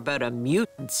hear about a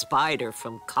mutant spider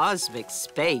from cosmic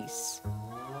space.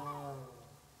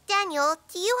 Daniel,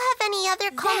 do you have any other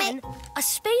comic? Then a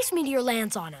space meteor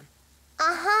lands on him.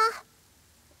 Uh-huh.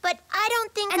 But I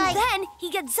don't think And then he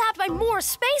gets zapped by more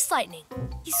space lightning.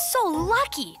 He's so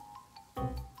lucky.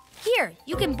 Here,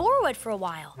 you can borrow it for a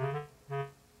while.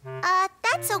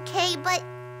 That's okay, but...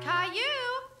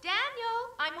 Caillou!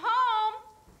 Daniel! I'm home!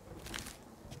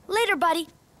 Later, buddy.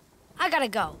 I gotta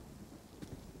go.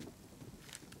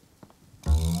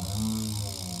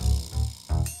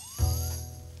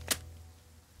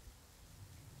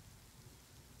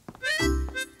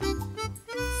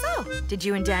 So, did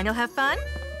you and Daniel have fun?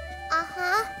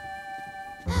 Uh-huh.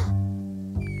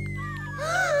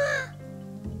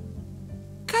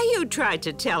 Caillou tried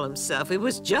to tell himself it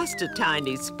was just a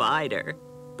tiny spider,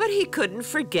 but he couldn't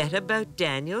forget about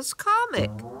Daniel's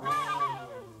comic. Ah!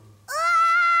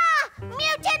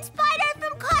 Mutant spider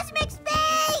from cosmic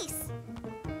space!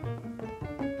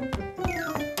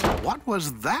 What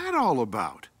was that all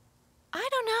about? I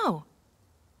don't know.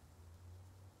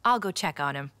 I'll go check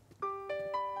on him.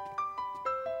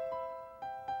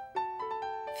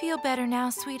 Feel better now,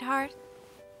 sweetheart?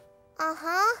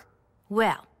 Uh-huh.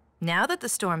 Well, now that the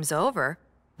storm's over,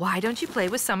 why don't you play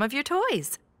with some of your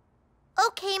toys?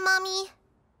 Okay, Mommy.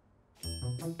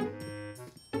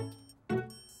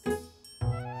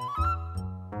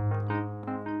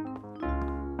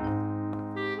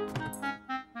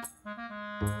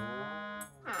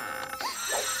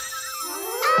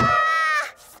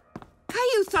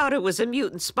 thought it was a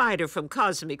mutant spider from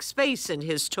cosmic space in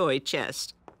his toy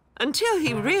chest, until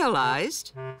he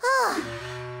realized...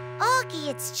 Augie,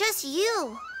 it's just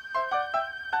you.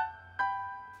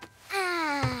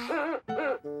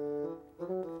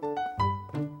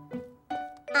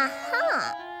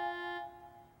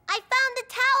 I found the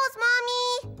towels,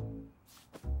 Mommy.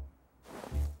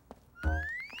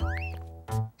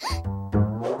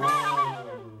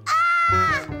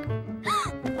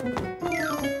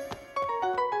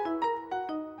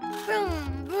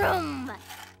 Vroom, vroom.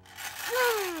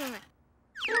 Vroom.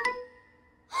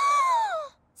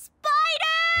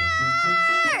 Spider!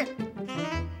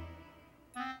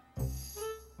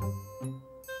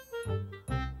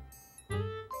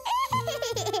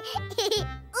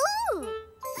 Ooh!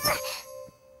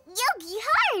 Yogi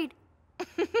hard!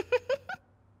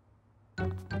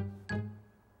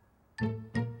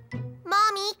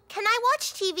 Mommy, can I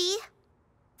watch TV?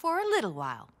 For a little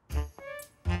while.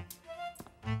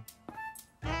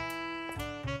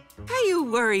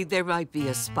 Caillou worried there might be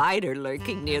a spider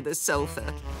lurking near the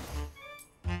sofa.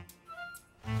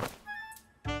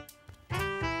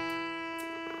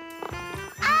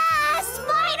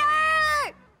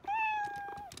 Spider!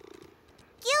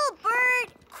 Gilbert,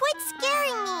 quit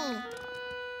scaring me.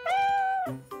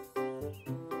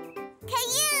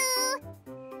 Caillou!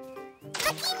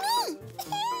 Looky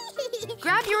me!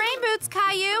 Grab your rain boots,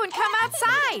 Caillou, and come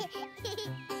outside.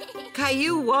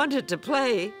 Caillou wanted to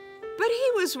play, but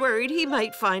he was worried he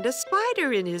might find a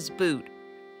spider in his boot.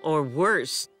 Or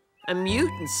worse, a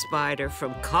mutant spider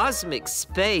from cosmic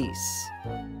space.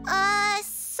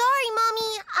 Sorry,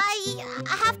 Mommy.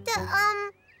 I have to,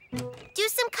 do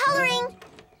some coloring.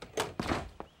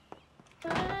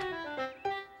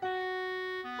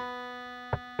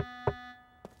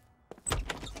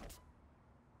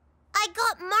 I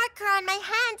got marker on my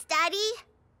hands, Daddy.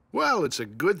 Well, it's a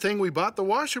good thing we bought the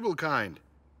washable kind.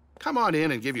 Come on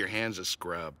in and give your hands a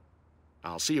scrub.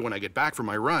 I'll see you when I get back from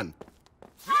my run.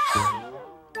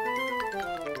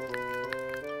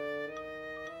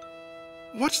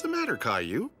 What's the matter,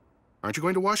 Caillou? Aren't you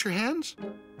going to wash your hands?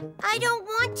 I don't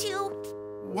want to.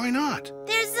 Why not?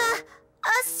 There's a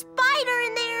spider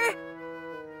in there.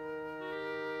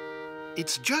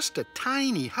 It's just a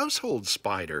tiny household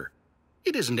spider.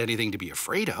 It isn't anything to be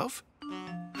afraid of.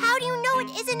 How do you know it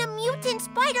isn't a mutant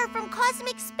spider from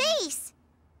cosmic space?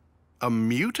 A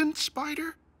mutant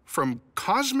spider? From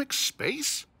cosmic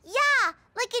space? Yeah,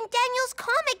 like in Daniel's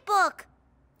comic book.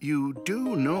 You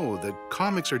do know that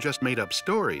comics are just made-up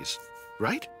stories,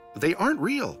 right? They aren't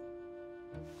real.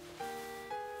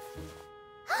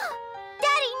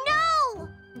 Daddy, no!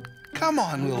 Come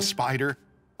on, little spider.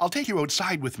 I'll take you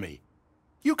outside with me.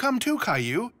 You come too,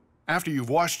 Caillou. After you've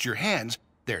washed your hands,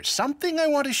 there's something I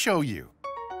want to show you.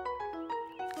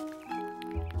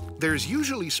 There's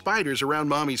usually spiders around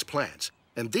Mommy's plants,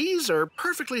 and these are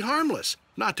perfectly harmless,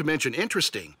 not to mention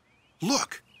interesting.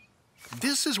 Look,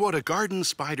 this is what a garden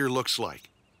spider looks like.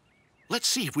 Let's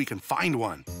see if we can find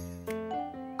one.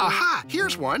 Aha,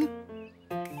 here's one.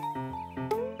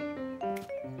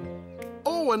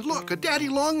 Oh, and look, a daddy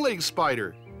longlegs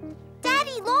spider.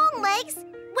 Daddy Longlegs?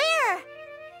 Where?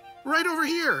 Right over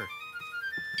here.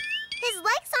 His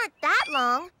legs aren't that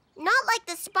long. Not like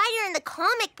the spider in the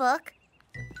comic book.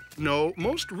 No,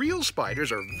 most real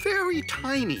spiders are very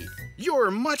tiny.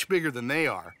 You're much bigger than they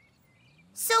are.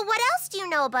 So what else do you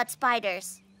know about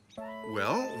spiders?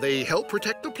 Well, they help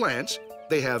protect the plants,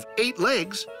 they have 8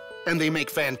 legs, and they make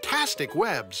fantastic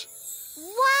webs.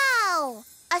 Wow!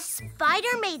 A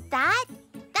spider made that?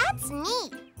 That's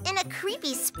neat. In a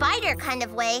creepy spider kind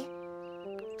of way.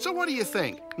 So what do you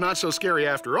think? Not so scary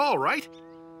after all, right?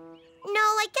 No,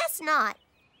 I guess not.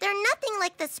 They're nothing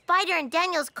like the spider in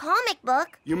Daniel's comic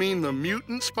book. You mean the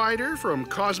mutant spider from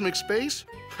cosmic space?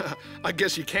 I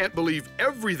guess you can't believe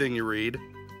everything you read,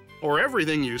 or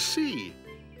everything you see.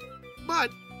 But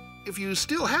if you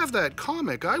still have that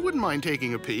comic, I wouldn't mind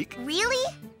taking a peek. Really?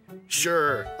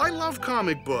 Sure, I love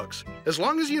comic books. As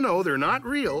long as you know they're not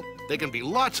real, they can be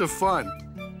lots of fun.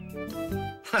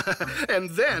 And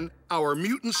then our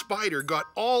mutant spider got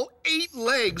all 8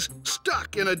 legs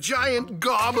stuck in a giant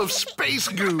gob of space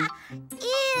goo.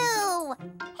 Ew!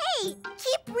 Hey,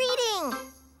 keep reading.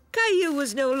 Caillou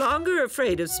was no longer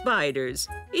afraid of spiders,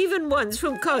 even ones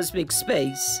from cosmic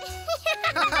space.